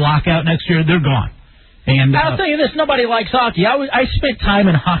with the lockout next year. They're gone. And I'll tell you this, nobody likes hockey. I spent time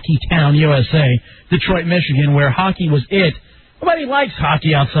in Hockey Town, USA, Detroit, Michigan, where hockey was it. Nobody likes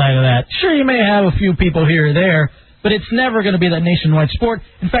hockey outside of that. Sure, you may have a few people here or there, but it's never going to be that nationwide sport.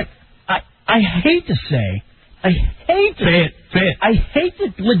 In fact, I hate to say, I hate to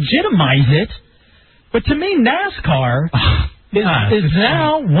legitimize it, but to me, NASCAR is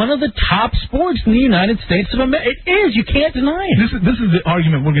now one of the top sports in the United States of America. It is. You can't deny it. This is the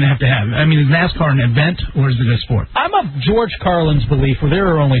argument we're going to have. I mean, is NASCAR an event or is it a sport? I'm of George Carlin's belief where there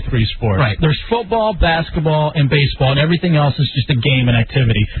are only three sports. Right. There's football, basketball, and baseball, and everything else is just a game and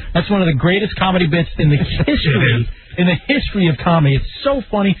activity. That's one of the greatest comedy bits in the history of comedy. It's so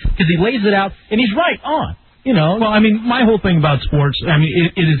funny because he lays it out, and he's right on. You know, well, I mean, my whole thing about sports, I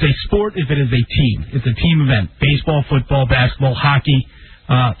mean, it is a sport if it is a team. It's a team event. Baseball, football, basketball, hockey,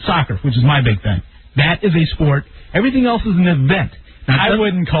 soccer, which is my big thing. That is a sport. Everything else is an event. Now, I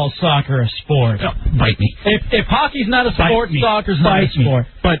wouldn't call soccer a sport. No, bite me. If hockey's not a sport, soccer's not a sport.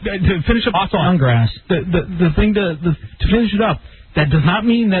 But to finish up on grass, the thing to finish it up, that does not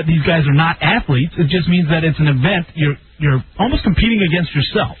mean that these guys are not athletes. It just means that it's an event. You're almost competing against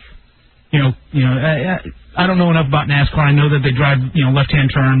yourself. I don't know enough about NASCAR. I know that they drive, left-hand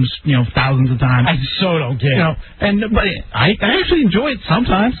turns, thousands of times. I so don't get it. But I actually enjoy it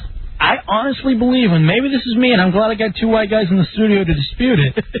sometimes. I honestly believe, and maybe this is me, and I'm glad I got two white guys in the studio to dispute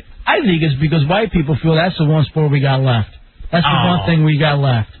it. I think it's because white people feel that's the one sport we got left. That's the one thing we got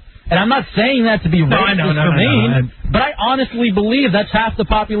left. And I'm not saying that to be racist or mean, but I honestly believe that's half the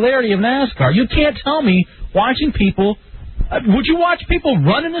popularity of NASCAR. You can't tell me watching people. Would you watch people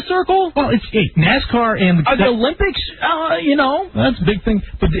run in a circle? Well, it's NASCAR and the Olympics. That's a big thing.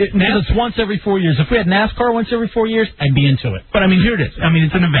 But it's once every 4 years. If we had NASCAR once every 4 years, I'd be into it. But I mean, here it is. I mean,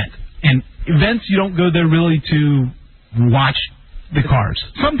 it's an event, and events you don't go there really to watch the cars.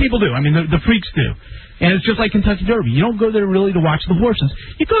 Some people do. I mean, the freaks do. And it's just like Kentucky Derby. You don't go there really to watch the horses.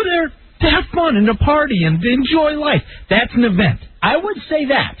 You go there to have fun and to party and to enjoy life. That's an event. I would say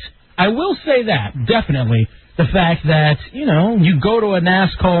that. I will say that, definitely. The fact that, you go to a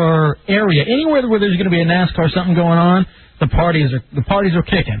NASCAR area, anywhere where there's going to be a NASCAR something going on, the parties are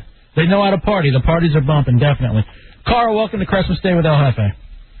kicking. They know how to party. The parties are bumping, definitely. Carl, welcome to Christmas Day with El Jefe.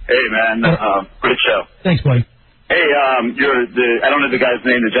 Hey, man. Great show. Thanks, buddy. Hey, I don't know the guy's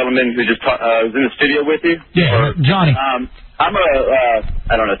name, the gentleman who just was in the studio with you? Yeah, Johnny. I'm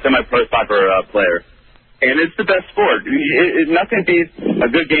a semi-pro soccer player. And it's the best sport. Nothing beats a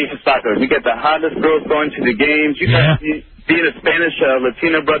good game of soccer. You get the hottest girls going to the games. You guys, being a Spanish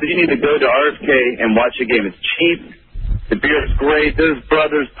Latino brother, you need to go to RFK and watch a game. It's cheap. The beer's great. Those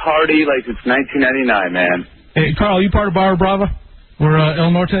brothers party like it's 1999, man. Hey, Carl, you part of Barra Brava or El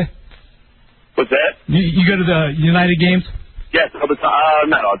Norte? What's that? You go to the United games? Yes, all the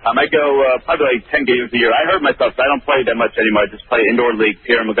time. Not all the time. I go probably like 10 games a year. I hurt myself, so I don't play that much anymore. I just play indoor leagues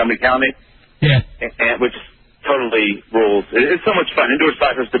here in Montgomery County. Yeah. And which totally rules. It's so much fun. Indoor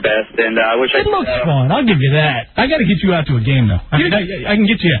soccer's the best, and I wish it looks fun. I'll give you that. I got to get you out to a game, though. I can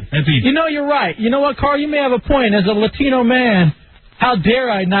get you in. That's easy. You're right. You know what, Carl? You may have a point. As a Latino man, how dare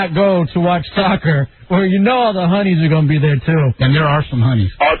I not go to watch soccer where all the honeys are going to be there, too. And there are some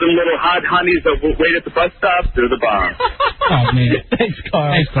honeys. All them little hot honeys that wait at the bus stop, they're the bomb. Oh, man. Thanks,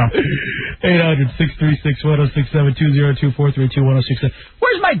 Carl. 800-636-1067-202-432-1067.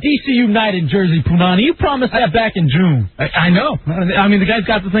 Where's my DC United jersey, Punani? You promised that back in June. I know. I mean, the guy's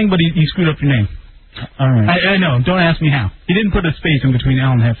got the thing, but he screwed up your name. All right. I know. Don't ask me how. He didn't put a space in between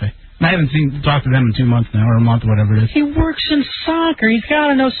Al and Jefe. I haven't talked to them in 2 months now, or a month, or whatever it is. He works in soccer. He's got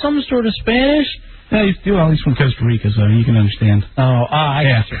to know some sort of Spanish. Yeah, he's from Costa Rica, so you can understand. Oh, I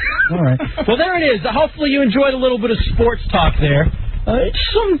got you. All right. Well, there it is. Hopefully you enjoyed a little bit of sports talk there. It's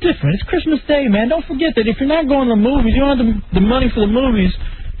something different. It's Christmas Day, man. Don't forget that if you're not going to the movies, you don't have the money for the movies,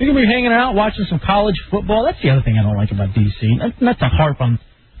 you're going to be hanging out watching some college football. That's the other thing I don't like about D.C. Not to harp on,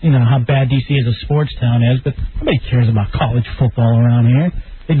 how bad D.C. as a sports town is, but nobody cares about college football around here.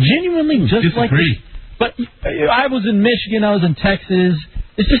 They genuinely just disagree. But I was in Michigan. I was in Texas.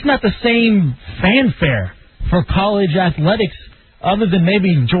 It's just not the same fanfare for college athletics other than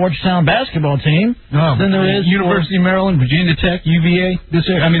maybe Georgetown basketball team than there is University of Maryland, Virginia Tech, UVA. That's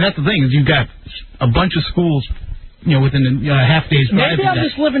the thing is you've got a bunch of schools, within a half day's drive. Maybe I'm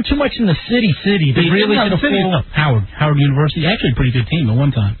just living too much in the city. They really get a full Howard University, actually a pretty good team at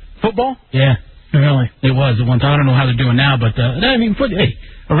one time. Football? Yeah. Really? It was at one time. I don't know how they're doing now, but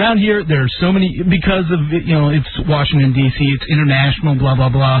around here there are so many because of it's Washington D.C. It's international, blah blah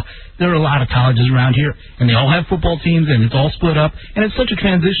blah. There are a lot of colleges around here, and they all have football teams, and it's all split up, and it's such a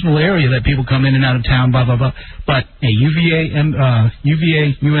transitional area that people come in and out of town, blah blah blah. But hey, UVA,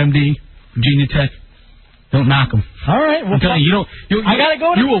 UMD, Virginia Tech, don't knock them. All right, well, I gotta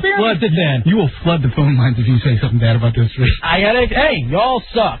go and experience it then. You will flood the phone lines if you say something bad about those three. Hey, y'all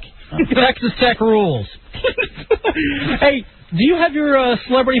suck. Texas Tech rules. Hey, do you have your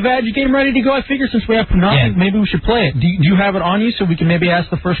celebrity badge game ready to go? I figure since we have nothing, maybe we should play it. Do you have it on you so we can maybe ask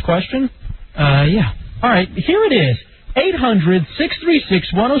the first question? Yeah. All right, here it is.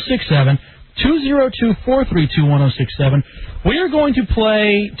 800-636-1067, 202-432-1067. We are going to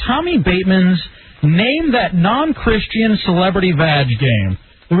play Tommy Bateman's Name That Non-Christian Celebrity Badge game.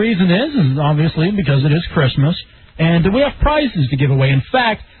 The reason is obviously because it is Christmas, and we have prizes to give away. In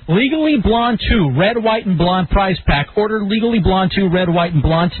fact, Legally Blonde 2, Red, White, and Blonde prize pack. Order Legally Blonde 2, Red, White, and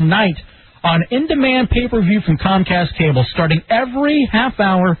Blonde tonight on in-demand pay-per-view from Comcast Cable, starting every half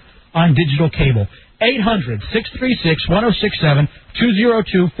hour on digital cable. 800-636-1067,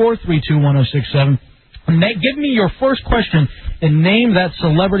 202-432-1067. Give me your first question and name that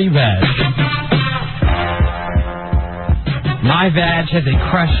celebrity badge. My badge has a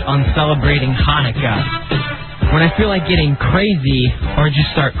crush on celebrating Hanukkah. When I feel like getting crazy or just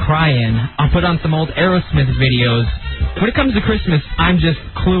start crying, I'll put on some old Aerosmith videos. When it comes to Christmas, I'm just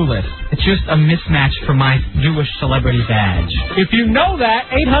clueless. It's just a mismatch for my Jewish celebrity badge. If you know that,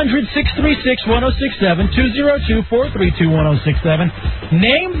 800-636-1067, 202-432-1067.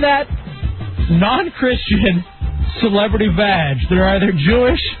 Name that non-Christian celebrity badge. They're either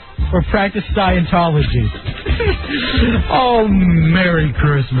Jewish or practice Scientology. Oh, Merry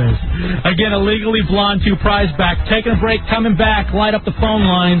Christmas. Again, a Legally Blonde 2 prize back. Taking a break, coming back, light up the phone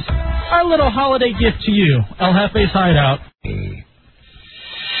lines. Our little holiday gift to you, El Jefe's Hideout.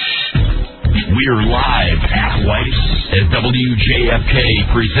 We're live at White's as WJFK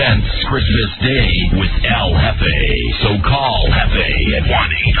presents Christmas Day with El Jefe. So call Jefe at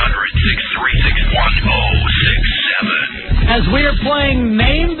 1-800-636-1067. As we are playing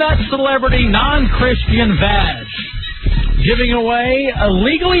Name That Celebrity Non-Christian Badge, giving away a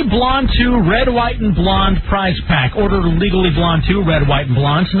Legally Blonde 2 Red, White, and Blonde prize pack. Order Legally Blonde 2 Red, White, and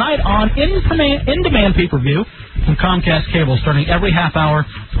Blonde tonight on in-demand pay-per-view from Comcast Cable, starting every half hour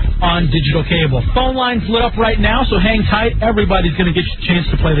on digital cable. Phone lines lit up right now, so hang tight. Everybody's going to get a chance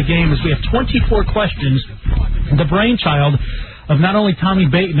to play the game as we have 24 questions. The brainchild of not only Tommy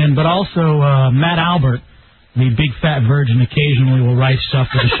Bateman, but also Matt Albert, the big fat virgin, occasionally will write stuff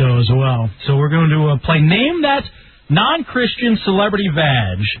for the show as well. So we're going to play Name That Non-Christian Celebrity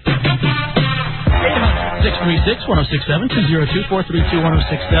Badge. 636-1067,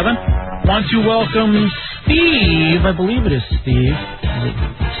 202-432-1067. Want to welcome Steve. I believe it is Steve.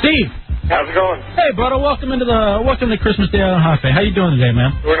 Steve. How's it going? Hey, brother. Welcome to Christmas Day on Jefe. How you doing today,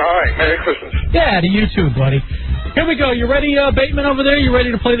 man? Doing all right. Merry Christmas. Yeah, to you too, buddy. Here we go. You ready, Bateman, over there? You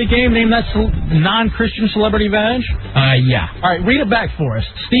ready to play the game? Name that non-Christian celebrity badge? Yeah. All right, read it back for us.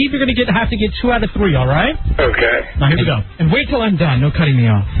 Steve, you're going to have to get 2 out of 3, all right? Okay. Now, here we go. And wait till I'm done. No cutting me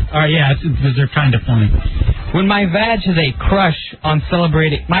off. All right, yeah, they're kind of funny. When my badge has a crush on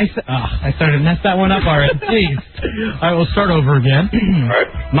celebrating... I started to mess that one up already. Jeez. All right, we'll start over again. All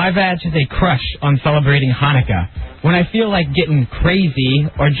right. My badge has a crush on celebrating Hanukkah. When I feel like getting crazy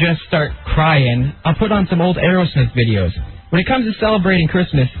or just start crying, I'll put on some old Aerosmith videos. When it comes to celebrating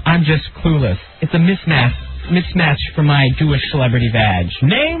Christmas, I'm just clueless. It's a mismatch for my Jewish celebrity badge.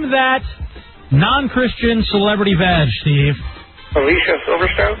 Name that non-Christian celebrity badge, Steve. Alicia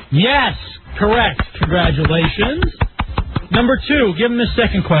Silverstone? Yes, correct. Congratulations. Number 2, give him the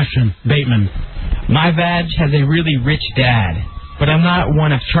second question, Bateman. My badge has a really rich dad, but I'm not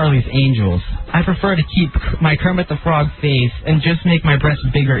one of Charlie's Angels. I prefer to keep my Kermit the Frog face and just make my breasts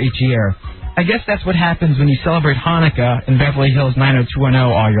bigger each year. I guess that's what happens when you celebrate Hanukkah in Beverly Hills 90210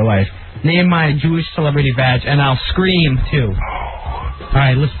 all your life. Name my Jewish celebrity badge, and I'll scream, too. All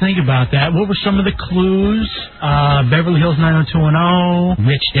right, let's think about that. What were some of the clues? Beverly Hills 90210.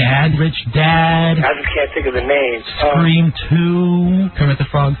 Rich Dad. I just can't think of the names. Scream 2. Kermit the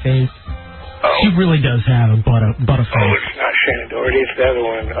Frog face. She really does have a butterface. Oh, it's not Shannon Doherty. It's the other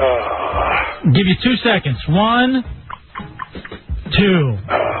one. Give you 2 seconds. 1, 2.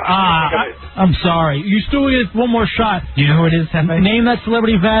 I'm sorry. You still get one more shot. Do you know who it is, Hefe? Name that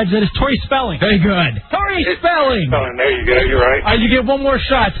celebrity badge. That is Tori Spelling. Very good. Tori Spelling. There you go. You're right. You get one more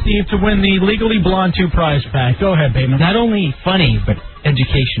shot, Steve, to win the Legally Blonde 2 prize pack. Go ahead, Bateman. Not only funny, but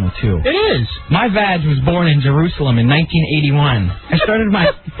educational, too. It is. My badge was born in Jerusalem in 1981.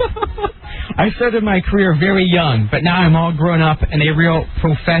 I started my career very young, but now I'm all grown up and a real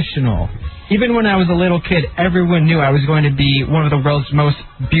professional. Even when I was a little kid, everyone knew I was going to be one of the world's most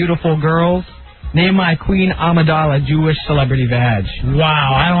beautiful girls. Name my Queen Amidala Jewish celebrity badge.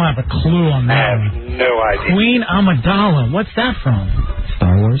 Wow, I don't have a clue on that. I have no idea. Queen Amidala. What's that from?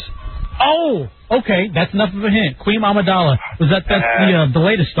 Star Wars. Oh, okay. That's enough of a hint. Queen Amidala. That's the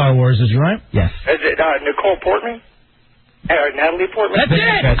latest Star Wars, is right? Yes. Is it Nicole Portman? Natalie Portman? That's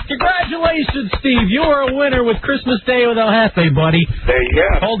it! Congratulations, Steve. You are a winner with Christmas Day with El Jefe, buddy. There you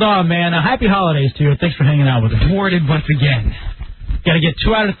go. Hold on, man. Happy holidays to you. Thanks for hanging out with us. Thwarted once again. Got to get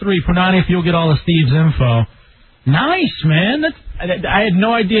 2 out of 3. Punani, if you'll get all of Steve's info. Nice, man. I had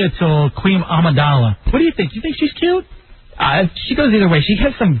no idea till Queen Amidala. What do you think? You think she's cute? She goes either way. She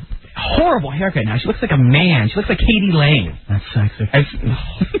has some horrible haircut now. She looks like a man. She looks like Katie Lane. That's sexy.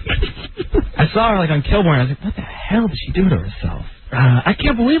 I saw her like on Kilborn. I was like, what the hell did she do to herself? I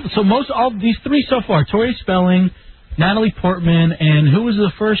can't believe it. So all these 3 so far: Tori Spelling, Natalie Portman, and who was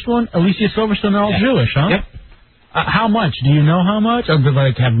the first one? Alicia Silverstone. They're all Jewish, huh? Yep. How much? Do you know how much? Or do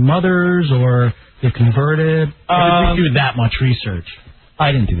they have mothers or they converted? Or did you do that much research?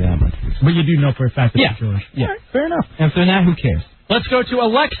 I didn't do that much research. But you do know for a fact that they're Jewish. Yeah. Right, fair enough. And so now who cares? Let's go to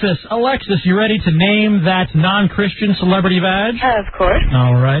Alexis. Alexis, you ready to name that non-Christian celebrity badge? Of course.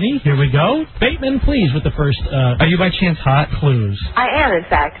 All righty, here we go. Bateman, please, with the first... Are you by chance hot? Clues. I am, in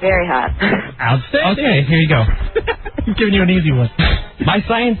fact, very hot. Outstanding. Okay, here you go. I'm giving you an easy one. My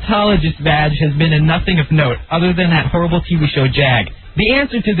Scientologist badge has been in nothing of note other than that horrible TV show Jag. The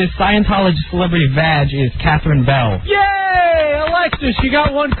answer to this Scientologist celebrity badge is Catherine Bell. Yay! Alexis, you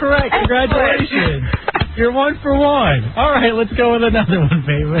got one correct. Congratulations. You're 1 for 1. All right, let's go with another one,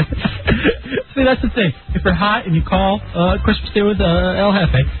 baby. See, that's the thing. If you're hot and you call Christmas Day with El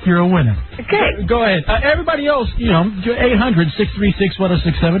Jefe, you're a winner. Okay. Go ahead. Everybody else,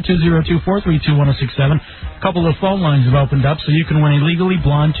 800-636-1067, 202-432-1067. A couple of phone lines have opened up, so you can win a Legally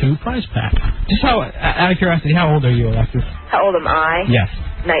Blonde 2 prize pack. Just out of curiosity, how old are you, Alexis? How old am I? Yes.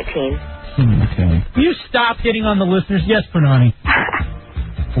 19. Okay. You stop hitting on the listeners. Yes, Punani.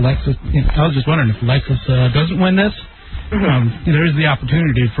 Alexis, I was just wondering if Alexis doesn't win this, there is the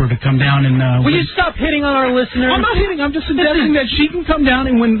opportunity for her to come down and... Will you stop hitting on our listeners? I'm not hitting. I'm just suggesting that she can come down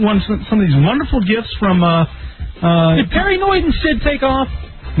and win some of these wonderful gifts from... Did Perry Noyd and Sid take off?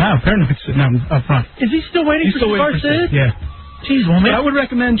 No, Perry Noyd's sitting up front. Is he still waiting He's for still waiting for Sid? Yeah. Jeez, well, I would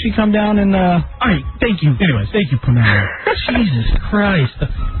recommend she come down and... All right, thank you. Anyways, thank you, Punani. Jesus Christ.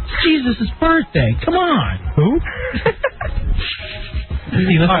 It's Jesus' birthday. Come on. Who? Does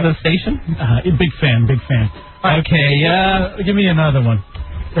he listen to the station? Big fan. Right, okay, give me another one.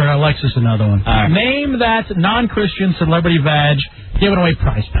 Or Alexis, another one. Name that non-Christian celebrity badge giving away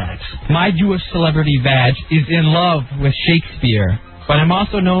prize packs. My Jewish celebrity badge is in love with Shakespeare, but I'm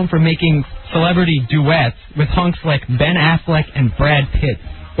also known for making celebrity duets with hunks like Ben Affleck and Brad Pitt.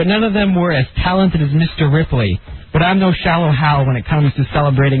 But none of them were as talented as Mr. Ripley. But I'm no shallow Hal when it comes to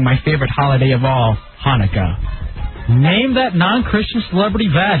celebrating my favorite holiday of all, Hanukkah. Name that non-Christian celebrity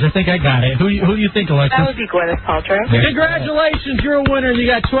badge. I think I got it. Who do you think, Alexis? That would be Gwyneth Paltrow. Congratulations, you're a winner. You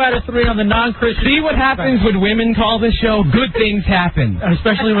got 2 out of 3 on the non-Christian. See what happens when women call this show? Good things happen.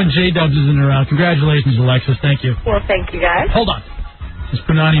 Especially when J-Dubs isn't around. Congratulations, Alexis. Thank you. Well, thank you, guys. Hold on. Ms.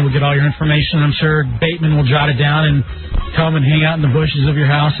 Punani will get all your information. I'm sure Bateman will jot it down and come and hang out in the bushes of your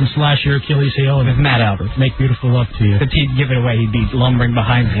house and slash your Achilles heel with Matt Albert. Make beautiful love to you. If he'd give it away, he'd be lumbering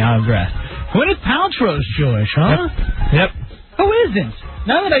behind me out of breath. Gwyneth Paltrow's Jewish, huh? Yep. Who isn't?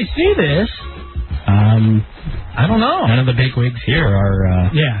 Now that I see this, I don't know. None of the big wigs here are...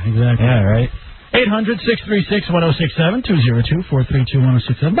 Yeah, exactly. Yeah, right. 800-636-1067,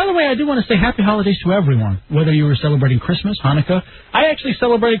 202-432-1067. By the way, I do want to say happy holidays to everyone, whether you were celebrating Christmas, Hanukkah. I actually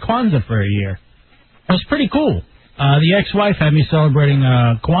celebrated Kwanzaa for a year. It was pretty cool. The ex-wife had me celebrating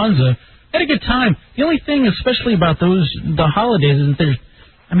Kwanzaa. Had a good time. The only thing, especially about the holidays, is that there's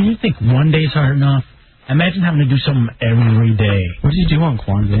I mean, you think one day's hard enough? Imagine having to do something every day. What did you do on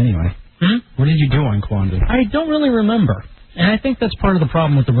Kwanzaa anyway? What did you do on Kwanzaa? I don't really remember. And I think that's part of the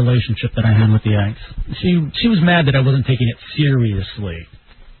problem with the relationship that I had with the ex. She was mad that I wasn't taking it seriously.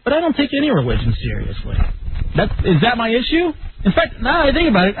 But I don't take any religion seriously. Is that my issue? In fact, now I think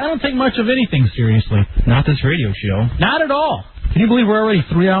about it, I don't take much of anything seriously. Not this radio show. Not at all. Can you believe we're already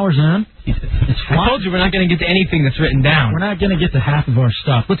 3 hours in? I told you we're not going to get to anything that's written down. We're not going to get to half of our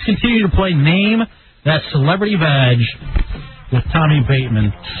stuff. Let's continue to play Name That Celebrity Badge with Tommy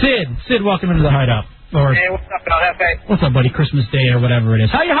Bateman. Sid, welcome into the Hideout. Hey, what's up, Jefe? What's up, buddy? Christmas Day or whatever it is.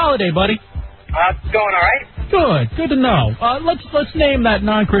 How your holiday, buddy? It's going all right. Good to know. Let's name that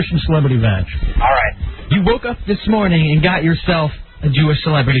non-Christian celebrity badge. All right. You woke up this morning and got yourself a Jewish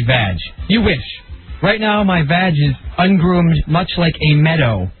celebrity badge. You wish. Right now, my badge is ungroomed, much like a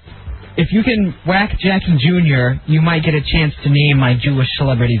meadow. If you can whack Jackie Jr., you might get a chance to name my Jewish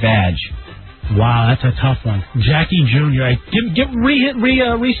celebrity badge. Wow, that's a tough one. Jackie Jr.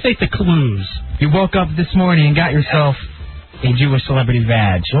 Restate the clues. You woke up this morning and got yourself a Jewish celebrity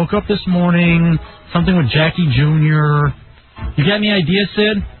badge. Woke up this morning, something with Jackie Jr. You got any ideas,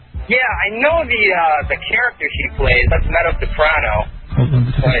 Sid? Yeah, I know the character she plays. That's Meadow Soprano.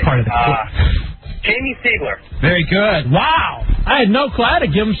 This is part of the Jamie Siegler. Very good. Wow. I had no clue. I had to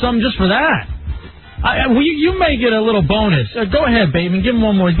give him something just for that. You may get a little bonus. Go ahead, Bateman. Give him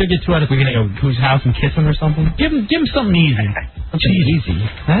one more. He's going to get 2 out of 3. We're going to go whose house and kiss him or something? Give him something easy. Easy.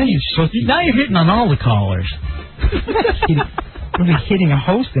 Now you're hitting on all the callers. We'll be hitting a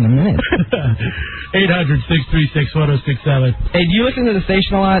host in a minute. 800-636-1067. Hey, do you listen to the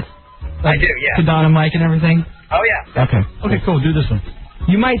station a lot? I do, yeah. To Don and Mike and everything? Oh, yeah. Okay, cool. Do this one.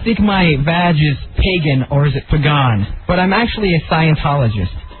 You might think my badge is pagan or is it pagan, but I'm actually a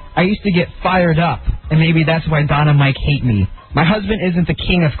Scientologist. I used to get fired up, and maybe that's why Don and Mike hate me. My husband isn't the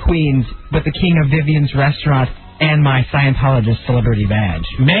king of Queens, but the king of Vivian's Restaurant and my Scientologist celebrity badge.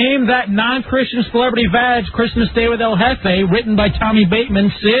 Name that non-Christian celebrity badge, Christmas Day with El Jefe, written by Tommy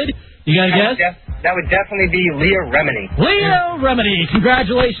Bateman. Sid, you got a guess? That would definitely be Leah Remini. Leah Remini.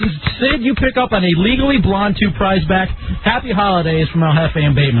 Congratulations, Sid. You pick up on a Legally Blonde 2 prize back. Happy holidays from El Jefe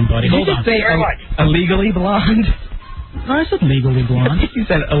and Bateman, buddy. Did you just say a Legally Blonde? No, I said Legally Blonde. I think you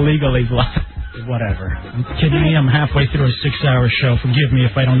said illegally blonde. Whatever. I'm kidding me. I'm halfway through a 6-hour show. Forgive me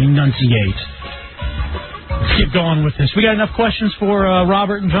if I don't enunciate. Let's keep going with this. We got enough questions for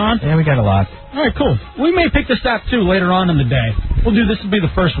Robert and John? Yeah, we got a lot. All right, cool. We may pick this up, too, later on in the day. This will be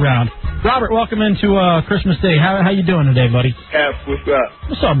the first round. Robert, welcome into Christmas Day. How you doing today, buddy? What's up?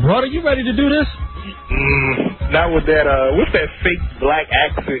 What's up, brother? You ready to do this? Not with that, what's that fake black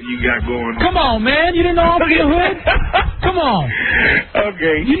accent you got going on? Come on, man. You didn't know I'm from the hood? Come on.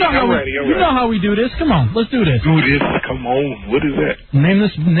 Okay. You know how we do this. Come on. Let's do this. Do this. Come on. What is that?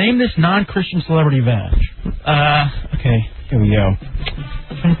 Name this non-Christian celebrity badge. Okay. Here we go.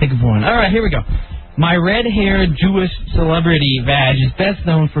 I'm trying to think of one. All right, here we go. My red-haired Jewish celebrity badge is best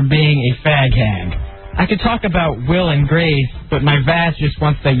known for being a fag hag. I could talk about Will and Grace, but my badge just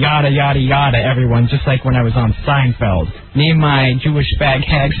wants to yada, yada, yada everyone, just like when I was on Seinfeld. Name my Jewish fag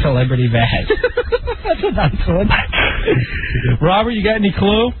hag celebrity badge. That's a nice one. Robert, you got any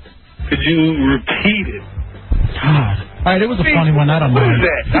clue? Could you repeat it? God. All right, it was a funny one. I don't know. What is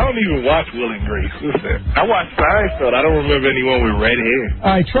that? I don't even watch Will and Grace. What's that? I watched Seinfeld. I don't remember anyone with red hair.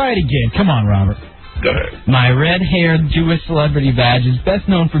 All right, try it again. Come on, Robert. Go ahead. My red-haired Jewish celebrity badge is best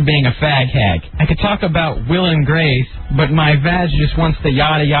known for being a fag hag. I could talk about Will and Grace, but my badge just wants to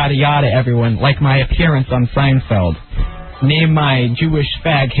yada, yada, yada everyone, like my appearance on Seinfeld. Name my Jewish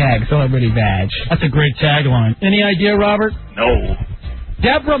fag hag celebrity badge. That's a great tagline. Any idea, Robert? No.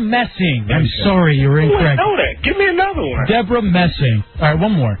 Deborah Messing. I'm sorry, you're incorrect. I know that. Give me another one. Deborah Messing. All right,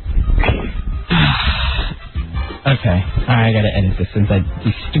 one more. Okay. All right, I got to edit this since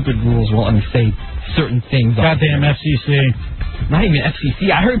these stupid rules won't let me say certain things. Goddamn FCC. Not even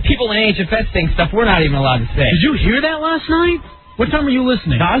FCC. I heard people in HFS saying stuff we're not even allowed to say. Did you hear that last night? What time were you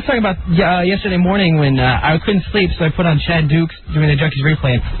listening? No, I was talking about yesterday morning when I couldn't sleep, so I put on Chad Dukes doing the Junkies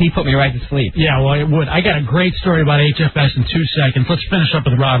replay, and he put me right to sleep. Yeah, well, it would. I got a great story about HFS in 2 seconds. Let's finish up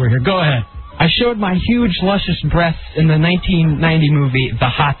with Robert here. Go ahead. I showed my huge, luscious breasts in the 1990 movie The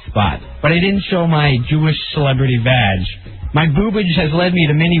Hot Spot, but I didn't show my Jewish celebrity badge. My boobage has led me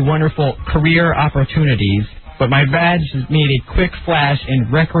to many wonderful career opportunities, but my badge has made a quick flash in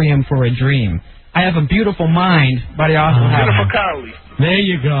Requiem for a Dream. I have a beautiful mind, but I also have... Jennifer Connelly. There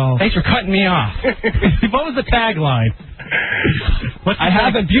you go. Thanks for cutting me off. What was the tagline? I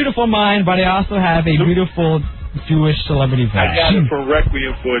have a beautiful mind, but I also have a beautiful Jewish celebrity badge. I got it from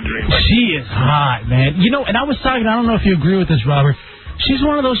Requiem for a Dream. She is hot, man. You know, and I was talking, I don't know if you agree with this, Robert. she's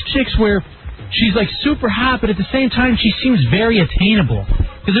one of those chicks where she's like super hot, but at the same time she seems very attainable.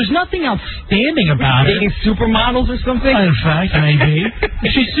 Because there's nothing outstanding about her. Dating supermodels or something? In fact, maybe.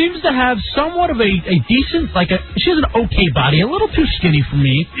 She seems to have somewhat of a decent, she has an okay body, a little too skinny for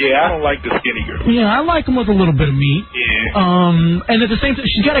me. Yeah, I don't like the skinny girl. Yeah, I like them with a little bit of meat. Yeah. And at the same time,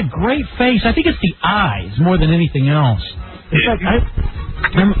 she's got a great face. I think it's the eyes more than anything else. In fact,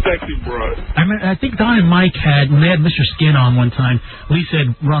 sexy broad. I think Don and Mike when they had Mr. Skin on one time, Lisa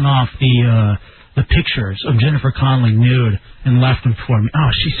had run off the pictures of Jennifer Connelly nude and left them for me. Oh,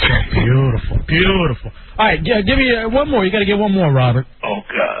 she's so beautiful. Beautiful. All right, give me one more. You got to get one more, Robert. Oh,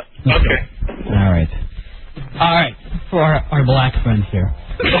 God. Okay. All right. For our black friend here.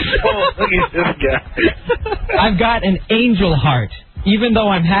 Oh, look at this guy. I've got an angel heart. Even though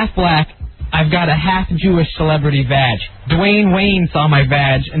I'm half black, I've got a half-Jewish celebrity badge. Dwayne Wayne saw my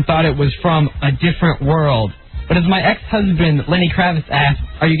badge and thought it was from a different world. But as my ex-husband, Lenny Kravitz, asked,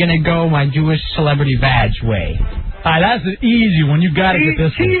 are you going to go my Jewish celebrity badge way? That's an easy one. You got to get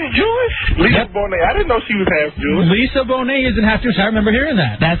this one. She's Jewish? Lisa Bonet. I didn't know she was half Jewish. Lisa Bonet isn't half Jewish. I remember hearing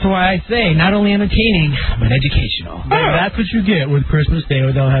that. That's why I say not only entertaining, but educational. That's what you get with Christmas Day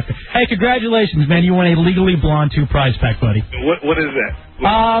with El Jefe. Hey, congratulations, man. You won a Legally Blonde 2 prize pack, buddy. What is that?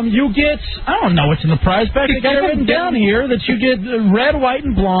 You get, I don't know what's in the prize pack. I got it written down here that you get red, white,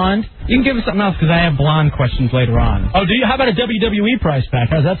 and blonde. You can give us something else because I have blonde questions later on. Oh, do you? How about a WWE prize pack?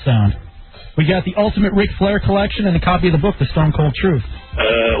 How's that sound? We got the Ultimate Ric Flair collection and a copy of the book, The Stone Cold Truth.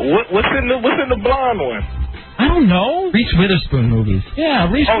 What's in the blonde one? I don't know. Reese Witherspoon movies.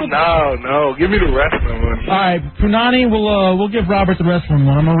 Yeah, Reese. Oh no, give me the wrestling one. All right, Punani, we'll give Robert the wrestling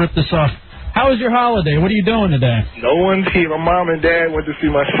one. I'm gonna rip this off. How was your holiday? What are you doing today? No one's here. My mom and dad went to see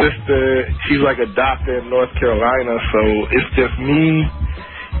my sister. She's like a doctor in North Carolina, so it's just me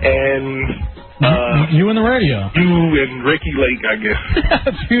and. You and the radio. You and Ricky Lake, I guess.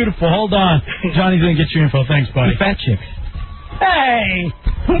 That's beautiful. Hold on. Johnny's going to get your info. Thanks, buddy. The fat chicks. Hey!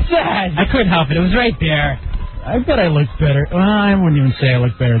 What's that? I couldn't help it. It was right there. I bet I looked better. Well, I wouldn't even say I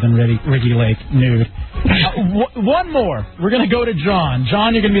look better than Ricky Lake nude. One more. We're going to go to John.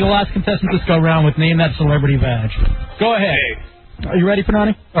 John, you're going to be the last contestant this go round with Name That Celebrity Badge. Go ahead. Hey. Are you ready,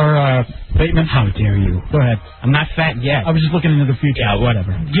 Panani? Or Bateman? How dare you? Go ahead. I'm not fat yet. I was just looking into the future. Yeah,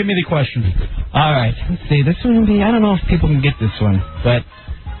 whatever. Give me the question. All right. Let's see. This one will be, I don't know if people can get this one, but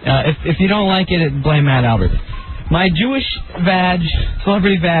if you don't like it, blame Matt Albert. My Jewish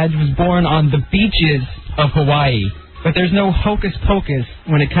celebrity badge, was born on the beaches of Hawaii, but there's no hocus pocus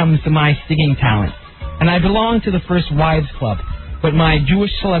when it comes to my singing talent. And I belong to the First Wives Club, but my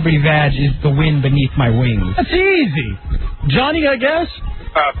Jewish celebrity badge is the wind beneath my wings. That's easy. Johnny, you got a guess?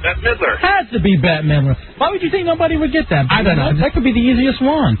 Bette Midler. Has to be Bette Midler. Why would you think nobody would get that? I don't know. That could be the easiest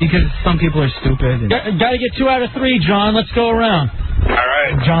one. Because some people are stupid. Got to get 2 out of 3, John. Let's go around. All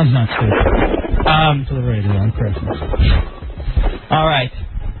right. John's not stupid. To the radio on Christmas. All right.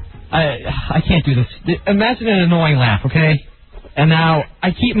 I can't do this. Imagine an annoying laugh, okay? And now,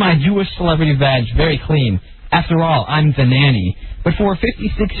 I keep my Jewish celebrity badge very clean. After all, I'm the nanny. But for a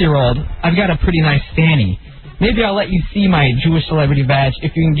 56-year-old, I've got a pretty nice fanny. Maybe I'll let you see my Jewish celebrity badge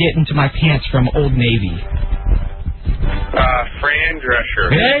if you can get into my pants from Old Navy. Fran Drescher.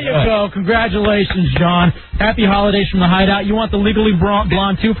 There you go. Congratulations, John. Happy holidays from the Hideout. You want the Legally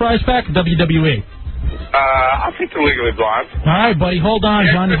Blonde 2 prize pack? WWE. I'll take the Legally Blonde. All right, buddy. Hold on,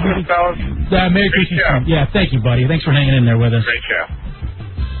 John. Merry Christmas, fellas. Merry Christmas. Yeah, thank you, buddy. Thanks for hanging in there with us. Great show.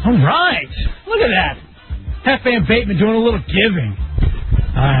 All right. Look at that. Hefe and Bateman doing a little giving.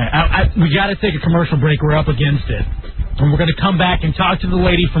 All right. We got to take a commercial break. We're up against it. And we're going to come back and talk to the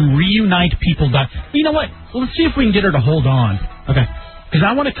lady from ReunitePeople. You know what? Let's see if we can get her to hold on. Okay. Because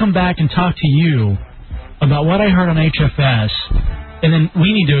I want to come back and talk to you about what I heard on HFS. And then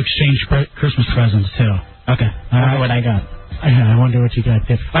we need to exchange Christmas presents, too. Okay. I wonder what I got. I wonder what you got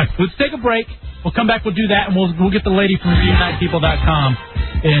there. All right. Let's take a break. We'll come back. We'll do that. And we'll get the lady from ReunitePeople.com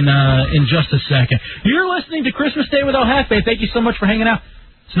in just a second. You're listening to Christmas Day with El Jefe. Thank you so much for hanging out.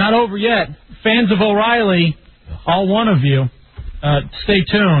 It's not over yet. Fans of O'Reilly, all one of you, stay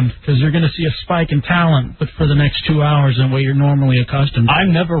tuned, because you're going to see a spike in talent but for the next 2 hours than what you're normally accustomed to.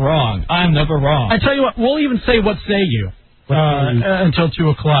 I'm never wrong. I tell you what, we'll even say what say you until 2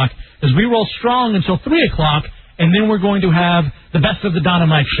 o'clock, because we roll strong until 3 o'clock, and then we're going to have the best of the Don and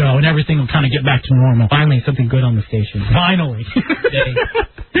Mike show, and everything will kind of get back to normal. Finally, something good on the station. Finally.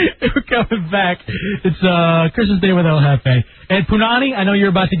 We're coming back. It's Christmas Day with El Jefe. And Punani, I know you're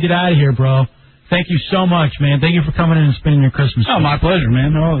about to get out of here, bro. Thank you so much, man. Thank you for coming in and spending your Christmas. Oh, my pleasure,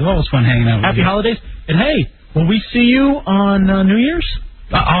 man. Always fun hanging out with Happy you. holidays. And, hey, will we see you on New Year's?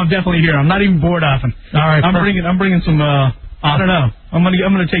 I'm definitely here. I'm not even bored often. All right. I'm bringing some, I don't know. I'm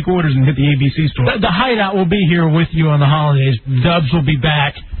gonna take orders and hit the ABC store. The Hideout will be here with you on the holidays. Dubs will be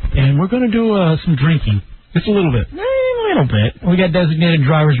back, and we're gonna do some drinking. Just a little bit. A little bit. We got designated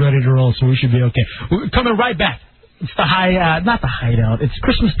drivers ready to roll, so we should be okay. We're coming right back. It's the not the Hideout. It's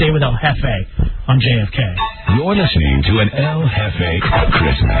Christmas Day with El Jefe on JFK. You're listening to an El Jefe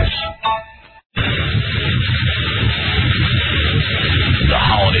Christmas. The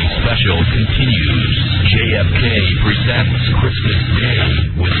holiday special continues. JFK presents Christmas Day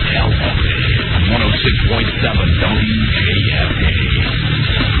with El Jefe on 106.7 WJFK.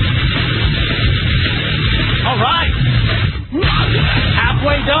 All right.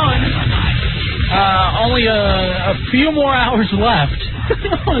 Halfway done. Only a few more hours left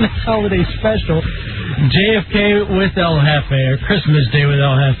on this holiday special. JFK with El Jefe, or Christmas Day with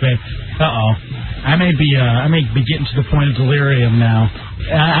El Jefe. Uh-oh. I may be getting to the point of delirium now.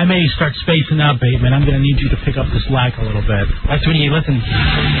 I may start spacing out, Bateman. I'm going to need you to pick up the slack a little bit. That's when you listen.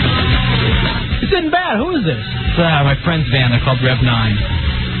 This isn't bad. Who is this? It's my friend's band. They're called Rev 9.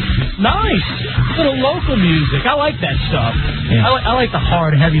 Nice. Little local music. I like that stuff. Yeah. I like the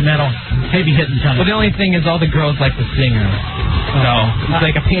hard, heavy metal, heavy hitting kind of. Well, the only thing is all the girls like the singer. So it's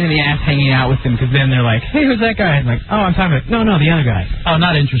like a pain in the ass hanging out with them, because then they're like, hey, who's that guy? I'm like, oh, I'm talking about, no, the other guy. Oh,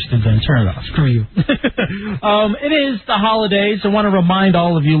 not interested then. Turn it off. Screw you. It is the holidays. I want to remind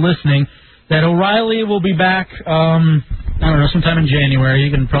all of you listening that O'Reilly will be back, I don't know, sometime in January.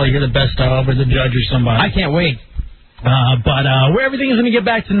 You can probably hear the best of, or the judge or somebody. I can't wait. But where everything is going to get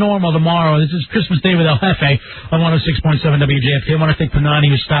back to normal tomorrow. This is Christmas Day with El Jefe on 106.7 WJFK. I want to thank Panani,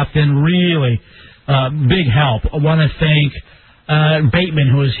 who stopped in. Really big help. I want to thank Bateman,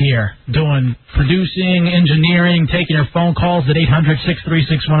 who is here, doing producing, engineering, taking your phone calls at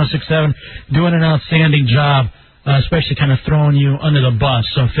 800-636-1067, doing an outstanding job, especially kind of throwing you under the bus.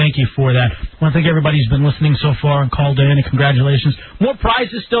 So thank you for that. I want to thank everybody who's been listening so far and called in, and congratulations. More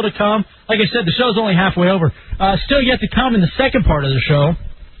prizes still to come. Like I said, the show's only halfway over. Still yet to come in the second part of the show.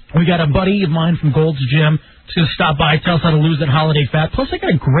 We got a buddy of mine from Gold's Gym. He's going to stop by, tell us how to lose that holiday fat. Plus, I got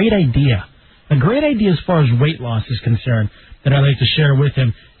a great idea as far as weight loss is concerned that I'd like to share with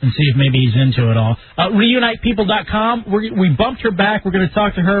him and see if maybe he's into it all. Reunitepeople.com. We bumped her back. We're going to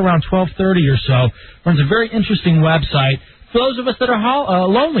talk to her around 12:30 or so. Runs a very interesting website. For those of us that are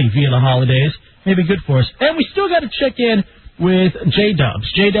lonely via the holidays, maybe good for us. And we still got to check in with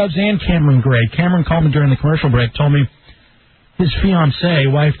J-Dubs and Cameron Gray. Cameron called me during the commercial break, told me his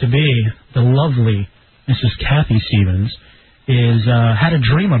fiancée, wife-to-be, the lovely Mrs. Kathy Stevens, had a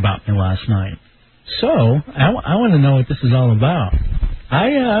dream about me last night. So, I want to know what this is all about.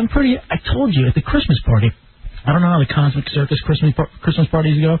 I told you, at the Christmas party, I don't know how the Cosmic Circus Christmas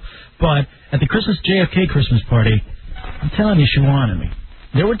parties go, but at the JFK Christmas party, I'm telling you, she wanted me.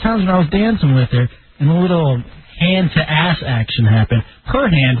 There were times when I was dancing with her, and a little hand-to-ass action happened. Her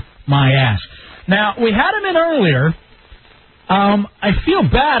hand, my ass. Now, we had him in earlier. I feel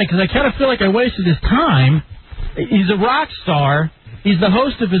bad because I kind of feel like I wasted his time. He's a rock star. He's the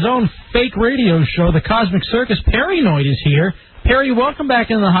host of his own fake radio show, The Cosmic Circus. Perry Noid is here. Perry, welcome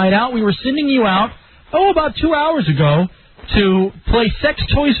back into the Hideout. We were sending you out, about 2 hours ago, to play Sex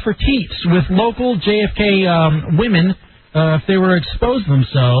Toys for Teats with local JFK women. If they were to expose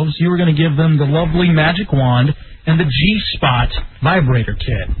themselves, you were going to give them the lovely magic wand and the G-Spot vibrator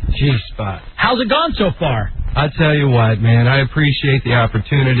kit. G-Spot. How's it gone so far? I tell you what, man, I appreciate the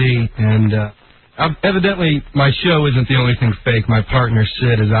opportunity, and evidently my show isn't the only thing fake. My partner,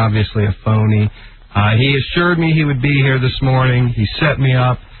 Sid, is obviously a phony. He assured me he would be here this morning. He set me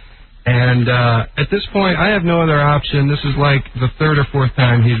up. And at this point, I have no other option. This is like the third or fourth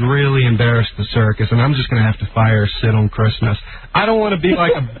time he's really embarrassed the circus, and I'm just going to have to fire Sid on Christmas. I don't want to be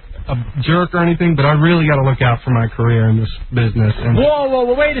like a jerk or anything, but I really got to look out for my career in this business. And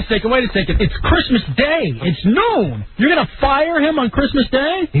whoa, wait a second. It's Christmas Day. It's noon. You're going to fire him on Christmas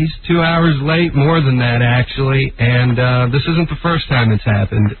Day? He's 2 hours late, more than that, actually, and this isn't the first time it's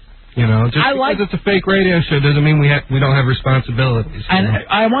happened. You know, just because it's a fake radio show doesn't mean we don't have responsibilities. And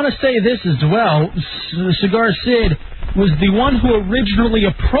I want to say this as well. Cigar Sid was the one who originally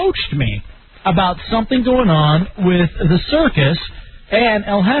approached me about something going on with the circus and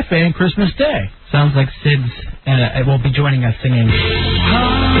El Jefe on Christmas Day. Sounds like Sid's will be joining us singing.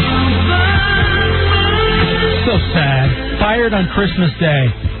 So sad. Fired on Christmas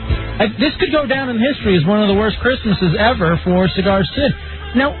Day. This could go down in history as one of the worst Christmases ever for Cigar Sid.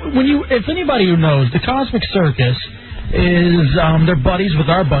 Now, if anybody who knows, the Cosmic Circus is they're buddies with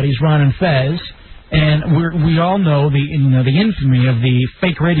our buddies Ron and Fez, and we all know the infamy of the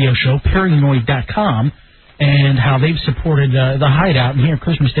fake radio show Paranoid.com, and how they've supported the Hideout and here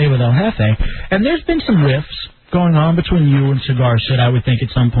Christmas Day with El Jefe. And there's been some riffs going on between you and Cigar Sid, I would think, at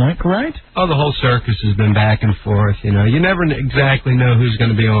some point, correct? Oh, the whole circus has been back and forth, you know. You never exactly know who's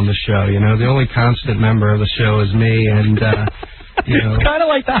going to be on the show, you know. The only constant member of the show is me, and, you know. It's kind of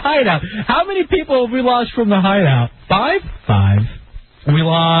like the Hideout. How many people have we lost from the Hideout? 5? 5. We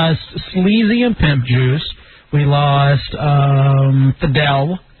lost Sleazy and Pimp Juice. We lost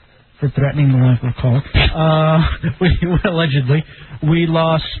Fidel for threatening the life of Cole. Allegedly. We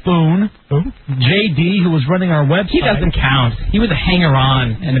lost Spoon. JD, who was running our website. He doesn't count. He was a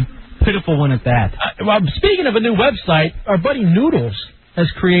hanger-on, and a pitiful one at that. Well, speaking of a new website, our buddy Noodles has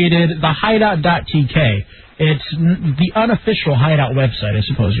created the Hideout.tk. It's the unofficial Hideout website, I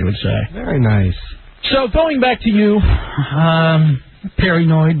suppose you would say. Very nice. So, going back to you,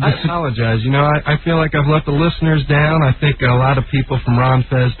 Paranoid. I apologize. You know, I feel like I've let the listeners down. I think a lot of people from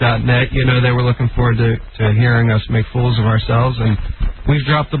RonFez.net, you know, they were looking forward to hearing us make fools of ourselves, and we've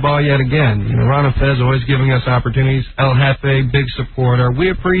dropped the ball yet again. You know, Ron and Fez always giving us opportunities. El Jefe, big supporter. We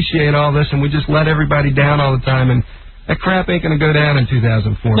appreciate all this, and we just let everybody down all the time, and that crap ain't going to go down in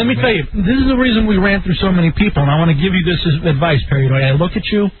 2004. Let me tell you, this is the reason we ran through so many people, and I want to give you this advice, Paranoid. I look at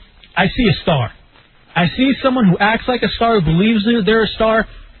you, I see a star. I see someone who acts like a star, who believes they're a star,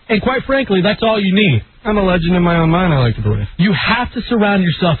 and quite frankly, that's all you need. I'm a legend in my own mind, I like to believe. You have to surround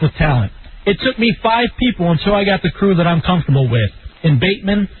yourself with talent. It took me 5 people until I got the crew that I'm comfortable with. In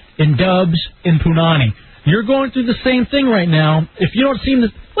Bateman, in Dubs, in Punani. You're going through the same thing right now. If you don't seem to...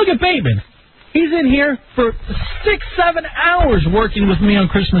 Look at Bateman. He's in here for 6-7 hours working with me on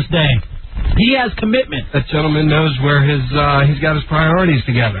Christmas Day. He has commitment. That gentleman knows where he's got his priorities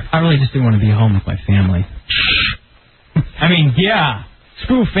together. I really just didn't want to be home with my family. I mean, yeah.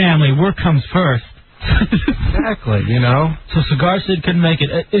 Screw family. Work comes first. Exactly, you know. So Cigar Sid couldn't make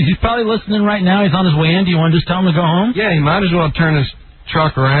it. He's probably listening right now. He's on his way in. Do you want to just tell him to go home? Yeah, he might as well turn his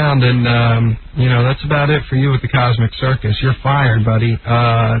truck around, and, you know, that's about it for you with the Cosmic Circus. You're fired, buddy.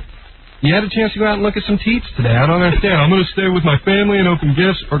 You had a chance to go out and look at some teats today. I don't understand. I'm going to stay with my family and open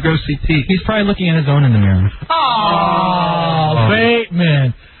gifts or go see teats. He's probably looking at his own in the mirror. Oh,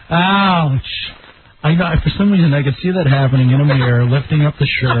 Bateman. Ouch. I know. For some reason, I could see that happening in a mirror, lifting up the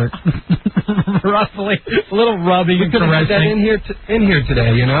shirt. Roughly. A little rubbing and caressing. That in here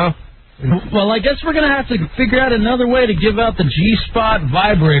today, you know? Well, I guess we're going to have to figure out another way to give out the G-Spot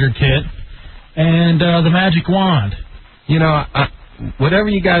vibrator kit and the magic wand. You know, whatever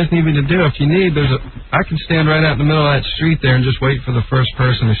you guys need me to do, if you need, I can stand right out in the middle of that street there and just wait for the first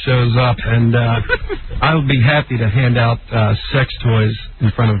person who shows up, and I would be happy to hand out sex toys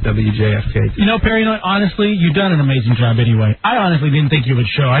in front of WJFK. You know, Paranoid, honestly, you've done an amazing job anyway. I honestly didn't think you would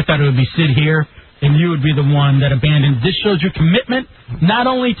show. I thought it would be Sid here, and you would be the one that abandoned. This shows your commitment not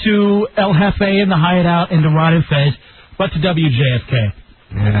only to El Jefe and the Hideout and to Ron and Fez, but to WJFK.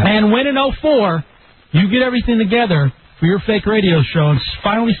 Yeah. And when in 04, you get everything together for your fake radio show and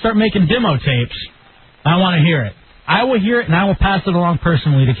finally start making demo tapes, I want to hear it. I will hear it, and I will pass it along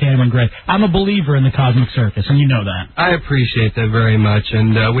personally to Cameron Gray. I'm a believer in the Cosmic Circus, and you know that. I appreciate that very much,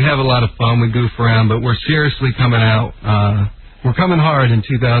 and we have a lot of fun. We goof around, but we're seriously coming out. We're coming hard in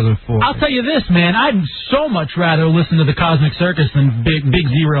 2004. I'll tell you this, man. I'd so much rather listen to the Cosmic Circus than Big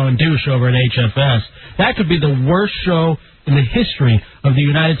Zero and Douche over at HFS. That could be the worst show in the history of the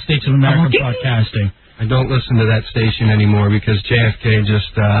United States of American broadcasting. I don't listen to that station anymore because JFK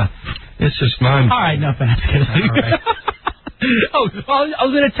it's just mine. All right, enough asking. All right. I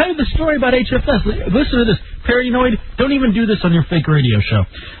was going to tell you the story about HFS. Listen to this. Paranoid, don't even do this on your fake radio show.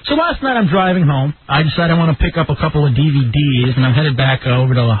 So last night I'm driving home. I decided I want to pick up a couple of DVDs, and I'm headed back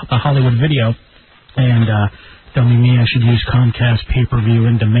over to the Hollywood Video. And dummy me, I should use Comcast pay-per-view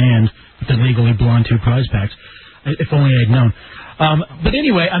in demand with the Legally Blonde 2 prize packs. If only I'd known. But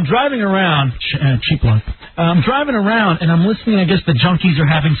anyway, I'm driving around. Cheap plug. I'm driving around, and I'm listening. I guess the Junkies are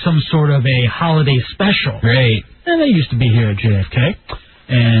having some sort of a holiday special. Great. And they used to be here at JFK.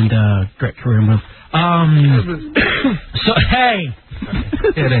 And great career move. So, hey.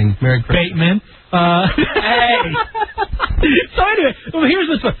 Kidding. Merry Christmas. Bateman. Hey. So anyway, well, here's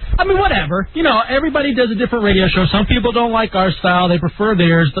this one. I mean, whatever. You know, everybody does a different radio show. Some people don't like our style. They prefer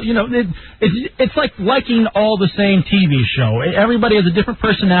theirs. But, you know, it's like liking all the same TV show. Everybody has a different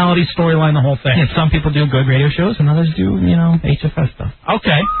personality, storyline, the whole thing. Yeah, some people do good radio shows, and others do, you know, HFS stuff.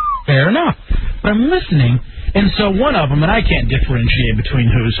 Okay. Fair enough. But I'm listening, and so one of them, and I can't differentiate between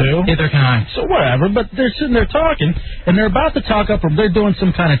who's who. Neither can I. So whatever, but they're sitting there talking, and they're about to talk up, or they're doing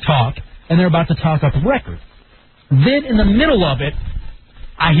some kind of talk, and they're about to talk up a record. Then in the middle of it,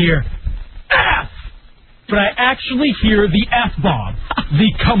 I hear F, but I actually hear the F-bomb,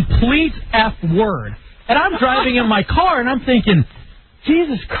 the complete F word. And I'm driving in my car, and I'm thinking,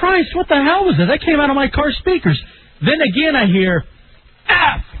 Jesus Christ, what the hell was that? That came out of my car speakers. Then again I hear,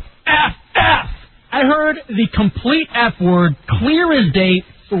 F, F, F. I heard the complete F word, clear as day,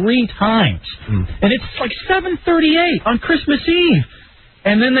 3 times. And it's like 7:38 on Christmas Eve.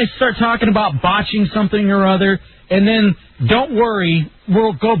 And then they start talking about botching something or other. And then, don't worry,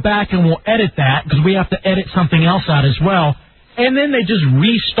 we'll go back and we'll edit that because we have to edit something else out as well. And then they just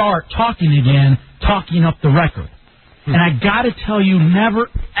restart talking again, talking up the record. And I got to tell you, never,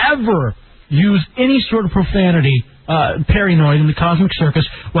 ever use any sort of profanity, paranoid in the Cosmic Circus,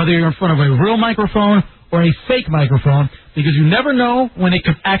 whether you're in front of a real microphone or a fake microphone, because you never know when it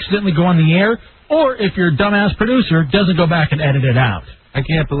could accidentally go on the air, or if your dumbass producer doesn't go back and edit it out. I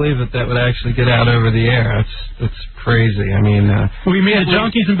can't believe that would actually get out over the air. That's crazy. I mean, we mean the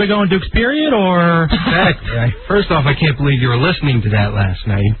Junkies and Big O and Dukes, period, or exactly. First off, I can't believe you were listening to that last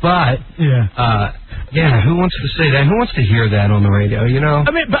night. But yeah, who wants to say that? Who wants to hear that on the radio? You know.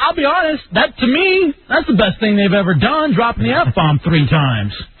 I mean, but I'll be honest. That to me, that's the best thing they've ever done. Dropping the F-bomb 3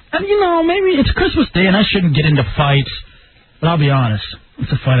 times. And you know, maybe it's Christmas Day and I shouldn't get into fights. But I'll be honest,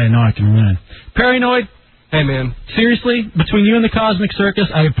 it's a fight I know I can win. Paranoid. Hey, man. Seriously, between you and the Cosmic Circus,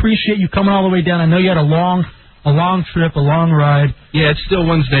 I appreciate you coming all the way down. I know you had a long trip, a long ride. Yeah, it's still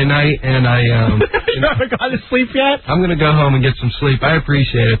Wednesday night, and You haven't gone to sleep yet? I'm going to go home and get some sleep. I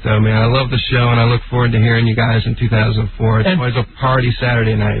appreciate it, though, man. I love the show, and I look forward to hearing you guys in 2004. It's always a party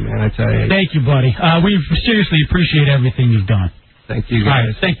Saturday night, man, I tell you. Thank you, buddy. We seriously appreciate everything you've done. Thank you, guys. All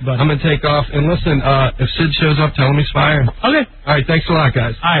right, thank you, buddy. I'm going to take off. And listen, if Sid shows up, tell him he's fired. Okay. All right, thanks a lot,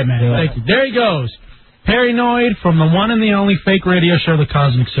 guys. All right, man. Thank you. There he goes. Paranoid from the one and the only fake radio show, The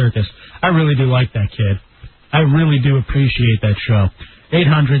Cosmic Circus. I really do like that kid. I really do appreciate that show.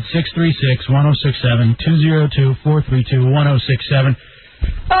 800-636-1067, 202-432-1067.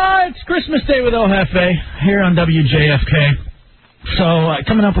 It's Christmas Day with El Jefe here on WJFK. So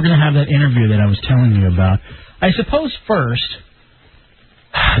coming up, we're going to have that interview that I was telling you about. I suppose first,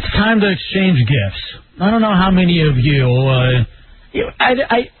 it's time to exchange gifts. I don't know how many of you...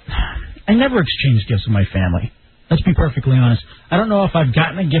 I never exchange gifts with my family. Let's be perfectly honest. I don't know if I've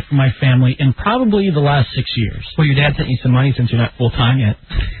gotten a gift from my family in probably the last 6 years. Well, your dad sent you some money since you're not full-time yet.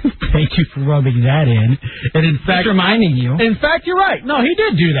 Thank you for rubbing that in. And in fact, just reminding you. In fact, you're right. No, he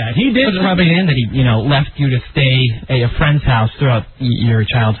did do that. He did. Just rubbing it in that he, left you to stay at a friend's house throughout your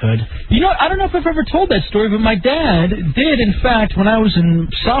childhood. You know, I don't know if I've ever told that story, but my dad did, in fact, when I was in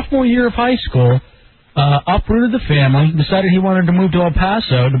sophomore year of high school, uprooted the family, decided he wanted to move to El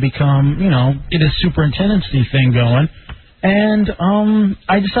Paso to become, get his superintendency thing going. And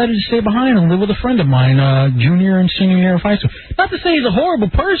I decided to stay behind and live with a friend of mine, junior and senior year of high school. Not to say he's a horrible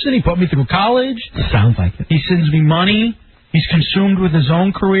person. He put me through college. Sounds like it. He sends me money. He's consumed with his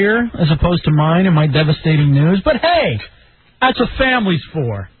own career as opposed to mine and my devastating news. But hey, that's what family's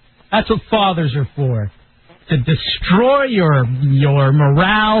for. That's what fathers are for. To destroy your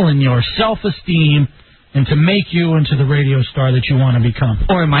morale and your self-esteem and to make you into the radio star that you want to become.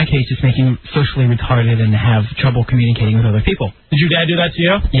 Or in my case, just make you socially retarded and have trouble communicating with other people. Did your dad do that to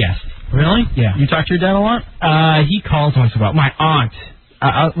you? Yes. Really? Yeah. You talk to your dad a lot? He calls once about my aunt.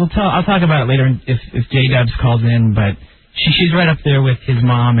 I'll talk about it later if J-Dubs calls in, but she's right up there with his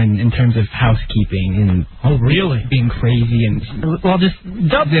mom in terms of housekeeping and being crazy and just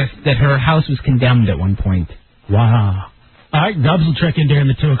that her house was condemned at one point. Wow. All right, Dubs will check in during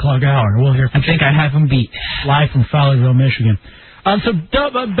the 2 o'clock hour. We'll hear. I think I have him beat. Live from Fowlerville, Michigan. So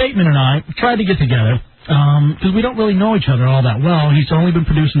Bateman and I tried to get together because we don't really know each other all that well. He's only been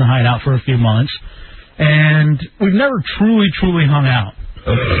producing the Hideout for a few months, and we've never truly hung out.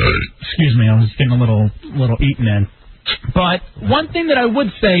 Excuse me, I was getting a little eaten in. But one thing that I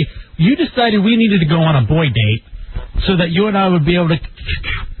would say, you decided we needed to go on a boy date so that you and I would be able to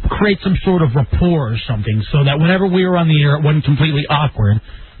create some sort of rapport or something so that whenever we were on the air, it wasn't completely awkward,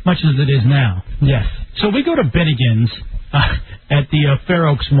 much as it is now. Yes. So we go to Bennigan's at the Fair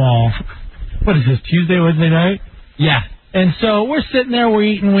Oaks Mall. What is this, Tuesday, Wednesday night? Yeah. And so we're sitting there, we're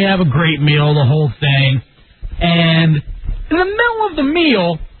eating, we have a great meal, the whole thing. And in the middle of the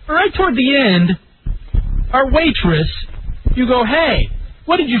meal, right toward the end, our waitress, you go, hey,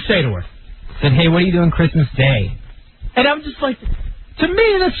 what did you say to her? Said, hey, what are you doing Christmas Day? And I'm just like, to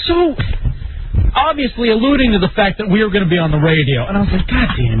me, that's so obviously alluding to the fact that we were going to be on the radio. And I was like,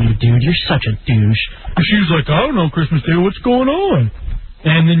 God damn you, dude, you're such a douche. And she was like, I don't know, Christmas Day, what's going on?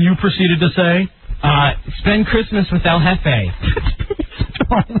 And then you proceeded to say, spend Christmas with El Jefe.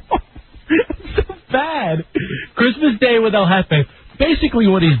 So bad. Christmas Day with El Jefe. Basically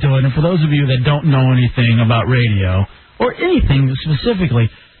what he's doing, and for those of you that don't know anything about radio, or anything specifically,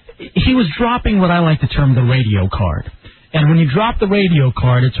 he was dropping what I like to term the radio card. And when you drop the radio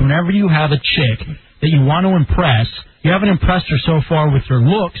card, it's whenever you have a chick that you want to impress. You haven't impressed her so far with your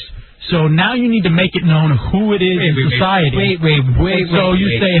looks, so now you need to make it known who it is in society. Wait. So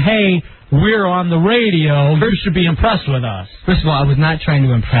you say, hey, we're on the radio. You should be impressed with us. First of all, I was not trying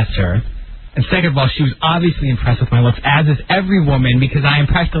to impress her. And second of all, she was obviously impressed with my looks, as is every woman, because I am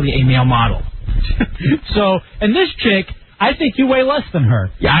practically a male model. So, and this chick, I think you weigh less than her.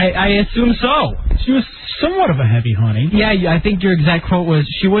 Yeah, I assume so. She was somewhat of a heavy honey. Yeah, I think your exact quote was,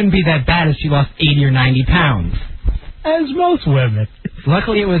 she wouldn't be that bad if she lost 80 or 90 pounds. As most women.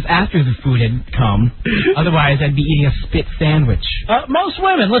 Luckily, it was after the food had come. Otherwise, I'd be eating a spit sandwich. Most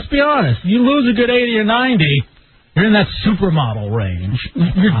women, let's be honest. You lose a good 80 or 90, you're in that supermodel range.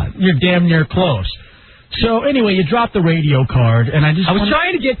 You're damn near close. So, anyway, you dropped the radio card, and I was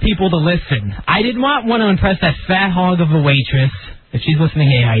trying to get people to listen. I did not want to impress that fat hog of a waitress. If she's listening,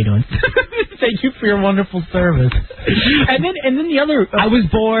 hey, how you doing? Thank you for your wonderful service. And then the other... I was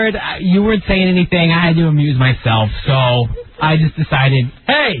bored. You weren't saying anything. I had to amuse myself. So I just decided,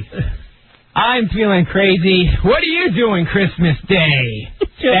 hey, I'm feeling crazy. What are you doing Christmas Day?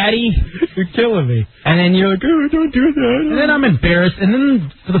 Daddy? You're killing me. And then you're like, oh, don't do that. And then I'm embarrassed. And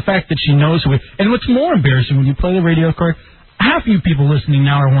then for the fact that she knows who... And what's more embarrassing, when you play the radio card... Half of you people listening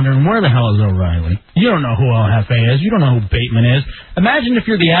now are wondering, where the hell is O'Reilly? You don't know who El Jefe is. You don't know who Bateman is. Imagine if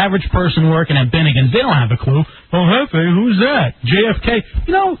you're the average person working at Bennigan's. They don't have a clue. El Jefe, who's that? JFK.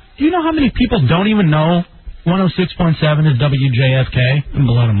 Do you know how many people don't even know 106.7 is WJFK?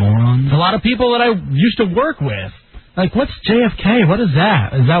 A lot of morons. A lot of people that I used to work with. Like, what's JFK? What is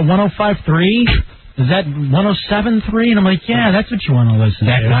that? Is that 105.3? Is that 107.3? And I'm like, yeah, that's what you want to listen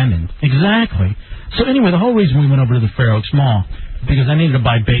to. Zach Diamond. Exactly. So anyway, the whole reason we went over to the Fair Oaks Mall, because I needed to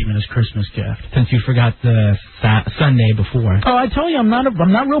buy Bateman his Christmas gift. Since you forgot the Sunday before. Oh, I tell you, I'm not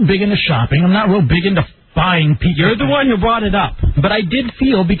real big into shopping. I'm not real big into buying people. You're the one who brought it up. But I did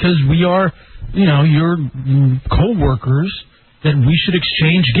feel, because we are, your co-workers, that we should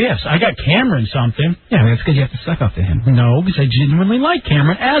exchange gifts. I got Cameron something. Yeah, that's because you have to suck up to him. No, because I genuinely like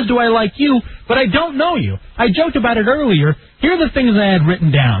Cameron, as do I like you, but I don't know you. I joked about it earlier. Here are the things I had written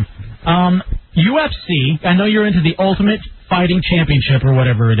down. UFC, I know you're into the Ultimate Fighting Championship or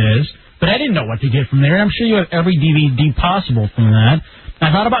whatever it is, but I didn't know what to get from there. I'm sure you have every DVD possible from that.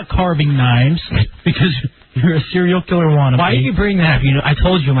 I thought about carving knives, because you're a serial killer wannabe. Why did you bring that up? I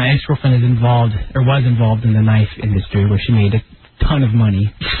told you my ex-girlfriend was involved in the knife industry, where she made a ton of money.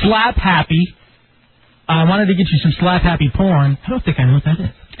 Slap Happy. I wanted to get you some Slap Happy porn. I don't think I know what that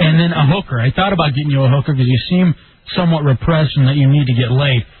is. And then a hooker. I thought about getting you a hooker because you seem somewhat repressed and that you need to get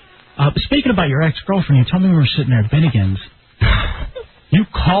laid. Speaking about your ex-girlfriend, you told me we were sitting there at Bennigan's. You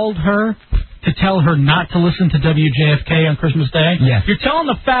called her to tell her not to listen to WJFK on Christmas Day? Yes. You're telling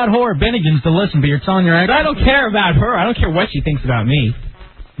the fat whore at Bennigan's to listen, but you're telling your ex... I don't care about her. I don't care what she thinks about me.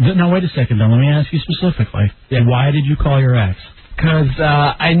 No, wait a second, though. Let me ask you specifically. Yeah. Why did you call your ex? Because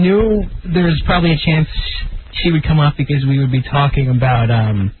I knew there was probably a chance she would come up, because we would be talking about...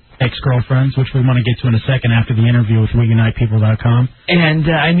 ex-girlfriends, which we want to get to in a second after the interview with WeUnitePeople.com. And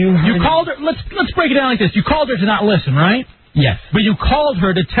I knew her... You called her... Let's break it down like this. You called her to not listen, right? Yes. But you called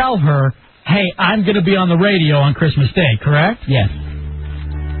her to tell her, hey, I'm going to be on the radio on Christmas Day, correct? Yes.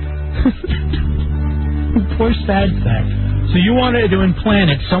 Poor sad sack. So you wanted to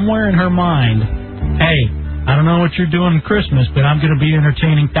implant it somewhere in her mind, hey, I don't know what you're doing on Christmas, but I'm going to be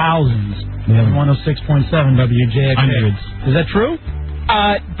entertaining thousands. Yeah. 106.7 WJXK. Hundreds. Is that true?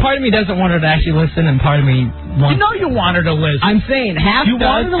 Part of me doesn't want her to actually listen, and part of me wants... You know you want her to listen. I'm saying half you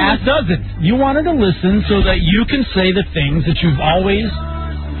does, half doesn't. You want her to listen so that you can say the things that you've always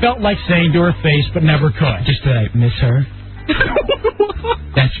felt like saying to her face but never could. Just that I miss her.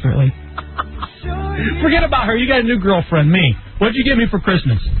 Desperately. Forget about her. You got a new girlfriend, me. What'd you give me for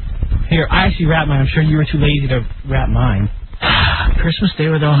Christmas? Here, I actually wrapped mine. I'm sure you were too lazy to wrap mine. Christmas Day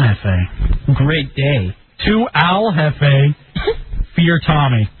with El Jefe. Great day. To Al Jefe. Fear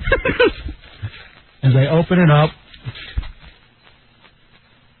Tommy. As I open it up.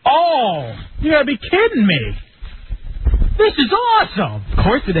 Oh, you gotta be kidding me. This is awesome. Of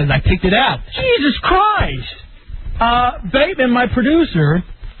course it is. I picked it out. Jesus Christ. Bateman, my producer,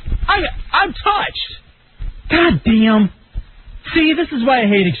 I'm touched. God damn. See, this is why I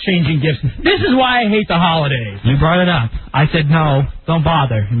hate exchanging gifts. This is why I hate the holidays. You brought it up. I said, no, don't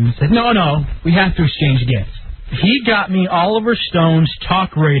bother. And you said, no, we have to exchange gifts. He got me Oliver Stone's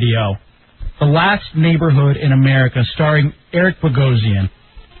Talk Radio, The Last Neighborhood in America, starring Eric Bogosian.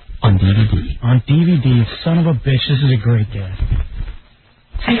 On DVD. On DVD. Son of a bitch, this is a great gift.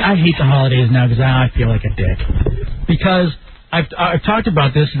 See, I hate the holidays now because I feel like a dick. Because I've talked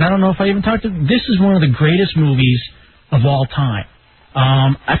about this, and I don't know if I even talked to... This is one of the greatest movies of all time.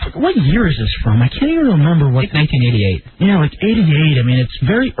 I forget, what year is this from? I can't even remember what. It's 1988. Yeah, like 88. I mean, it's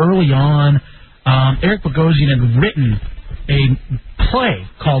very early on. Eric Bogosian had written a play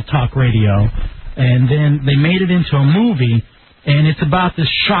called Talk Radio, and then they made it into a movie, and it's about this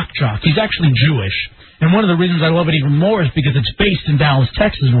shock jock. He's actually Jewish, and one of the reasons I love it even more is because it's based in Dallas,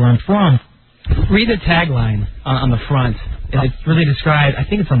 Texas, where I'm from. Read the tagline on the front. It really describes, I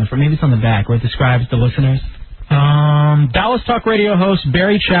think it's on the front, maybe it's on the back, where it describes the listeners. Dallas Talk Radio host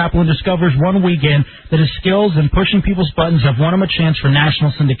Barry Chaplin discovers one weekend that his skills in pushing people's buttons have won him a chance for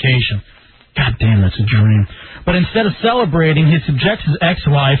national syndication. God damn, that's a dream. But instead of celebrating, he subjects his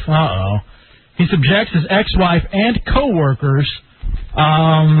ex-wife, and co-workers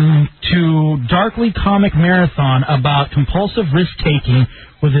to darkly comic marathon about compulsive risk-taking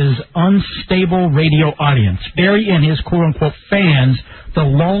with his unstable radio audience. Barry and his quote-unquote fans, the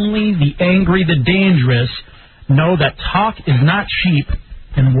lonely, the angry, the dangerous, know that talk is not cheap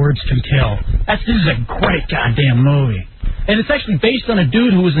and words can kill. This is a great goddamn movie. And it's actually based on a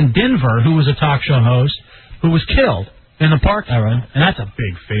dude who was in Denver, who was a talk show host, who was killed in the parking lot. And that's a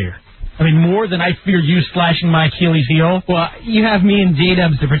big fear. I mean, more than I fear you slashing my Achilles heel. Well, you have me and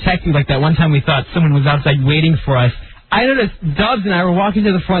J-Dubs to protect you like that one time we thought someone was outside waiting for us. I noticed Dubs and I were walking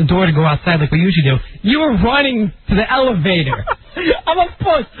to the front door to go outside like we usually do. You were running to the elevator. I'm a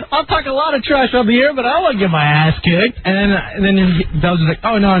puss. I'll talk a lot of trash on the air, but I won't get my ass kicked. And then Dubs was like,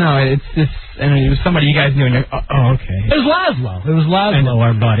 oh, no, it's this, and it was somebody you guys knew. And okay. It was Laszlo.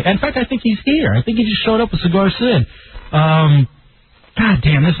 Our buddy. In fact, I think he's here. I think he just showed up with Cigar Sid. God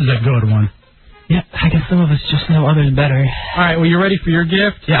damn, this is a good one. Yeah, I guess some of us just know others better. All right, well, you ready for your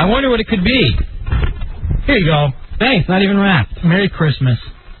gift? Yeah, I wonder what it could be. Here you go. Thanks, not even wrapped. Merry Christmas.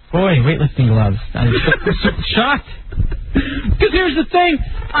 Boy, weightlifting gloves. I'm shocked. Because here's the thing.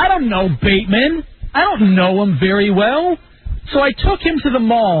 I don't know Bateman. I don't know him very well. So I took him to the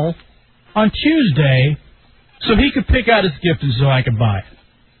mall on Tuesday so he could pick out his gift and so I could buy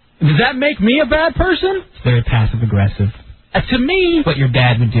it. Does that make me a bad person? It's very passive-aggressive. To me... What your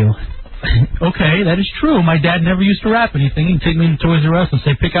dad would do. Okay, that is true. My dad never used to wrap anything. He'd take me to Toys R Us and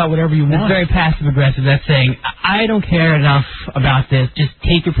say, pick out whatever you want. It's very passive-aggressive. That's saying, I don't care enough about this. Just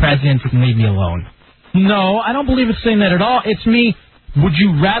take your presents and leave me alone. No, I don't believe it's saying that at all. It's me. Would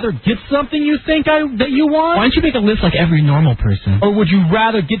you rather get something you think that you want? Why don't you make a list like every normal person? Or would you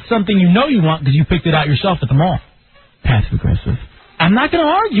rather get something you know you want because you picked it out yourself at the mall? Passive-aggressive. I'm not going to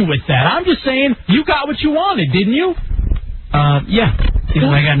argue with that. I'm just saying you got what you wanted, didn't you? Yeah. Because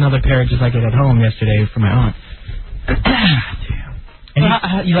I got another pair just like it at home yesterday for my aunt. And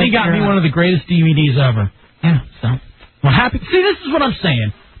he got me one of the greatest DVDs ever. Yeah, so. Well, happy. See, this is what I'm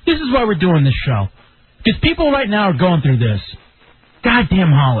saying. This is why we're doing this show. Because people right now are going through this.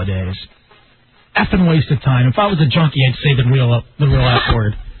 Goddamn holidays. Effing waste of time. If I was a junkie, I'd say the real F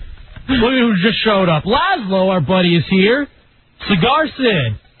word. Look who just showed up. Laszlo, our buddy, is here. Cigar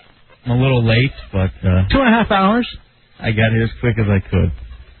Sid. I'm a little late, but... 2.5 hours. I got here as quick as I could.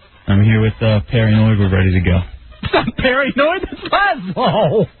 I'm here with Paranoid. We're ready to go. It's not Paranoid. That's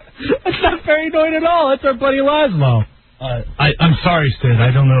Laszlo. That's not Paranoid at all. That's our buddy Laszlo. I'm sorry, Sid.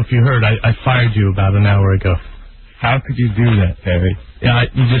 I don't know if you heard. I fired you about an hour ago. How could you do that, Perry? Yeah,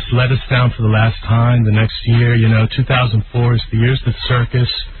 you just let us down for the last time. The next year, 2004 is the year's the circus.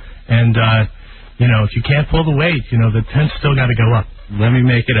 And, if you can't pull the weight, the tent's still got to go up. Let me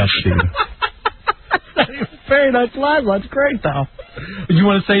make it up to you. That's not even Paranoid. That's Laszlo. That's great, though. Do you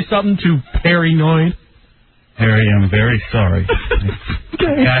want to say something to Paranoid? Perry, I'm very sorry.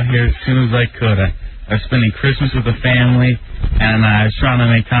 I got here as soon as I could. I was spending Christmas with the family, and I was trying to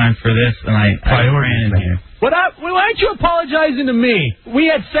make time for this, and I ran in here. Why aren't you apologizing to me? We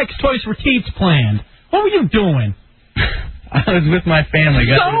had sex toys for Teats planned. What were you doing? I was with my family.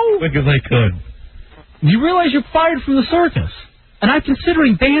 Got here as quick as I could. You realize you're fired from the circus, and I'm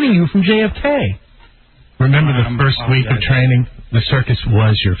considering banning you from JFK. Remember the first week of training? The circus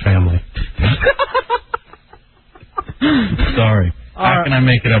was your family. Sorry. How can I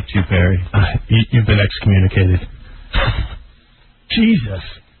make it up to you, Perry? You've been excommunicated. Jesus.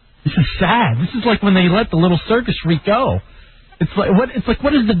 This is sad. This is like when they let the little circus freak go. It's like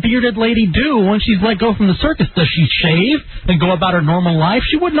what does the bearded lady do when she's let go from the circus? Does she shave and go about her normal life?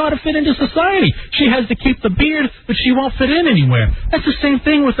 She would not have fit into society. She has to keep the beard, but she won't fit in anywhere. That's the same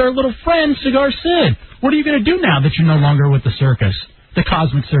thing with our little friend, Cigar Sid. What are you going to do now that you're no longer with the circus? The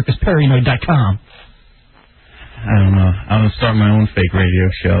Cosmic Circus, Paranoid.com. I don't know. I'm going to start my own fake radio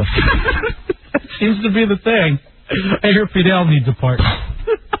show. That seems to be the thing. I hear Fidel needs a part.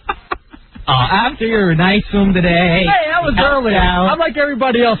 After your night swim today. Hey, that was early. I'm like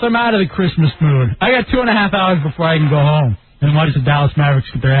everybody else. I'm out of the Christmas mood. I got 2.5 hours before I can go home and watch the Dallas Mavericks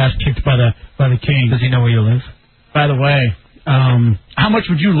get their ass kicked by the Kings. Does he know where you live? By the way, how much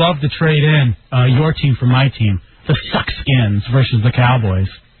would you love to trade in your team for my team? The Suckskins versus the Cowboys.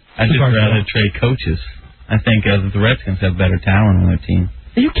 I'd just rather trade coaches. I think the Redskins have better talent on their team.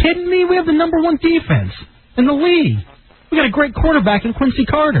 Are you kidding me? We have the number 1 defense in the league. We got a great quarterback in Quincy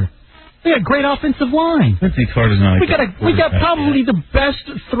Carter. We got a great offensive line. Quincy Carter's not. We got probably the best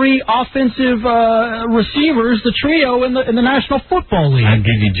 3 offensive receivers, the trio in the National Football League. I'd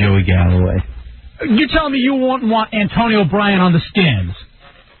give you Joey Galloway. You're telling me you won't want Antonio Bryan on the Skins?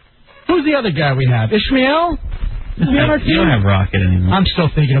 Who's the other guy we have? Ishmael? You don't have Rocket anymore. I'm still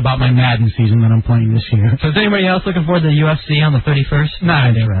thinking about my Madden season that I'm playing this year. So is anybody else looking forward to the UFC on the 31st? Nah,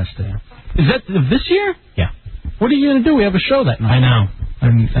 interested. Is that this year? Yeah. What are you going to do? We have a show that night. I know.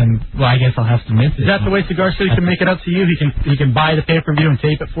 And well, I guess I'll have to miss it. Is that the way Cigar City can make it up to you? He can buy the pay-per-view and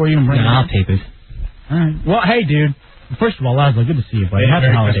tape it for you and bring it in? I'll tape it. All right. Well, hey, dude. First of all, Laszlo, good to see you, buddy.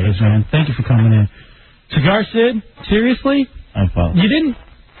 Happy holidays, man. Thank you for coming in. Cigar Sid, seriously? I apologize.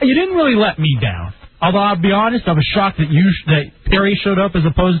 You didn't really let me down. Although I'll be honest, I was shocked that Perry showed up as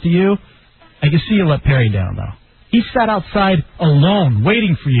opposed to you. I can see you let Perry down though. He sat outside alone,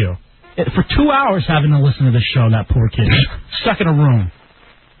 waiting for you for 2 hours, having to listen to this show. That poor kid, stuck in a room.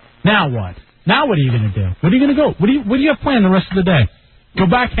 Now what? Now what are you going to do? Where are you going to go? What do you have planned the rest of the day? Go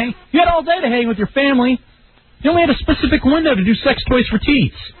back, hang? You had all day to hang with your family. You only had a specific window to do sex toys for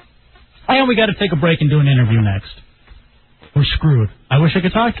teats. And we got to take a break and do an interview next. We're screwed. I wish I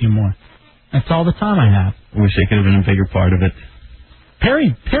could talk to you more. That's all the time I have. I wish I could have been a bigger part of it.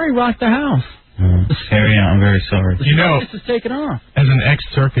 Perry rocked the house. Perry, I'm very sorry. You know, this is taking off. As an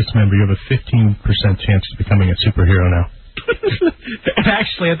ex-circus member, you have a 15% chance of becoming a superhero now.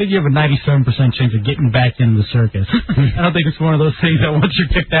 Actually, I think you have a 97% chance of getting back into the circus. I don't think it's one of those things that once you're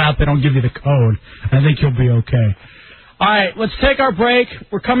kicked out, they don't give you the code. I think you'll be okay. All right, let's take our break.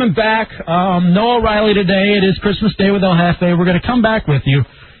 We're coming back. Noah O'Reilly today. It is Christmas Day with El Jefe. We're going to come back with you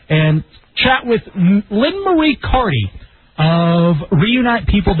and chat with Lynn Marie Carty of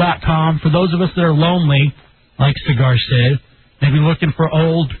ReunitePeople.com. For those of us that are lonely, like Cigar Sid, maybe looking for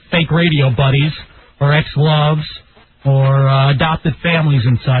old fake radio buddies or ex-loves or adopted families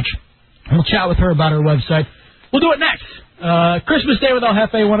and such. We'll chat with her about her website. We'll do it next. Christmas Day with El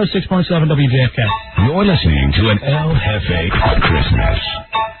Jefe, 106.7 WJFK. You're listening to an El Jefe Hot Christmas.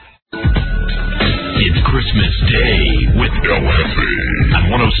 It's Christmas Day with El Jefe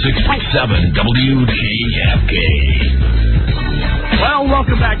on 106.7 WJFK. Well,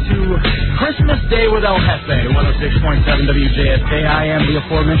 welcome back to Christmas Day with El Jefe, 106.7 WJFK. I am the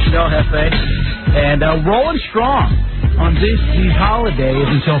aforementioned El Jefe, and rolling strong on these holidays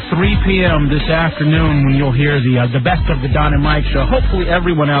until 3 p.m. this afternoon when you'll hear the best of the Don and Mike show. Hopefully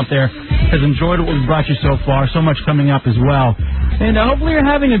everyone out there has enjoyed what we've brought you so far. So much coming up as well. And hopefully you're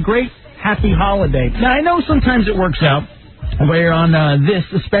having a great, happy holiday. Now, I know sometimes it works out where on this,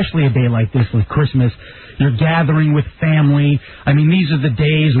 especially a day like this with Christmas, you're gathering with family. I mean, these are the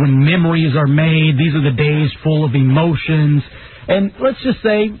days when memories are made. These are the days full of emotions. And let's just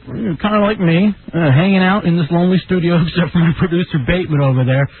say, kind of like me, hanging out in this lonely studio, except for my producer Bateman over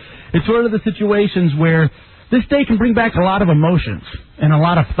there, it's one of the situations where this day can bring back a lot of emotions and a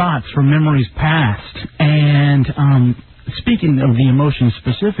lot of thoughts from memories past. And speaking of the emotions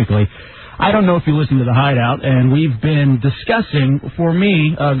specifically, I don't know if you listen to the Hideout, and we've been discussing, for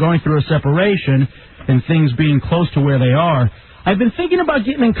me, going through a separation and things being close to where they are, I've been thinking about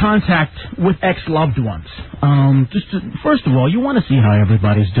getting in contact with ex-loved ones. First of all, you want to see how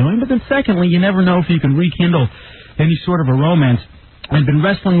everybody's doing, but then secondly, you never know if you can rekindle any sort of a romance. I've been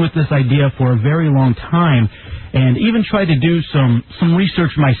wrestling with this idea for a very long time and even tried to do some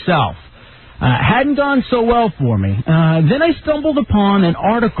research myself. Hadn't gone so well for me. Then I stumbled upon an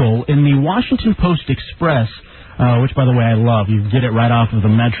article in the Washington Post Express, which, by the way, I love. You get it right off of the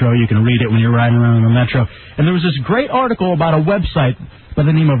Metro. You can read it when you're riding around in the Metro. And there was this great article about a website by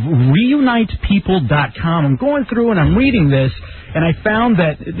the name of ReunitePeople.com. I'm going through and I'm reading this, and I found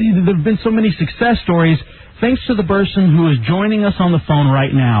that there have been so many success stories thanks to the person who is joining us on the phone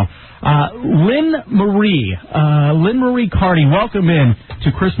right now. Lynn Marie Carty, welcome in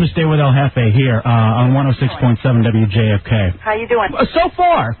to Christmas Day with El Jefe here on 106.7 WJFK. How you doing? So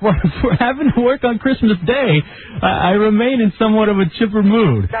far, for having to work on Christmas Day, I remain in somewhat of a chipper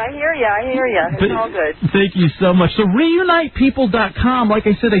mood. I hear you. It's all good. Thank you so much. So ReunitePeople.com, like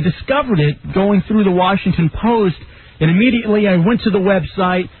I said, I discovered it going through the Washington Post, and immediately I went to the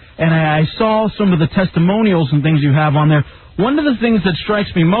website, and I saw some of the testimonials and things you have on there. One of the things that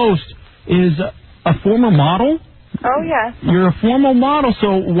strikes me most is a former model. Oh, yes. You're a former model,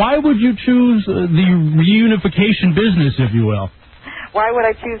 so why would you choose the reunification business, if you will? Why would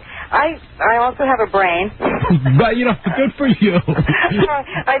I choose? I also have a brain. But, good for you.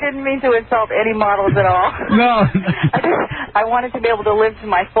 I didn't mean to insult any models at all. No. I wanted to be able to live to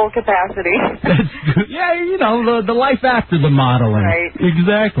my full capacity. That's good. Yeah, the life after the modeling. Right.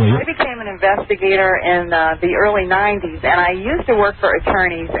 Exactly. I became an investigator in the early 90s, and I used to work for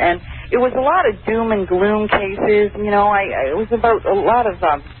attorneys, and it was a lot of doom and gloom cases. It was about a lot of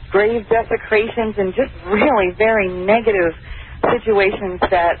grave desecrations and just really very negative situations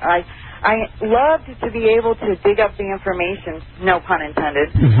that I loved to be able to dig up the information, no pun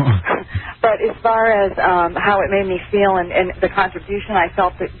intended. But as far as how it made me feel and the contribution I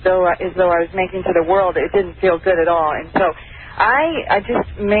felt as though I was making to the world, it didn't feel good at all. And so I just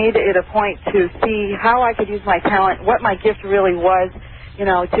made it a point to see how I could use my talent, what my gift really was,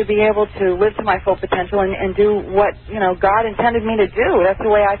 to be able to live to my full potential and do what, God intended me to do. That's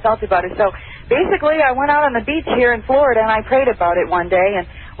the way I felt about it. So basically, I went out on the beach here in Florida, and I prayed about it one day, and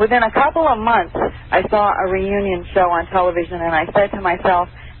within a couple of months, I saw a reunion show on television, and I said to myself,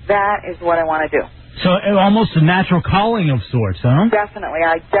 that is what I want to do. So almost a natural calling of sorts, huh? Definitely.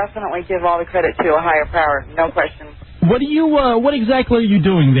 I definitely give all the credit to a higher power, no question. What exactly are you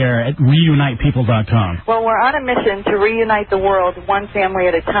doing there at reunitepeople.com? Well, we're on a mission to reunite the world one family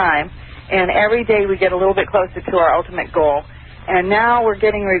at a time, and every day we get a little bit closer to our ultimate goal. And now we're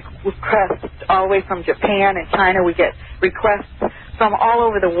getting requests all the way from Japan and China. We get requests from all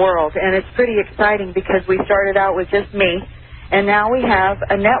over the world, and it's pretty exciting because we started out with just me, and now we have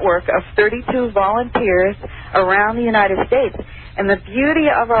a network of 32 volunteers around the United States. And the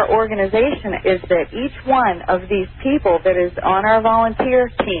beauty of our organization is that each one of these people that is on our volunteer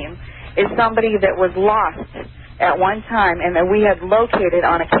team is somebody that was lost at one time and that we had located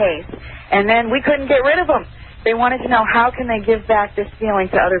on a case. And then we couldn't get rid of them. They wanted to know how can they give back this feeling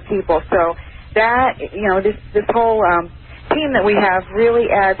to other people. So that, this whole team that we have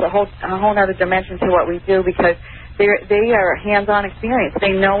really adds a whole other dimension to what we do because they are hands-on experience.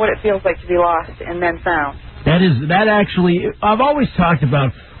 They know what it feels like to be lost and then found. That actually, I've always talked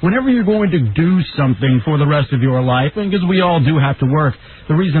about whenever you're going to do something for the rest of your life, and because we all do have to work,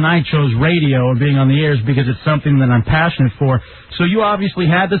 the reason I chose radio and being on the air is because it's something that I'm passionate for. So you obviously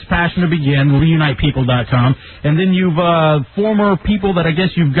had this passion to begin, reunitepeople.com, and then you've former people that I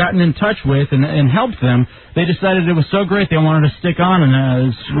guess you've gotten in touch with and helped them, they decided it was so great they wanted to stick on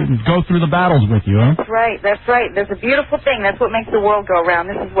and go through the battles with you, huh? That's right. There's a beautiful thing. That's what makes the world go round.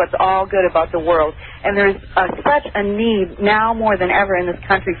 This is what's all good about the world. And there's such a need now more than ever in this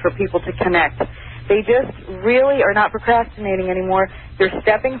country for people to connect. They just really are not procrastinating anymore. They're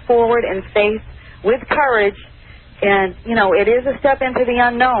stepping forward in faith with courage. And, it is a step into the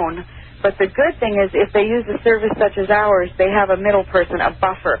unknown. But the good thing is if they use a service such as ours, they have a middle person, a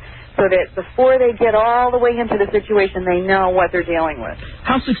buffer, so that before they get all the way into the situation, they know what they're dealing with.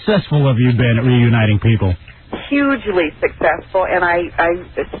 How successful have you been at reuniting people? Hugely successful. And I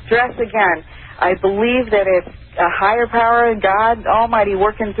stress again, I believe that it's a higher power, God Almighty,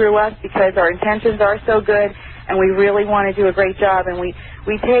 working through us because our intentions are so good and we really want to do a great job. And we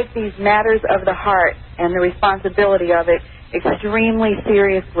take these matters of the heart and the responsibility of it extremely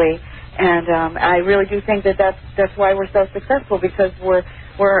seriously. And I really do think that that's why we're so successful, because we're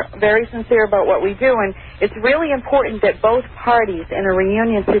very sincere about what we do. And it's really important that both parties in a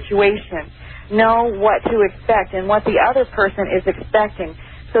reunion situation know what to expect and what the other person is expecting,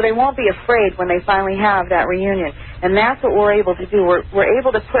 so they won't be afraid when they finally have that reunion. And that's what we're able to do. We're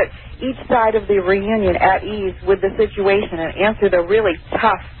able to put each side of the reunion at ease with the situation and answer the really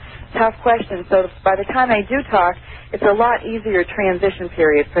tough questions. So by the time they do talk, it's a lot easier transition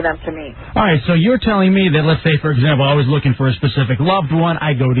period for them to meet. All right, so you're telling me that, let's say, for example, I was looking for a specific loved one.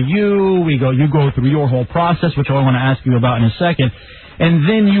 I go to you. You go through your whole process, which I want to ask you about in a second. And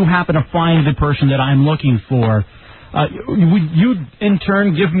then you happen to find the person that I'm looking for. Would you, in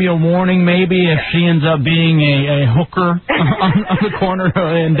turn, give me a warning maybe if she ends up being a hooker on the corner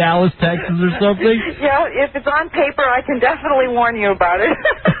in Dallas, Texas or something? Yeah, if it's on paper, I can definitely warn you about it.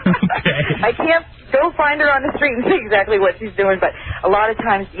 Okay. I can't go find her on the street and see exactly what she's doing, but a lot of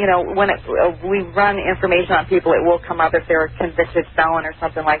times, when we run information on people, it will come up if they're a convicted felon or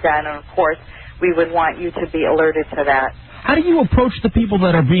something like that, and of course, we would want you to be alerted to that. How do you approach the people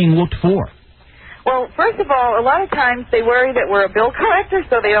that are being looked for? Well, first of all, a lot of times they worry that we're a bill collector,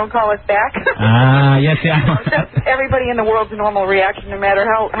 so they don't call us back. Yes, yeah. That's everybody in the world's normal reaction, no matter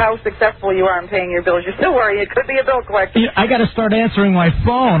how successful you are in paying your bills. You're still worried it could be a bill collector. Yeah, I got to start answering my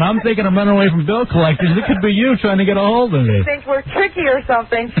phone. I'm thinking I'm running away from bill collectors. It could be you trying to get a hold of me. I think we're tricky or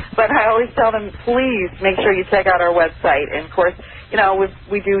something, but I always tell them, please make sure you check out our website. And, of course, you know,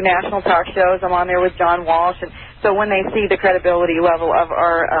 we do national talk shows. I'm on there with John Walsh. And so when they see the credibility level of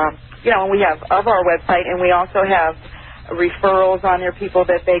our we have of our website, and we also have referrals on there, people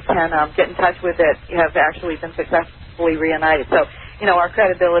that they can get in touch with that have actually been successfully reunited. So, you know, our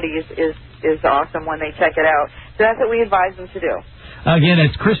credibility is awesome when they check it out. So that's what we advise them to do. Again,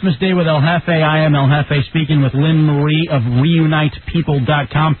 it's Christmas Day with El Jefe. I am El Jefe, speaking with Lynn Marie of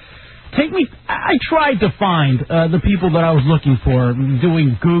ReunitePeople.com. I tried to find the people that I was looking for,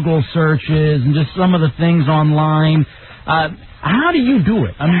 doing Google searches and just some of the things online. How do you do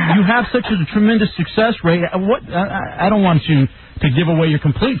it? I mean, you have such a tremendous success rate. I don't want you to give away your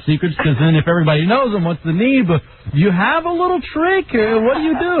complete secrets, because then if everybody knows them, what's the need? But do you have a little trick? What do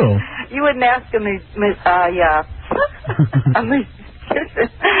you do? You wouldn't ask a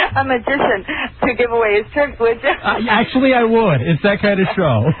magician to give away his tricks, would you? Actually, I would. It's that kind of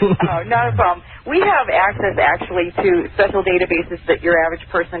show. Oh, not a problem. We have access, actually, to special databases that your average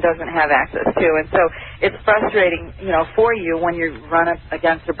person doesn't have access to. And so it's frustrating, you know, for you when you run up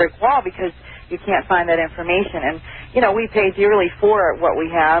against a brick wall because you can't find that information. And, you know, we pay dearly for what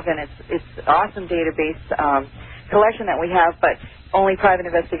we have, and it's awesome database collection that we have, but only private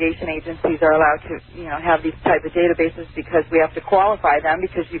investigation agencies are allowed to, you know, have these type of databases because we have to qualify them,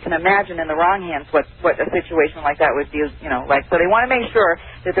 because you can imagine in the wrong hands what a situation like that would be, you know, like. So they want to make sure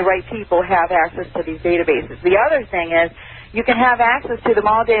that the right people have access to these databases. The other thing is you can have access to them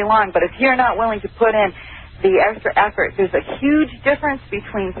all day long, but if you're not willing to put in the extra effort, there's a huge difference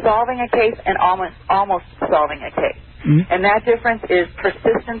between solving a case and almost solving a case. Mm-hmm. And that difference is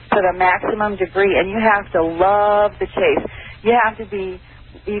persistence to the maximum degree, and you have to love the chase. You have to be,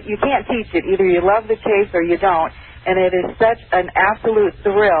 you can't teach it. Either you love the chase or you don't. And it is such an absolute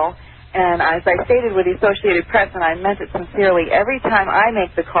thrill. And as I stated with the Associated Press, and I meant it sincerely, every time I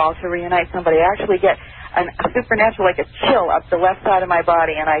make the call to reunite somebody, I actually get a supernatural, like a chill up the left side of my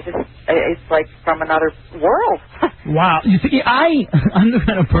body, and it's like from another world. Wow. You see, I'm the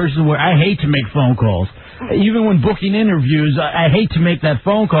kind of person where I hate to make phone calls. Even when booking interviews, I hate to make that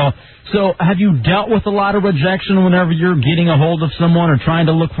phone call. So have you dealt with a lot of rejection whenever you're getting a hold of someone or trying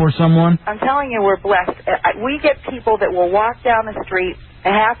to look for someone? I'm telling you, we're blessed. We get people that will walk down the street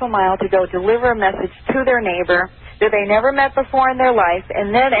a half a mile to go deliver a message to their neighbor that they never met before in their life,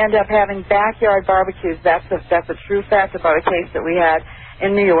 and then end up having backyard barbecues. That's a true fact about a case that we had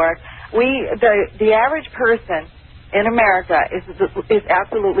in New York. The average person in America is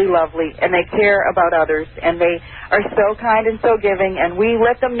absolutely lovely, and they care about others, and they are so kind and so giving, and we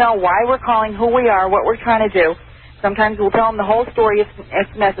let them know why we're calling, who we are, what we're trying to do. Sometimes we'll tell them the whole story if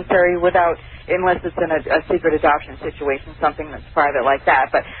necessary, unless it's in a secret adoption situation, something that's private like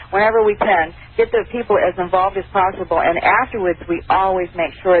that. But whenever we can, get the people as involved as possible, and afterwards we always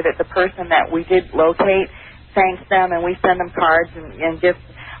make sure that the person that we did locate thanks them, and we send them cards and gifts.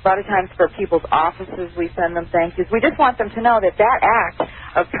 A lot of times for people's offices, we send them thank yous. We just want them to know that act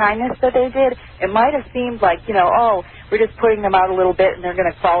of kindness that they did, it might have seemed like, you know, oh, we're just putting them out a little bit and they're going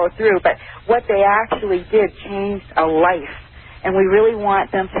to follow through. But what they actually did changed a life. And we really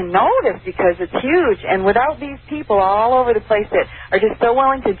want them to know this because it's huge. And without these people all over the place that are just so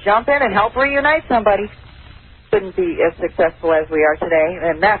willing to jump in and help reunite somebody, couldn't be as successful as we are today.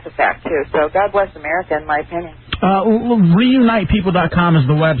 And that's a fact, too. So God bless America, in my opinion. ReunitePeople.com is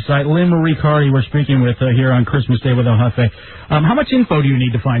the website. Lynn Marie Carty we're speaking with here on Christmas Day with El Jefe. How much info do you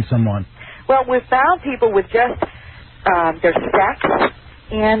need to find someone? Well, we've found people with just their sex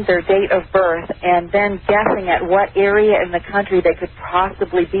and their date of birth, and then guessing at what area in the country they could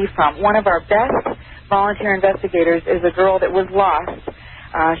possibly be from. One of our best volunteer investigators is a girl that was lost.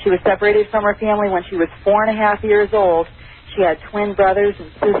 She was separated from her family when she was 4.5 years old. She had twin brothers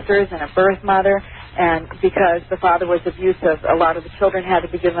and sisters and a birth mother, and because the father was abusive, a lot of the children had to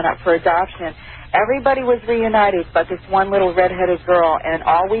be given up for adoption. Everybody was reunited but this one little redheaded girl, and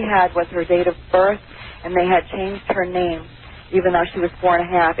all we had was her date of birth, and they had changed her name even though she was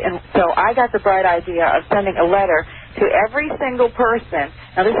 4.5. And so I got the bright idea of sending a letter to every single person.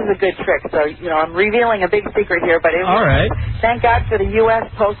 Now, this is a good trick, so, you know, I'm revealing a big secret here, but it was, all right. Thank God for the U.S.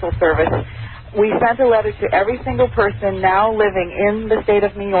 Postal Service. We sent a letter to every single person now living in the state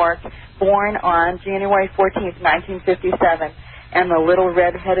of New York, born on January 14th, 1957. and the little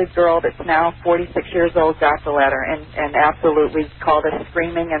red-headed girl that's now 46 years old got the letter and absolutely called us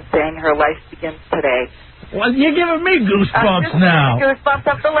screaming and saying her life begins today. Well, you're giving me goosebumps now. Goosebumps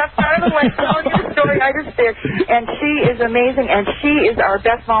up the left side of the leg. Telling you the story I just did. And she is amazing, and she is our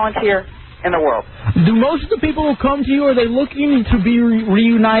best volunteer in the world. Do most of the people who come to you, are they looking to be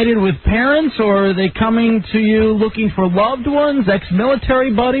reunited with parents, or are they coming to you looking for loved ones,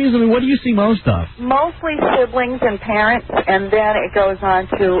 ex-military buddies? I mean, what do you see most of? Mostly siblings and parents, and then it goes on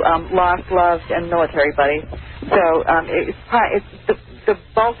to lost loves and military buddies. So the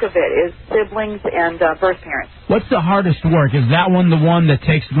bulk of it is siblings and birth parents. What's the hardest work? Is that one the one that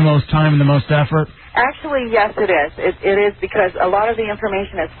takes the most time and the most effort? Actually, yes, it is. It is because a lot of the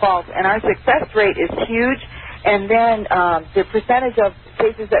information is false, and our success rate is huge. And then the percentage of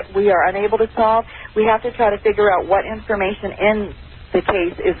cases that we are unable to solve, we have to try to figure out what information in the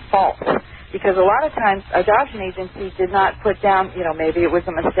case is false. Because a lot of times, adoption agencies did not put down, maybe it was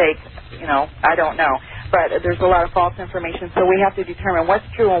a mistake, I don't know. But there's a lot of false information, so we have to determine what's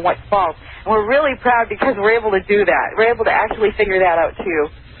true and what's false. And we're really proud because we're able to do that. We're able to actually figure that out, too.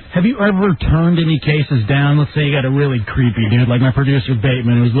 Have you ever turned any cases down? Let's say you got a really creepy dude, like my producer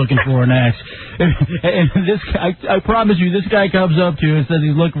Bateman, who's looking for an ex. And this guy, I promise you, this guy comes up to you and says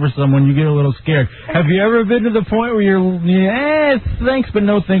he's looking for someone. You get a little scared. Have you ever been to the point where you're, thanks, but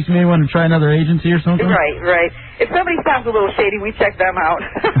no thanks, maybe want to try another agency or something? Right. If somebody sounds a little shady, we check them out.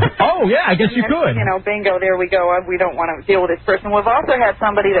 Oh, yeah, I guess you could. Bingo, there we go. We don't want to deal with this person. We've also had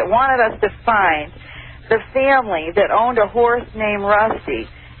somebody that wanted us to find the family that owned a horse named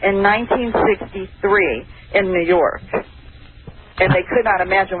Rusty in 1963 in New York. And they could not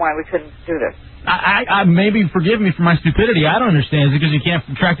imagine why we couldn't do this. I maybe forgive me for my stupidity. I don't understand. Is it because you can't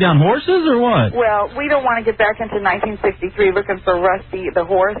track down horses or what? Well, we don't want to get back into 1963 looking for Rusty the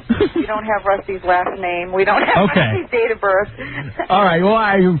horse. We don't have Rusty's last name. We don't have Rusty's date of birth. All right. Well,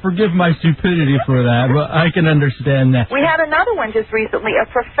 I forgive my stupidity for that, but I can understand that. We had another one just recently. A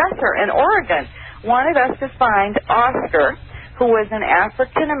professor in Oregon wanted us to find Oscar, who was an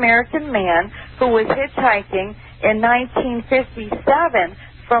African-American man who was hitchhiking in 1957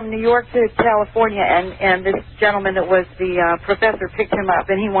 from New York to California, and this gentleman that was the professor picked him up,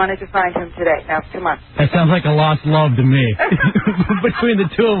 and he wanted to find him today. Now, come on. That sounds like a lost love to me. Between the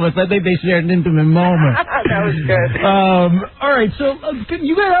two of us, I think they shared an intimate moment. That was good. All right, so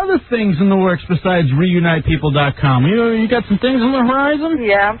you got other things in the works besides reunitepeople.com. You got some things on the horizon?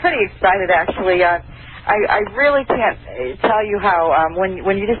 Yeah, I'm pretty excited, actually. I really can't tell you how when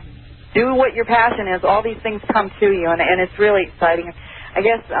you just do what your passion is, all these things come to you, and it's really exciting. I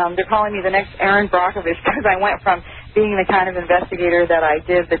guess they're calling me the next Aaron Brockovich because I went from being the kind of investigator that I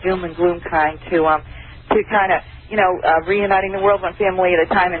did, the doom and gloom kind, to kind of, reuniting the world one family at a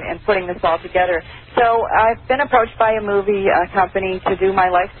time and putting this all together. So I've been approached by a movie company to do my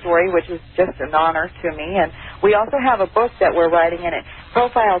life story, which is just an honor to me. And we also have a book that we're writing, and it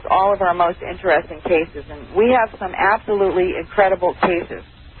profiles all of our most interesting cases. And we have some absolutely incredible cases.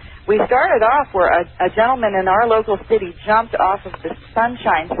 We started off where a gentleman in our local city jumped off of the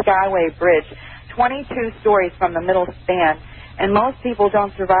Sunshine Skyway Bridge, 22 stories from the middle span, and most people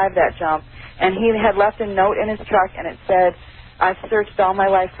don't survive that jump. And he had left a note in his truck, and it said, "I've searched all my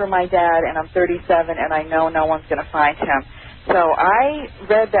life for my dad, and I'm 37, and I know no one's going to find him." So I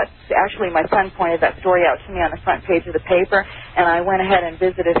read that. Actually, my son pointed that story out to me on the front page of the paper, and I went ahead and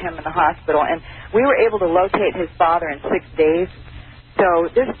visited him in the hospital. And we were able to locate his father in 6 days. So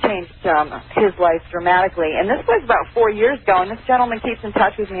this changed his life dramatically. And this was about 4 years ago, and this gentleman keeps in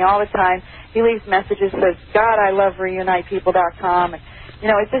touch with me all the time. He leaves messages, says, "God, I love reunitepeople.com." And,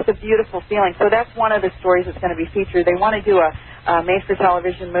 it's just a beautiful feeling. So that's one of the stories that's going to be featured. They want to do a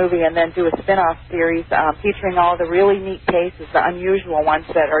made-for-television movie and then do a spin-off series featuring all the really neat cases, the unusual ones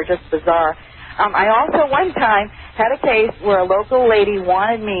that are just bizarre. I also one time had a case where a local lady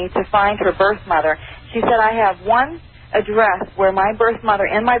wanted me to find her birth mother. She said, "I have one address where my birth mother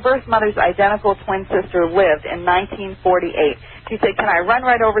and my birth mother's identical twin sister lived in 1948. She said, "Can I run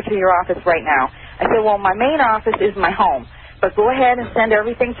right over to your office right now?" I said, "Well, my main office is my home, but go ahead and send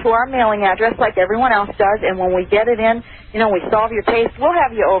everything to our mailing address like everyone else does, and when we get it in, we solve your case, we'll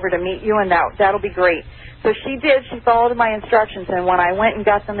have you over to meet you, and that'll be great." So she did. She followed my instructions, and when I went and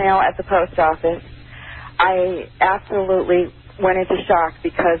got the mail at the post office, I absolutely went into shock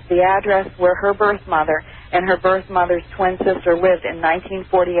because the address where her birth mother and her birth mother's twin sister lived in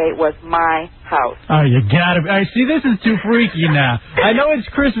 1948 was my house. Oh, you gotta... I see, this is too freaky now. I know it's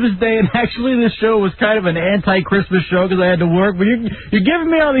Christmas Day, and actually this show was kind of an anti-Christmas show because I had to work, but you're giving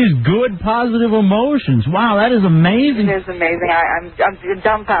me all these good, positive emotions. Wow, that is amazing. It is amazing. I'm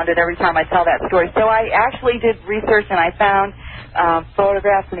dumbfounded every time I tell that story. So I actually did research, and I found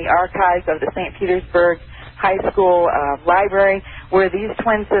photographs in the archives of the St. Petersburg High School library where these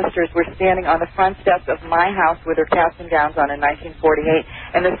twin sisters were standing on the front steps of my house with their caps and gowns on in 1948,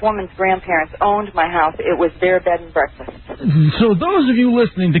 and this woman's grandparents owned my house. It was their bed and breakfast. So those of you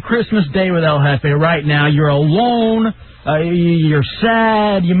listening to Christmas Day with El Jefe right now, you're alone, you're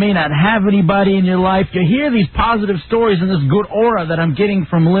sad, you may not have anybody in your life, you hear these positive stories and this good aura that I'm getting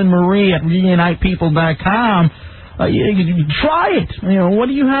from Lynn Marie at reunitepeople.com. Try it. What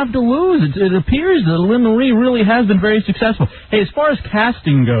do you have to lose? It appears that Lynn Marie really has been very successful. Hey, as far as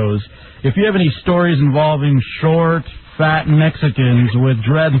casting goes, if you have any stories involving short, fat Mexicans with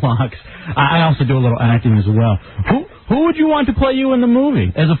dreadlocks, I also do a little acting as well. Who would you want to play you in the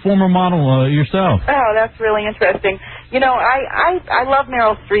movie as a former model yourself? Oh, that's really interesting. I love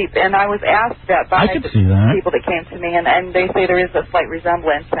Meryl Streep, and I was asked that by people that came to me, and they say there is a slight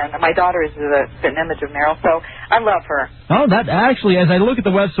resemblance, and my daughter is an image of Meryl, so I love her. Oh, that actually, as I look at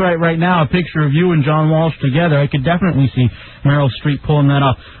the website right now, a picture of you and John Walsh together, I could definitely see Meryl Streep pulling that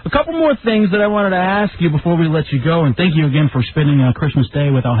off. A couple more things that I wanted to ask you before we let you go, and thank you again for spending Christmas Day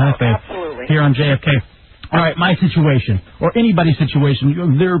with El Jefe here on JFK. All right, my situation, or anybody's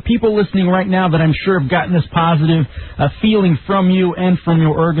situation, there are people listening right now that I'm sure have gotten this positive feeling from you and from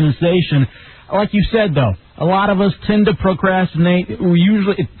your organization. Like you said, though, a lot of us tend to procrastinate.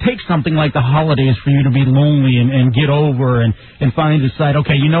 It takes something like the holidays for you to be lonely and get over and finally decide,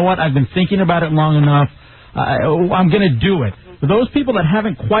 okay, you know what, I've been thinking about it long enough, I'm going to do it. For those people that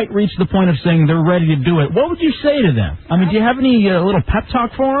haven't quite reached the point of saying they're ready to do it, what would you say to them? I mean, do you have any little pep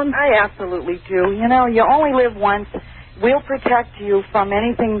talk for them? I absolutely do. You only live once. We'll protect you from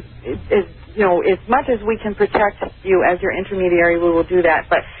anything, as much as we can protect you as your intermediary, we will do that.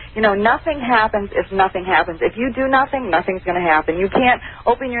 But, nothing happens if nothing happens. If you do nothing, nothing's going to happen. You can't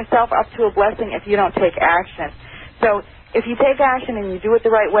open yourself up to a blessing if you don't take action. So if you take action and you do it the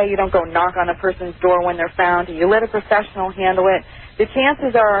right way, you don't go knock on a person's door when they're found, you let a professional handle it, the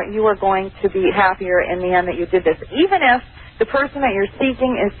chances are you are going to be happier in the end that you did this. Even if the person that you're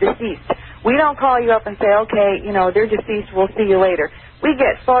seeking is deceased. We don't call you up and say, okay, they're deceased, we'll see you later. We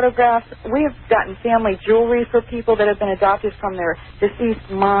get photographs. We have gotten family jewelry for people that have been adopted from their deceased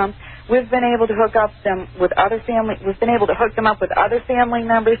moms. We've been able to hook up them with other family. We've been able to hook them up with other family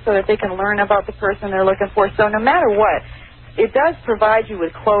members so that they can learn about the person they're looking for. So no matter what, it does provide you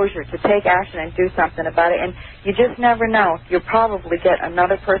with closure to take action and do something about it. And you just never know. You'll probably get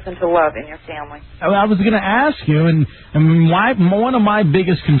another person to love in your family. I was going to ask you, and one of my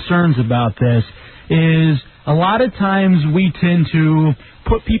biggest concerns about this is a lot of times we tend to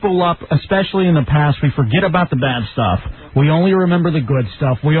put people up, especially in the past. We forget about the bad stuff. We only remember the good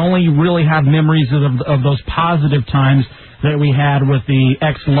stuff. We only really have memories of those positive times that we had with the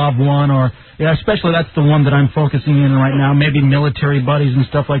ex-loved one, or especially that's the one that I'm focusing in right now, maybe military buddies and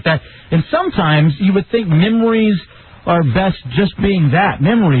stuff like that. And sometimes you would think memories are best just being that,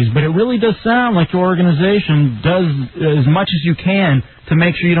 memories, but it really does sound like your organization does as much as you can to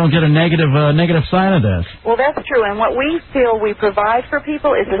make sure you don't get a negative sign of this. Well, that's true, and what we feel we provide for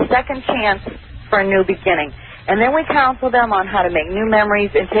people is a second chance for a new beginning. And then we counsel them on how to make new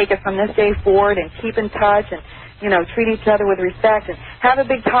memories and take it from this day forward and keep in touch and, treat each other with respect and have a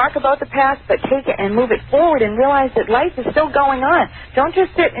big talk about the past, but take it and move it forward and realize that life is still going on. Don't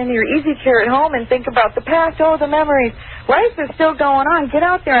just sit in your easy chair at home and think about the past, the memories. Life is still going on. Get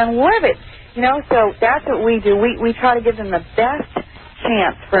out there and live it. So that's what we do. We try to give them the best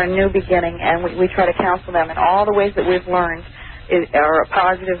chance for a new beginning, and we try to counsel them in all the ways that we've learned are a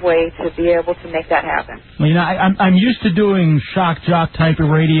positive way to be able to make that happen. Well, I'm used to doing shock jock type of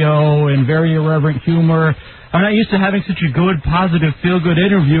radio and very irreverent humor. I'm not used to having such a good, positive, feel-good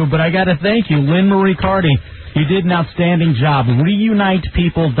interview, but I got to thank you, Lynn Marie Carty. You did an outstanding job.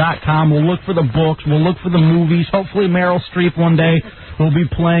 ReunitePeople.com. We'll look for the books. We'll look for the movies. Hopefully Meryl Streep one day will be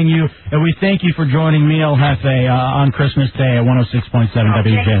playing you. And we thank you for joining me, El Jefe, on Christmas Day at 106.7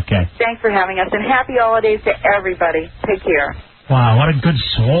 WJFK. Thanks for having us, and happy holidays to everybody. Take care. Wow, what a good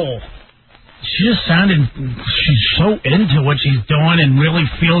soul. She just sounded, she's so into what she's doing and really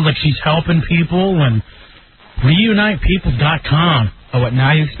feels like she's helping people. And ReunitePeople.com. Oh, what,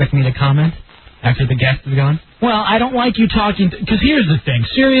 now you expect me to comment after the guest is gone? Well, I don't like you talking, because here's the thing.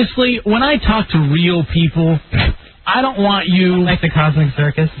 Seriously, when I talk to real people, I don't want you like the Cosmic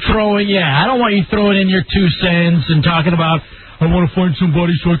Circus I don't want you throwing in your 2 cents and talking about I want to find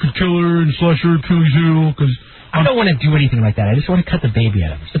somebody so I could kill her and slash her Achilles heel because I don't want to do anything like that. I just want to cut the baby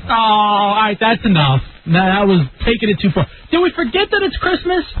out of her. Oh, all right, that's enough. That was taking it too far. Did we forget that it's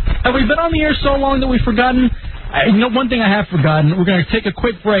Christmas? Have we been on the air so long that we've forgotten? One thing I have forgotten. We're going to take a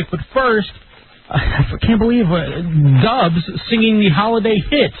quick break, but first, I can't believe Dubs singing the holiday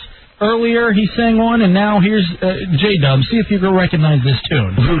hits. Earlier, he sang one, and now here's J-Dub. See if you can recognize this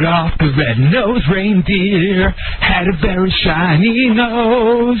tune. Rudolph the red-nosed reindeer had a very shiny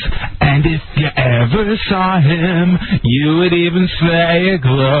nose, and if you ever saw him, you would even say it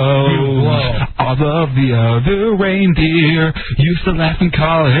glows. All of the other reindeer used to laugh and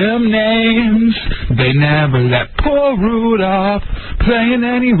call him names. They never let poor Rudolph play in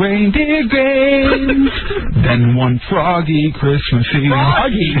any reindeer games. Then one froggy Christmas Eve,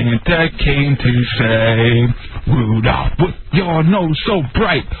 Santa came to say, Rudolph, with your nose so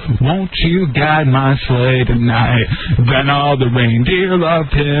bright, won't you guide my sleigh tonight? Then all the reindeer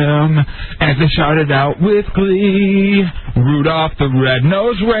loved him as they shouted out with glee, Rudolph the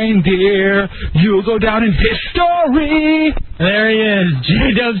red-nosed reindeer, you'll go down in history. There he is,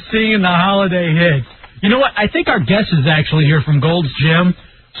 J-Dub singing the holiday hits. You know what? I think our guest is actually here from Gold's Gym.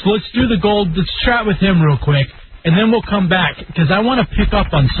 So let's do the Gold. Let's chat with him real quick, and then we'll come back because I want to pick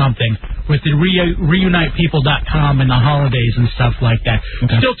up on something with the reunitepeople.com and the holidays and stuff like that.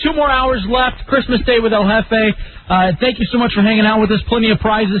 Okay. Still 2 more hours left. Christmas Day with El Jefe. Thank you so much for hanging out with us. Plenty of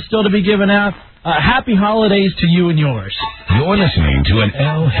prizes still to be given out. Happy holidays to you and yours. You're listening to an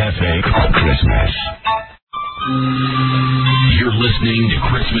El Jefe Christmas. You're listening to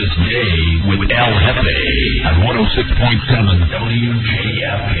Christmas Day with El Jefe at 106.7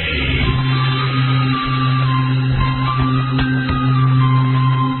 WJFK.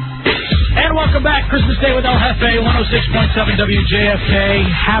 And welcome back, Christmas Day with El Jefe, 106.7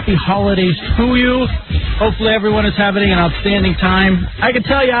 WJFK. Happy holidays to you. Hopefully everyone is having an outstanding time. I can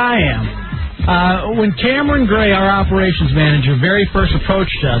tell you I am. When Cameron Gray, our operations manager, very first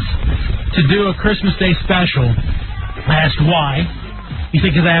approached us to do a Christmas Day special, I asked why. He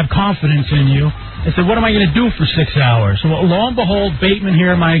said, because I have confidence in you. I said, what am I going to do for 6 hours? Well, lo and behold, Bateman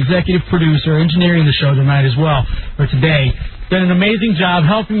here, my executive producer, engineering the show tonight as well, or today, done an amazing job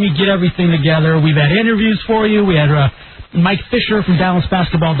helping me get everything together. We've had interviews for you. We had Mike Fisher from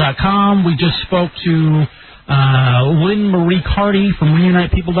DallasBasketball.com. We just spoke to Lynn Marie Carty from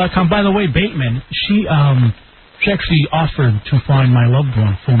ReunitePeople.com. By the way, Bateman, she actually offered to find my loved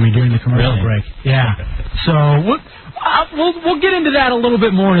one for me during the commercial break. Yeah. So we'll get into that a little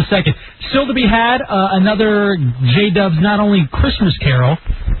bit more in a second. Still to be had, another J-Dubs, not only Christmas Carol,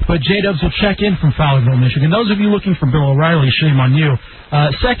 but J-Dubs will check in from Fowlerville, Michigan. Those of you looking for Bill O'Reilly, shame on you.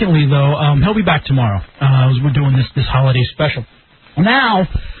 Secondly, though, he'll be back tomorrow as we're doing this holiday special. Now,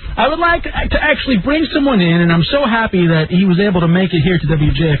 I would like to actually bring someone in, and I'm so happy that he was able to make it here to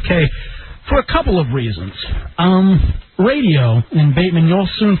WJFK for a couple of reasons. Radio, and Bateman, you'll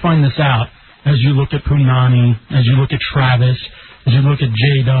soon find this out as you look at Punani, as you look at Travis, as you look at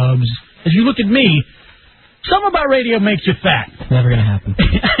J-Dubs, as you look at me. Something about radio makes you fat. Never going to happen.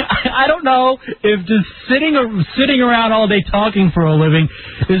 I don't know if just sitting around all day talking for a living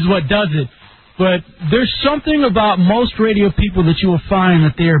is what does it. But there's something about most radio people that you will find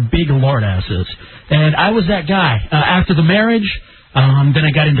that they are big lordasses. And I was that guy. After the marriage, then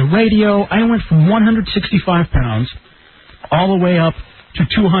I got into radio. I went from 165 pounds all the way up to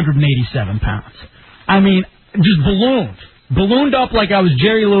 287 pounds. I mean, just ballooned up like I was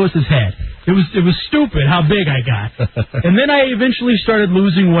Jerry Lewis's head. It was stupid how big I got. And then I eventually started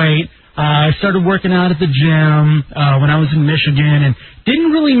losing weight. I started working out at the gym when I was in Michigan and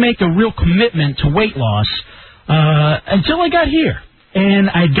didn't really make a real commitment to weight loss until I got here. And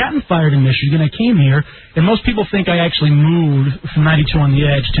I had gotten fired in Michigan. I came here, and most people think I actually moved from 92 on the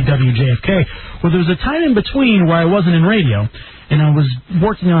Edge to WJFK. Well, there was a time in between where I wasn't in radio, and I was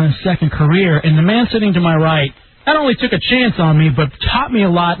working on a second career, and the man sitting to my right not only took a chance on me, but taught me a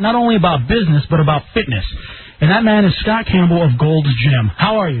lot, not only about business, but about fitness. And that man is Scott Campbell of Gold's Gym.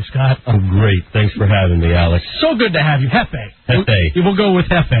 How are you, Scott? I'm great. Thanks for having me, Alex. So good to have you. Jefe. We'll go with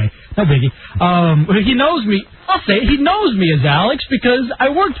Jefe. No biggie. He knows me. I'll say he knows me as Alex because I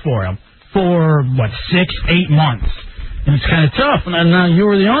worked for him for, 6-8 months. And it's kind of tough. And now you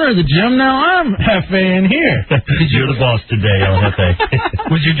were the owner of the gym. Now I'm Jefe in here. You're the boss today, El Jefe.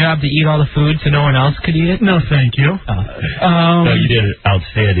 Was your job to eat all the food so no one else could eat it? No, thank you. No, you did an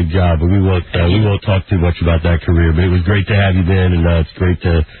outstanding job. But we won't talk too much about that career. But it was great to have you then, and it's great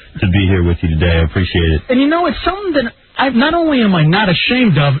to be here with you today. I appreciate it. And it's something that not only am I not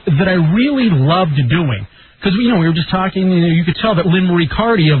ashamed of, that I really loved doing. because, we were just talking, you could tell that Lynn Marie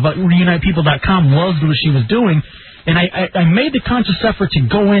Carty of ReunitePeople.com loved what she was doing. And I made the conscious effort to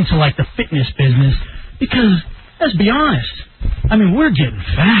go into, like, the fitness business because, let's be honest, I mean, we're getting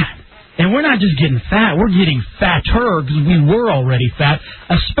fat. And we're not just getting fat, we're getting fatter because we were already fat,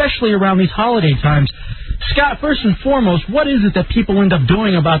 especially around these holiday times. Scott, first and foremost, what is it that people end up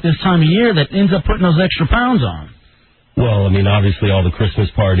doing about this time of year that ends up putting those extra pounds on? Well, I mean, obviously all the Christmas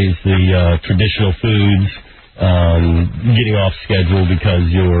parties, the traditional foods, getting off schedule because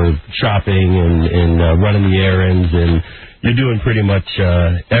you're shopping and running the errands, and you're doing pretty much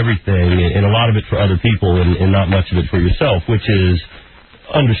everything, and a lot of it for other people and not much of it for yourself, which is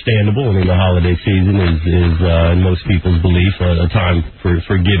understandable. I mean, the holiday season is in most people's belief, a time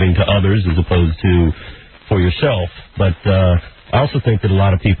for giving to others as opposed to for yourself. But I also think that a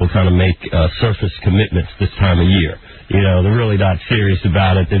lot of people kind of make surface commitments this time of year. They're really not serious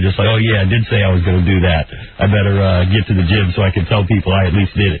about it. They're just like, oh, yeah, I did say I was going to do that. I better get to the gym so I can tell people I at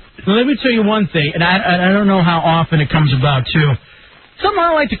least did it. Well, let me tell you one thing, and I don't know how often it comes about, too. Something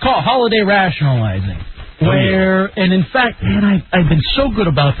I like to call holiday rationalizing. And in fact, man, I've been so good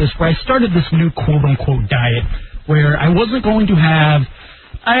about this, where I started this new quote-unquote diet where I wasn't going to have,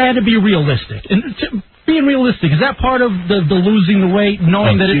 I had to be realistic. And being realistic, is that part of the losing the weight,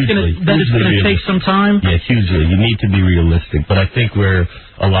 knowing that it's going to take some time? Yeah, hugely. You need to be realistic. But I think where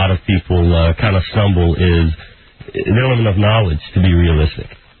a lot of people kind of stumble is they don't have enough knowledge to be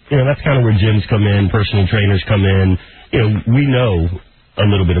realistic. That's kind of where gyms come in, personal trainers come in. We know a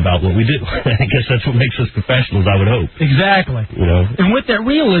little bit about what we do. I guess that's what makes us professionals, I would hope. Exactly. And with that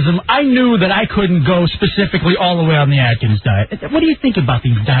realism, I knew that I couldn't go specifically all the way on the Atkins diet. What do you think about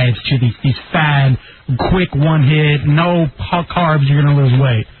these diets, too? These fad, quick one hit, no carbs, you're going to lose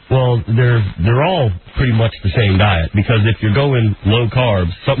weight? Well, they're all pretty much the same diet, because if you're going low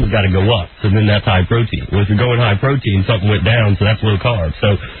carbs, something's got to go up, so then that's high protein. Well, if you're going high protein, something went down, so that's low carb.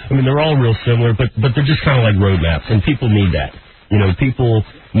 So, I mean, they're all real similar, but they're just kind of like roadmaps, and people need that. People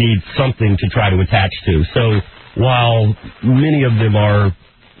need something to try to attach to. So while many of them are,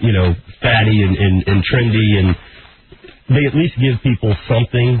 fatty and trendy, and they at least give people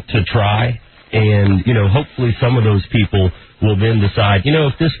something to try. And, hopefully some of those people will then decide,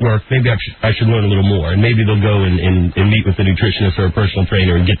 if this worked, maybe I should learn a little more. And maybe they'll go and meet with a nutritionist or a personal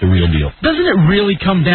trainer and get the real deal. Doesn't it really come down